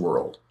of this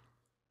world.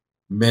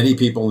 Many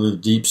people in the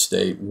deep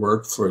state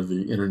work for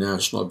the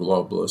international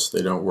globalists.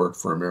 They don't work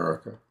for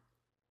America.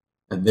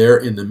 And they're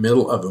in the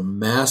middle of a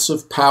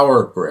massive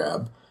power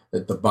grab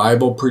that the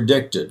Bible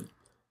predicted.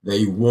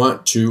 They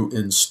want to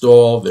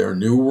install their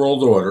new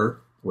world order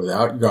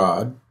without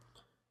God,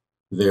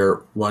 their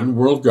one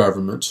world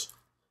government,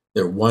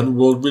 their one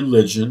world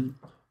religion,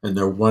 and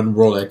their one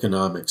world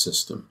economic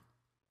system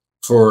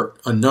for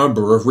a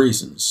number of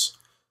reasons.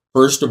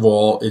 First of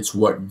all, it's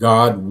what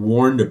God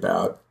warned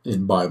about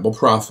in Bible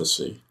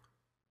prophecy,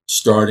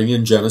 starting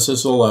in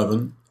Genesis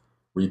 11,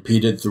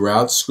 repeated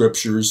throughout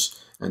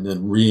scriptures, and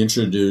then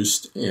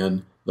reintroduced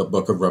in the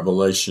book of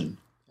Revelation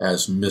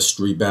as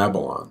Mystery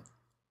Babylon.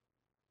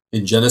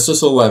 In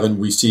Genesis 11,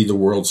 we see the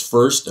world's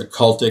first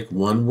occultic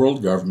one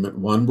world government,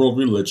 one world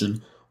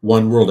religion,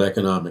 one world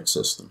economic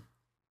system.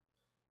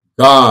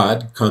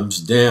 God comes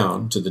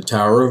down to the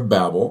Tower of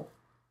Babel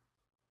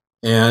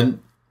and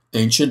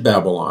ancient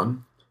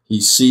Babylon. He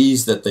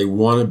sees that they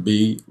want to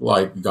be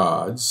like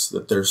gods,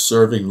 that they're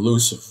serving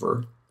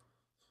Lucifer,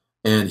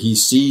 and he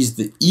sees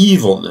the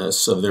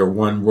evilness of their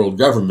one world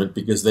government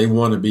because they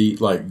want to be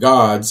like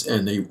gods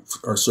and they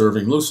are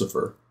serving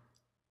Lucifer.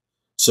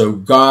 So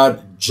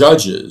God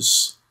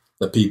judges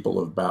the people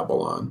of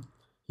Babylon.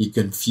 He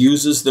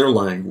confuses their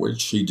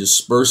language. He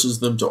disperses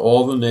them to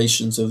all the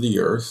nations of the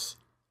earth.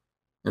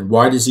 And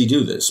why does he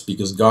do this?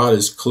 Because God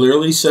is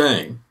clearly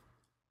saying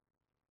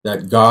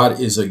that God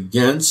is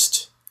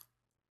against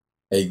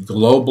a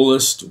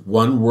globalist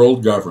one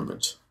world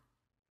government.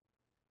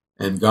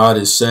 And God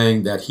is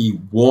saying that he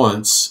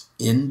wants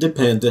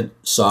independent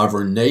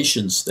sovereign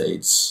nation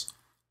states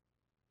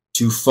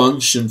to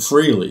function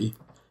freely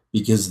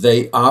because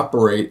they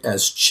operate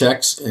as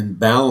checks and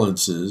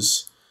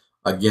balances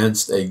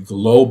against a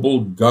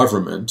global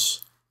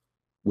government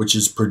which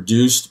is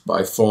produced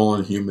by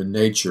fallen human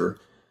nature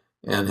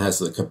and has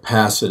the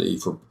capacity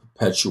for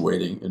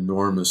perpetuating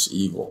enormous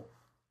evil.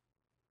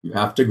 You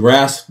have to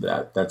grasp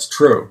that. That's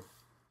true.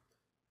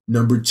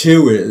 Number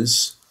two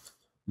is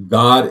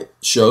God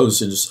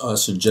shows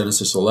us in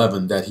Genesis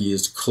 11 that he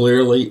is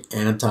clearly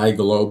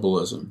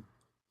anti-globalism.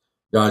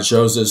 God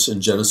shows us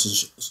in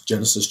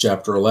Genesis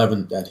chapter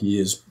 11 that he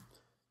is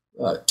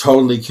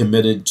totally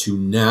committed to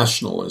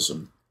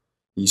nationalism.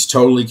 He's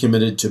totally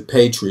committed to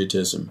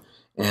patriotism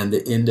and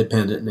the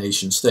independent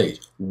nation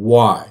state.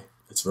 Why?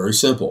 It's very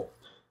simple.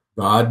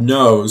 God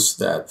knows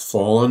that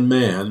fallen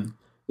man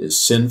is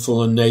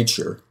sinful in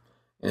nature,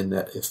 and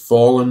that if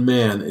fallen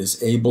man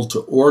is able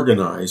to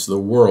organize the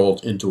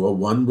world into a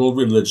one world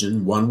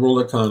religion, one world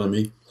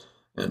economy,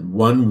 and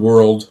one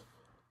world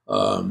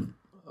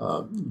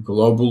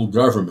global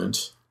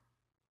government,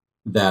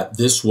 that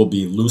this will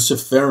be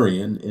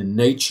Luciferian in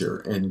nature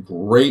and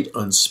great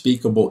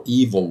unspeakable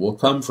evil will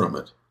come from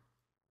it.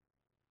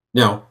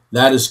 Now,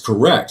 that is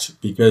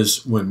correct,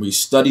 because when we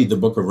study the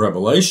book of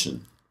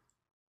Revelation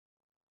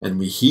and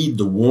we heed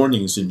the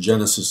warnings in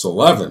Genesis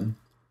 11,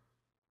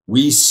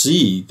 we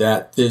see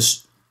that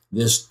this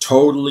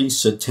totally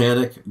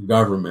satanic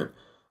government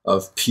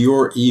of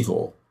pure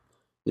evil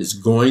is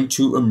going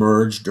to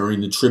emerge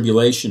during the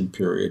tribulation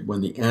period when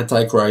the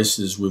Antichrist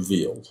is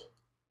revealed.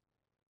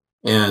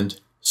 And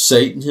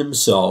Satan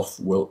himself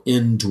will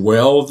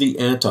indwell the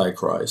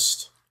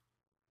Antichrist,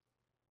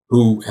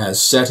 who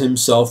has set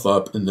himself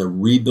up in the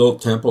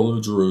rebuilt Temple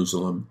of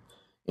Jerusalem,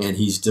 and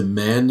he's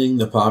demanding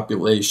the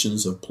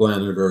populations of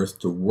planet Earth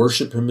to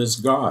worship him as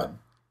God.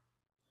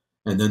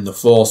 And then the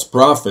false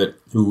prophet,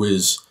 who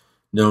is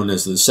known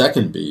as the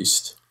second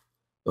beast,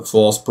 the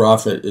false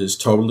prophet is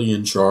totally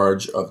in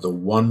charge of the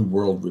one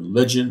world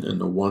religion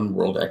and the one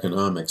world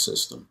economic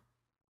system.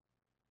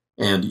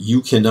 And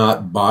you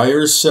cannot buy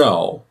or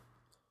sell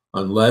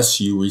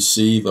unless you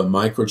receive a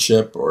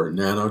microchip or a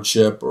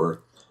nanochip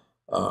or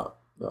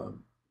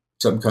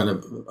some kind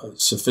of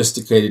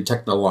sophisticated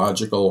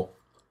technological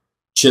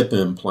chip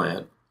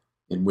implant,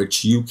 in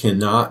which you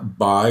cannot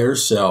buy or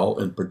sell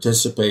and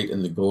participate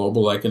in the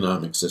global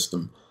economic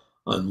system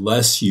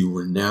unless you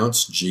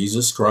renounce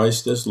Jesus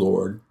Christ as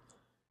Lord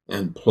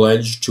and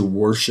pledge to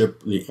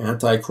worship the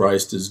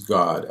Antichrist as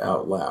God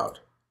out loud.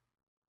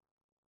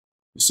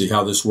 You see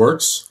how this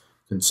works?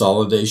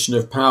 Consolidation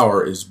of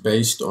power is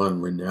based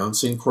on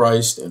renouncing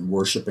Christ and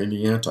worshiping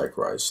the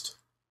Antichrist.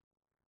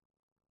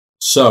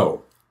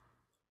 So,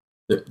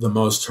 the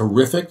most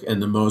horrific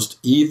and the most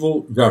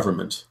evil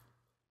government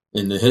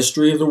in the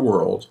history of the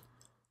world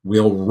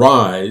will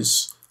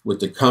rise with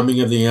the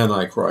coming of the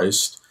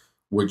Antichrist,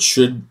 which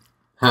should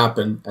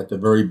happen at the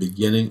very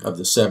beginning of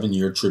the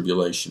 7-year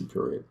tribulation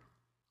period.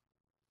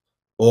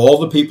 All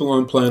the people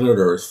on planet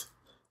Earth,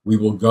 we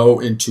will go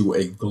into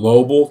a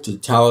global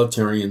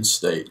totalitarian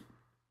state.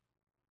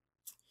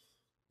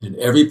 And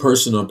every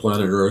person on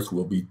planet Earth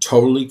will be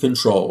totally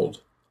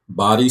controlled,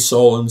 body,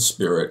 soul, and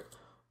spirit,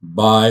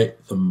 by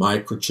the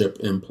microchip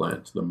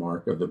implant, the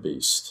mark of the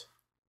beast.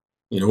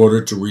 In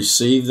order to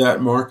receive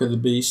that mark of the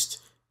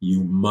beast,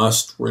 you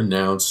must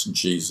renounce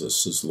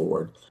Jesus as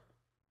Lord.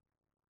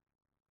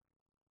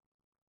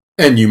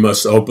 And you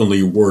must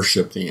openly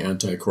worship the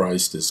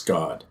Antichrist as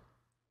God.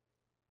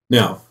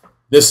 Now,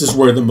 this is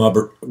where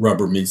the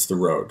rubber meets the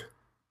road.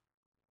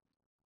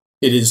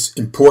 It is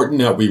important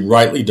that we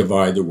rightly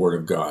divide the Word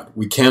of God.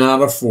 We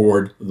cannot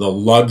afford the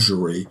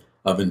luxury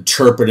of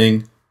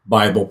interpreting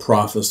Bible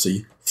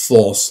prophecy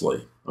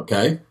falsely,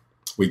 okay?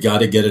 We got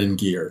to get it in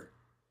gear.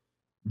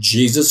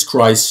 Jesus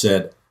Christ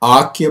said,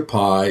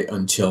 "Occupy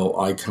until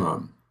I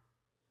come."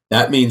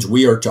 That means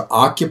we are to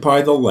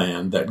occupy the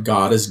land that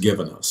God has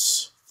given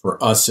us.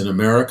 For us in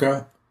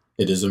America,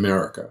 it is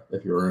America.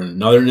 If you're in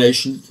another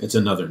nation, it's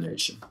another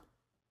nation.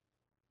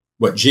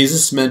 What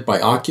Jesus meant by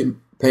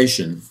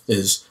occupation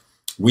is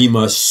we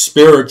must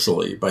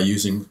spiritually, by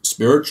using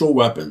spiritual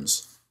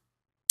weapons,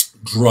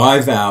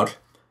 drive out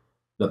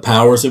the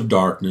powers of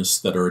darkness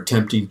that are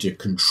attempting to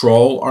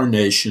control our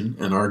nation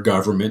and our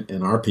government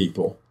and our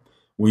people.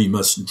 We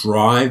must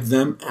drive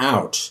them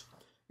out,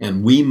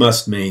 and we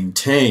must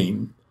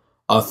maintain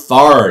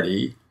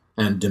authority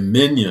and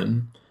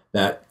dominion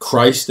that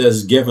Christ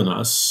has given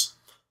us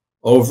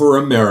over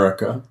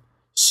America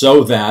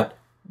so that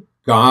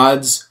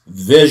God's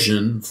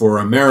vision for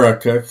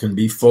America can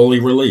be fully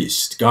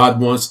released. God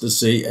wants to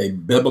see a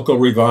biblical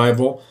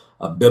revival,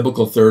 a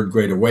biblical third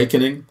great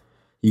awakening.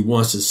 He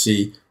wants to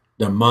see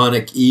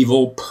demonic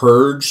evil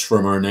purged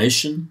from our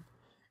nation,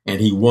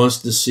 and he wants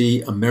to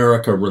see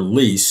America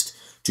released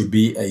to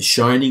be a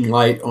shining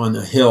light on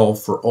a hill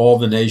for all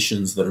the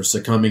nations that are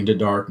succumbing to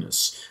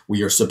darkness.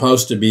 We are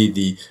supposed to be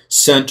the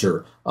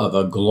center of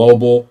a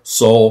global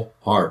soul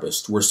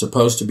harvest. We're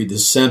supposed to be the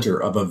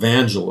center of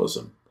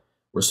evangelism.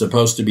 We're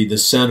supposed to be the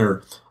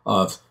center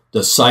of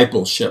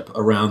discipleship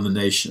around the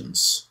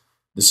nations.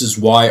 This is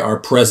why our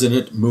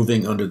president,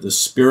 moving under the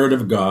Spirit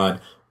of God,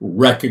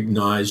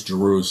 recognized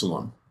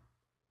Jerusalem.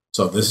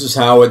 So this is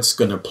how it's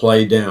going to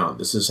play down.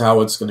 This is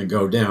how it's going to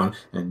go down.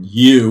 And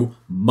you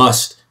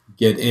must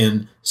get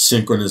in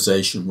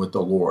synchronization with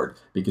the Lord.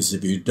 Because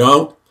if you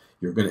don't,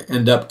 you're going to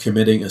end up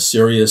committing a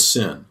serious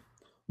sin.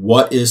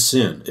 What is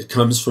sin? It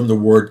comes from the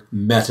word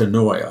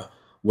metanoia,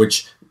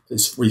 which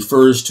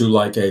refers to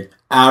like an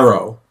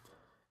arrow.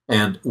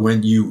 And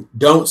when you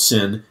don't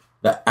sin,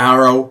 the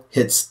arrow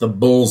hits the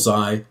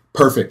bullseye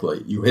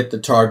perfectly. You hit the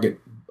target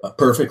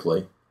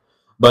perfectly.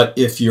 But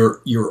if you're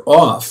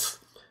off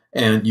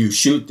and you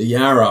shoot the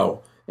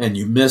arrow and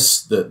you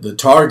miss the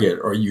target,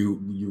 or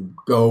you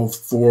go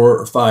 4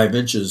 or 5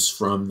 inches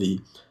from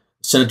the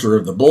center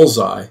of the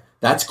bullseye,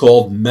 that's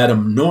called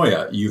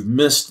metanoia. You've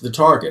missed the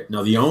target.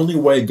 Now, the only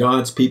way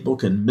God's people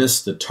can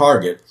miss the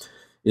target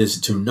is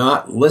to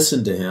not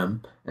listen to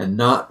him and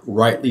not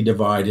rightly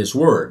divide his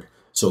word.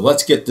 So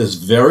let's get this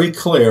very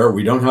clear.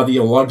 We don't have the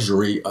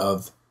luxury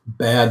of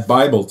bad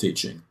Bible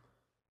teaching.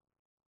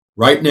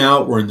 Right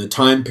now, we're in the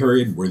time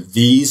period where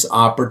these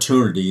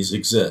opportunities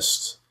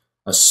exist,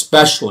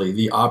 especially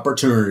the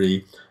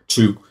opportunity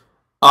to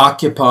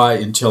occupy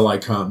until I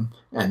come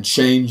and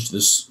change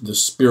the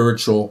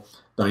spiritual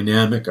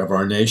dynamic of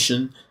our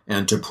nation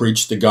and to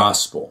preach the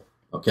gospel,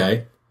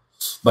 okay?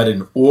 But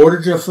in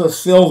order to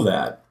fulfill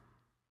that,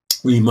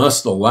 we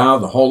must allow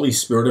the Holy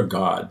Spirit of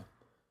God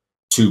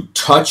to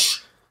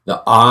touch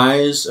the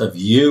eyes of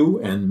you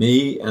and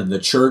me and the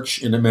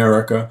church in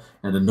America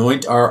and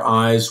anoint our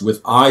eyes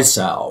with eye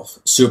salve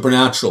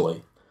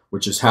supernaturally,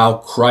 which is how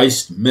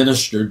Christ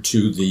ministered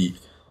to the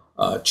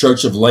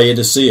church of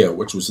Laodicea,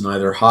 which was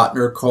neither hot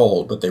nor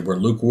cold, but they were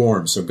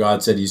lukewarm. So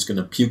God said he's going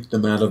to puke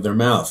them out of their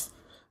mouth.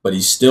 But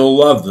he still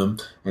loved them,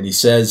 and he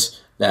says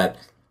that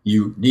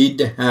you need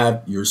to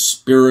have your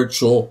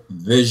spiritual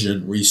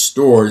vision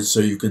restored so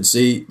you can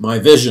see my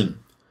vision.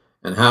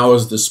 And how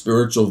is the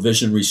spiritual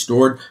vision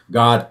restored?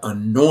 God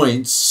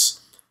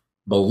anoints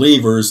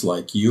believers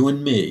like you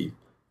and me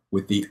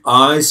with the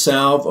eye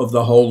salve of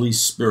the Holy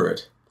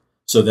Spirit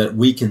so that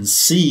we can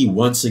see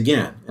once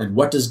again. And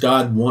what does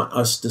God want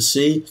us to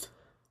see?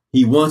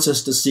 He wants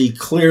us to see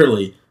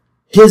clearly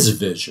his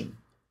vision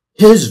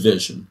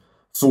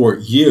for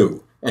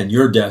you and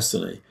your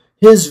destiny,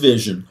 his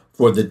vision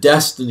for the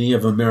destiny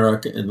of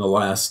America in the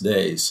last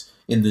days.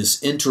 In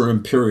this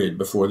interim period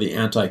before the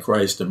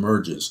Antichrist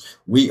emerges,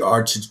 we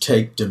are to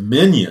take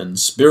dominion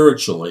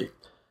spiritually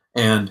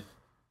and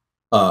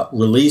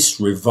release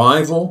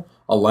revival,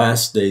 a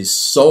last days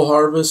soul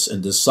harvest,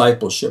 and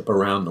discipleship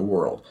around the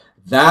world.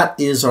 That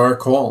is our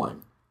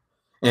calling.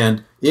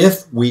 And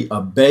if we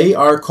obey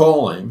our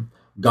calling,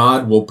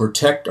 God will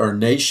protect our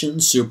nation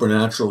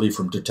supernaturally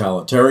from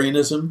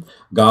totalitarianism.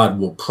 God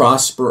will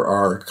prosper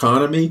our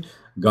economy.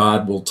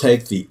 God will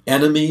take the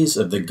enemies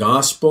of the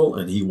gospel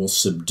and he will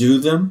subdue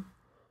them.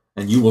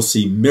 And you will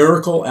see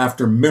miracle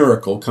after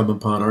miracle come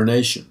upon our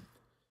nation.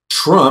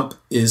 Trump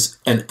is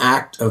an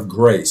act of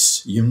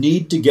grace. You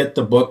need to get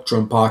the book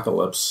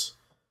Trumpocalypse.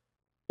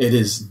 It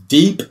is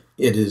deep.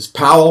 It is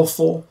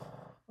powerful.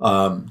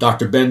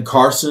 Dr. Ben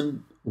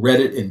Carson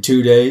read it in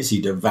 2 days. He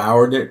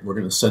devoured it. We're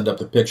going to send up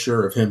the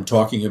picture of him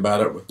talking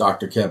about it with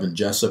Dr. Kevin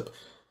Jessup.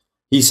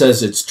 He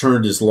says it's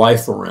turned his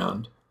life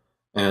around.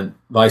 And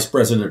Vice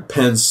President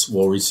Pence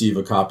will receive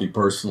a copy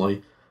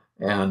personally,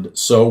 and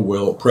so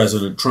will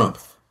President Trump.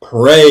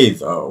 Pray,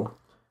 though,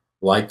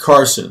 like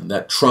Carson,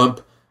 that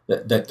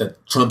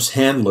Trump's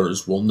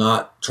handlers will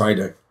not try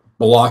to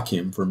block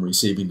him from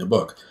receiving the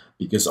book,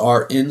 because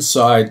our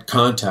inside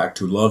contact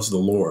who loves the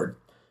Lord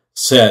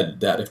said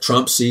that if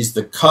Trump sees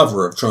the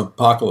cover of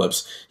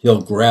Trumpocalypse,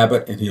 he'll grab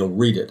it and he'll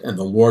read it, and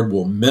the Lord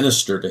will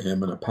minister to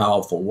him in a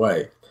powerful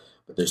way.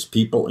 But there's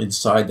people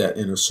inside that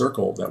inner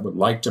circle that would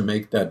like to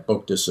make that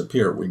book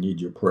disappear. We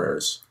need your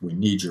prayers. We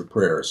need your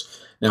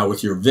prayers. Now,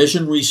 with your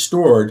vision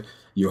restored,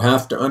 you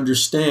have to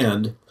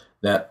understand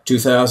that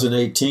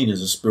 2018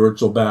 is a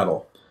spiritual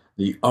battle.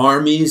 The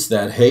armies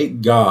that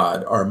hate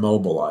God are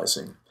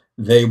mobilizing.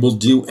 They will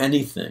do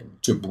anything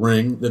to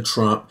bring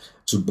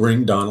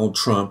Donald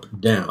Trump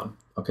down.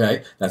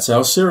 Okay? That's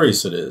how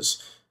serious it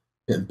is.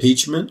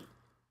 Impeachment,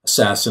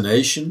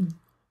 assassination,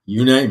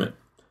 you name it.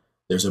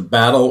 There's a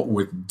battle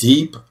with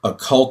deep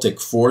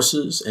occultic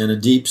forces and a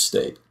deep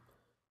state.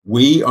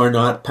 We are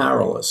not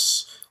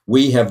powerless.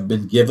 We have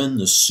been given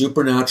the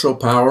supernatural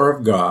power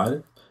of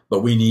God, but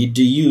we need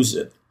to use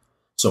it.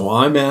 So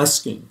I'm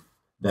asking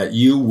that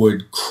you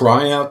would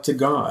cry out to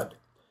God,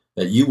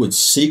 that you would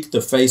seek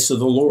the face of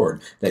the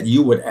Lord, that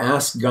you would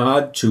ask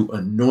God to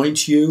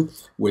anoint you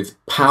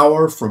with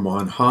power from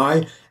on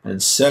high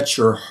and set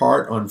your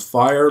heart on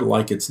fire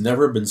like it's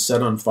never been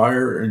set on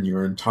fire in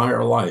your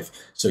entire life.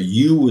 So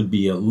you would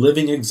be a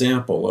living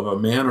example of a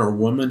man or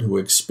woman who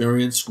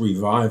experienced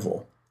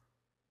revival.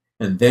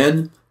 And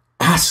then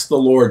ask the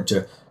Lord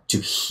to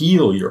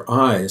heal your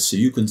eyes so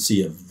you can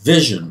see a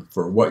vision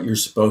for what you're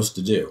supposed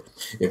to do.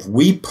 If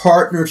we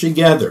partner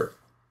together,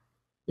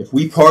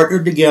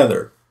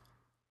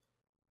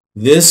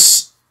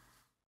 this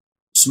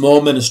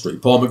Small ministry,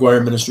 Paul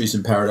McGuire Ministries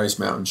in Paradise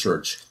Mountain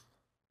Church,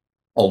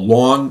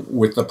 along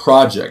with the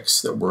projects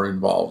that we're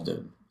involved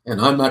in. And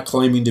I'm not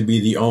claiming to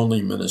be the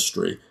only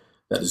ministry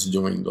that is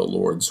doing the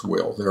Lord's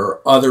will. There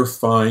are other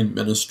fine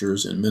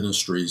ministers and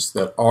ministries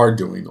that are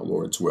doing the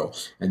Lord's will.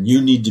 And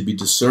you need to be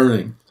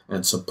discerning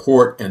and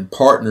support and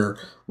partner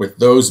with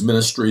those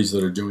ministries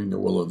that are doing the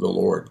will of the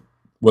Lord,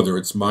 whether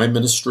it's my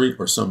ministry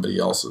or somebody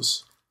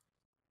else's.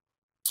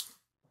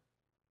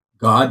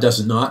 God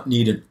does not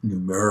need a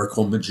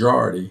numerical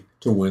majority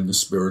to win the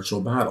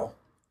spiritual battle.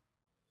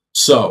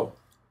 So,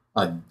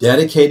 a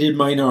dedicated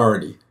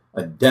minority,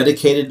 a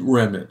dedicated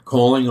remnant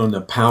calling on the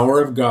power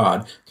of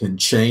God can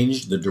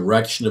change the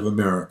direction of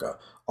America.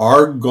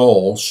 Our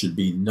goal should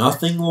be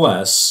nothing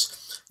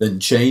less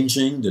than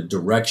changing the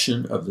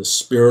direction of the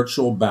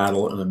spiritual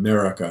battle in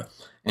America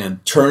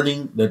and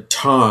turning the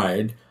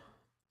tide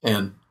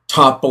and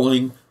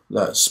toppling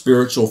the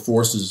spiritual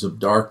forces of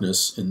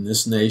darkness in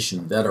this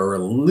nation that are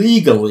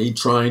illegally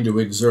trying to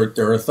exert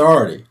their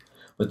authority.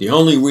 But the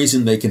only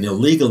reason they can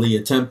illegally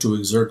attempt to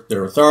exert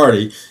their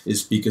authority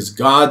is because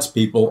God's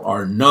people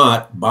are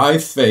not, by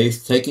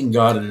faith, taking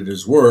God at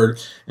His word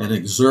and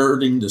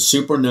exerting the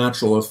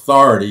supernatural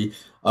authority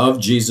of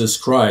Jesus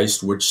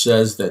Christ, which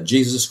says that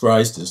Jesus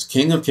Christ is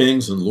King of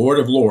Kings and Lord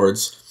of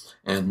Lords.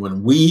 And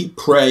when we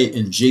pray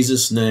in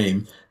Jesus'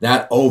 name,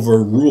 that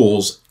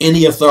overrules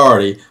any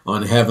authority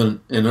on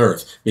heaven and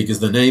earth, because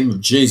the name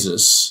of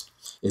Jesus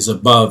is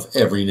above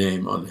every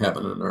name on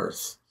heaven and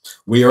earth.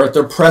 We are at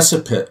the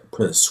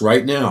precipice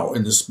right now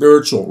in the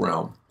spiritual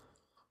realm.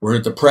 We're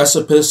at the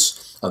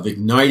precipice of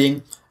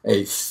igniting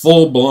a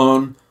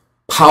full-blown,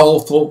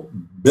 powerful,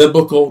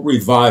 biblical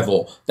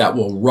revival that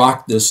will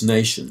rock this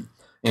nation.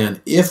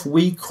 And if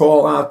we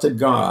call out to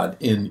God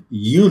in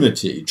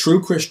unity,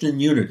 true Christian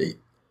unity,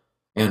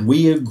 and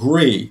we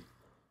agree,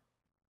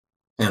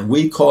 and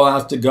we call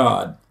out to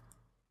God,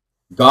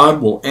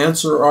 God will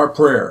answer our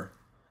prayer.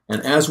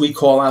 And as we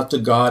call out to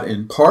God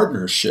in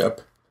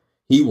partnership,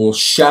 He will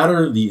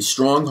shatter the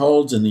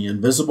strongholds in the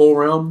invisible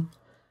realm.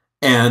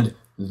 And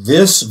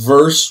this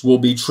verse will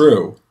be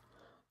true,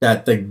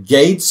 that the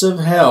gates of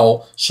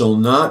hell shall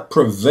not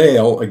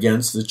prevail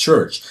against the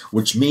church,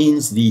 which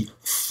means the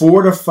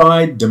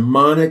fortified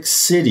demonic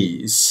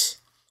cities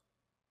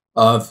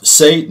of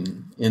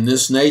Satan in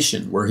this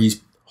nation, where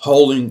he's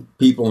holding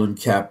people in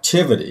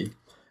captivity,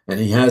 and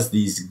he has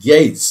these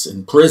gates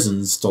and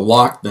prisons to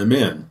lock them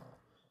in.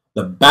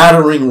 The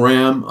battering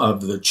ram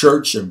of the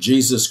Church of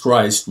Jesus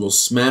Christ will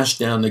smash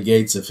down the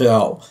gates of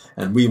hell,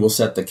 and we will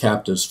set the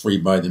captives free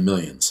by the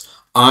millions.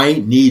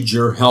 I need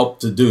your help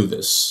to do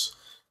this.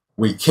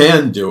 We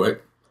can do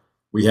it.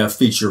 We have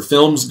feature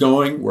films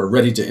going. We're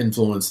ready to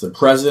influence the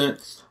president,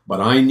 but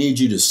I need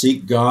you to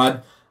seek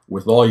God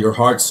with all your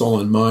heart, soul,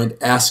 and mind.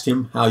 Ask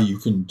Him how you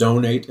can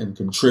donate and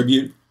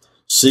contribute.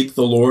 Seek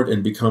the Lord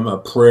and become a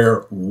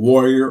prayer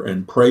warrior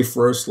and pray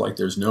for us like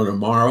there's no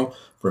tomorrow,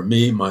 for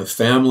me, my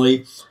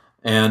family,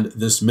 and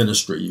this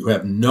ministry. You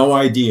have no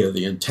idea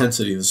the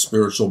intensity of the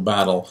spiritual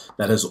battle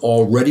that has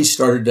already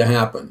started to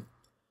happen.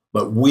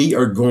 But we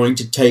are going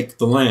to take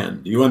the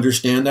land. Do you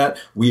understand that?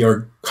 We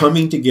are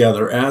coming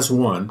together as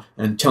one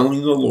and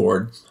telling the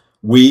Lord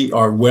we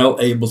are well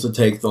able to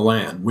take the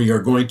land. We are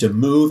going to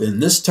move in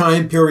this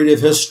time period of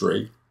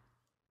history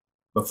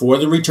before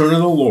the return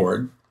of the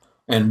Lord,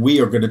 and we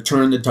are going to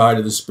turn the tide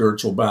of the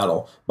spiritual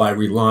battle by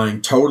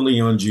relying totally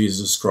on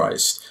Jesus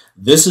Christ.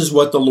 This is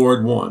what the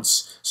Lord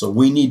wants. So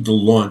we need to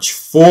launch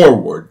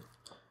forward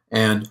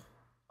and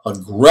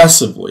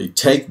aggressively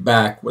take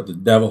back what the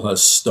devil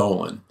has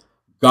stolen.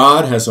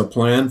 God has a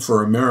plan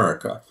for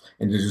America,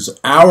 and it is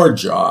our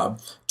job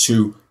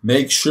to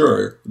make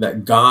sure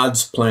that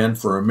God's plan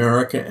for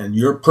America and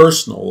your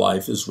personal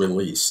life is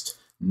released.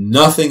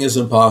 Nothing is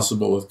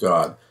impossible with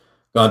God.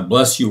 God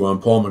bless you.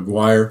 I'm Paul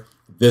McGuire.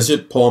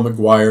 Visit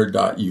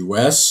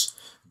paulmcguire.us.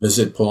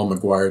 Visit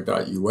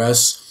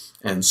paulmcguire.us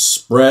and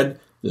spread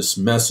this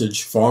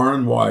message far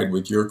and wide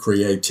with your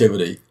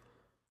creativity.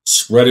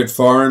 Spread it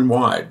far and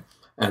wide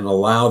and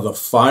allow the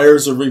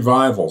fires of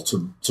revival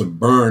to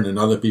burn in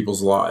other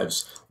people's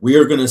lives. We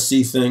are going to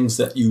see things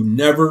that you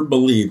never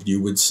believed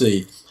you would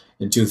see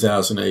in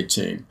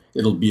 2018.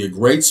 It'll be a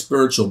great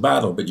spiritual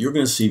battle, but you're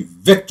going to see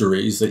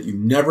victories that you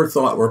never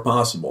thought were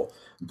possible.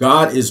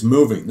 God is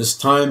moving. This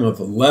time of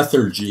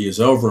lethargy is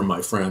over,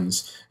 my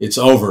friends. It's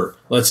over.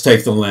 Let's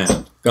take the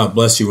land. God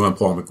bless you. I'm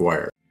Paul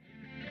McGuire.